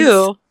 thank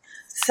you.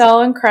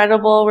 So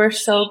incredible. We're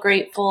so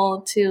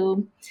grateful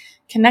to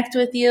connect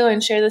with you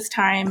and share this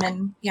time.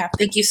 And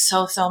thank you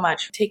so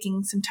much for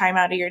taking some time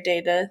out of your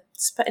day to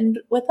spend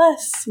with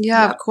us.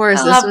 Yeah, of course.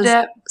 I this loved was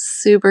it.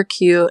 super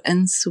cute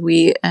and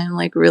sweet and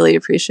really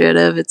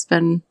appreciative. It's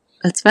been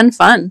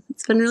fun.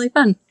 It's been really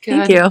fun.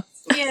 Good. Thank you.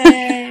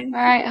 Yay. All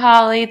right,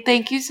 Holly.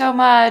 Thank you so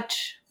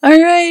much. All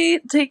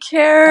right. Take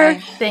care. Bye.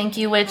 Thank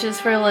you,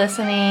 witches, for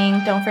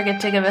listening. Don't forget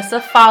to give us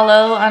a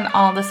follow on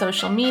all the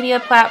social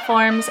media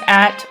platforms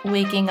at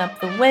Waking Up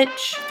the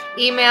Witch.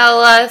 Email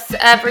us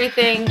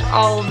everything,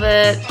 all of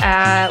it,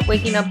 at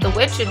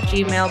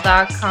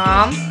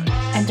wakingupthewitch@gmail.com.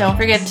 And don't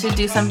forget to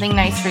do something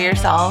nice for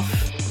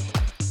yourself.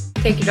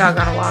 Take your dog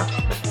on a walk.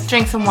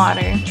 Drink some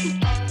water.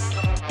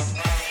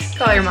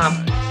 Call your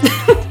mom.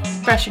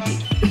 Brush your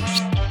teeth.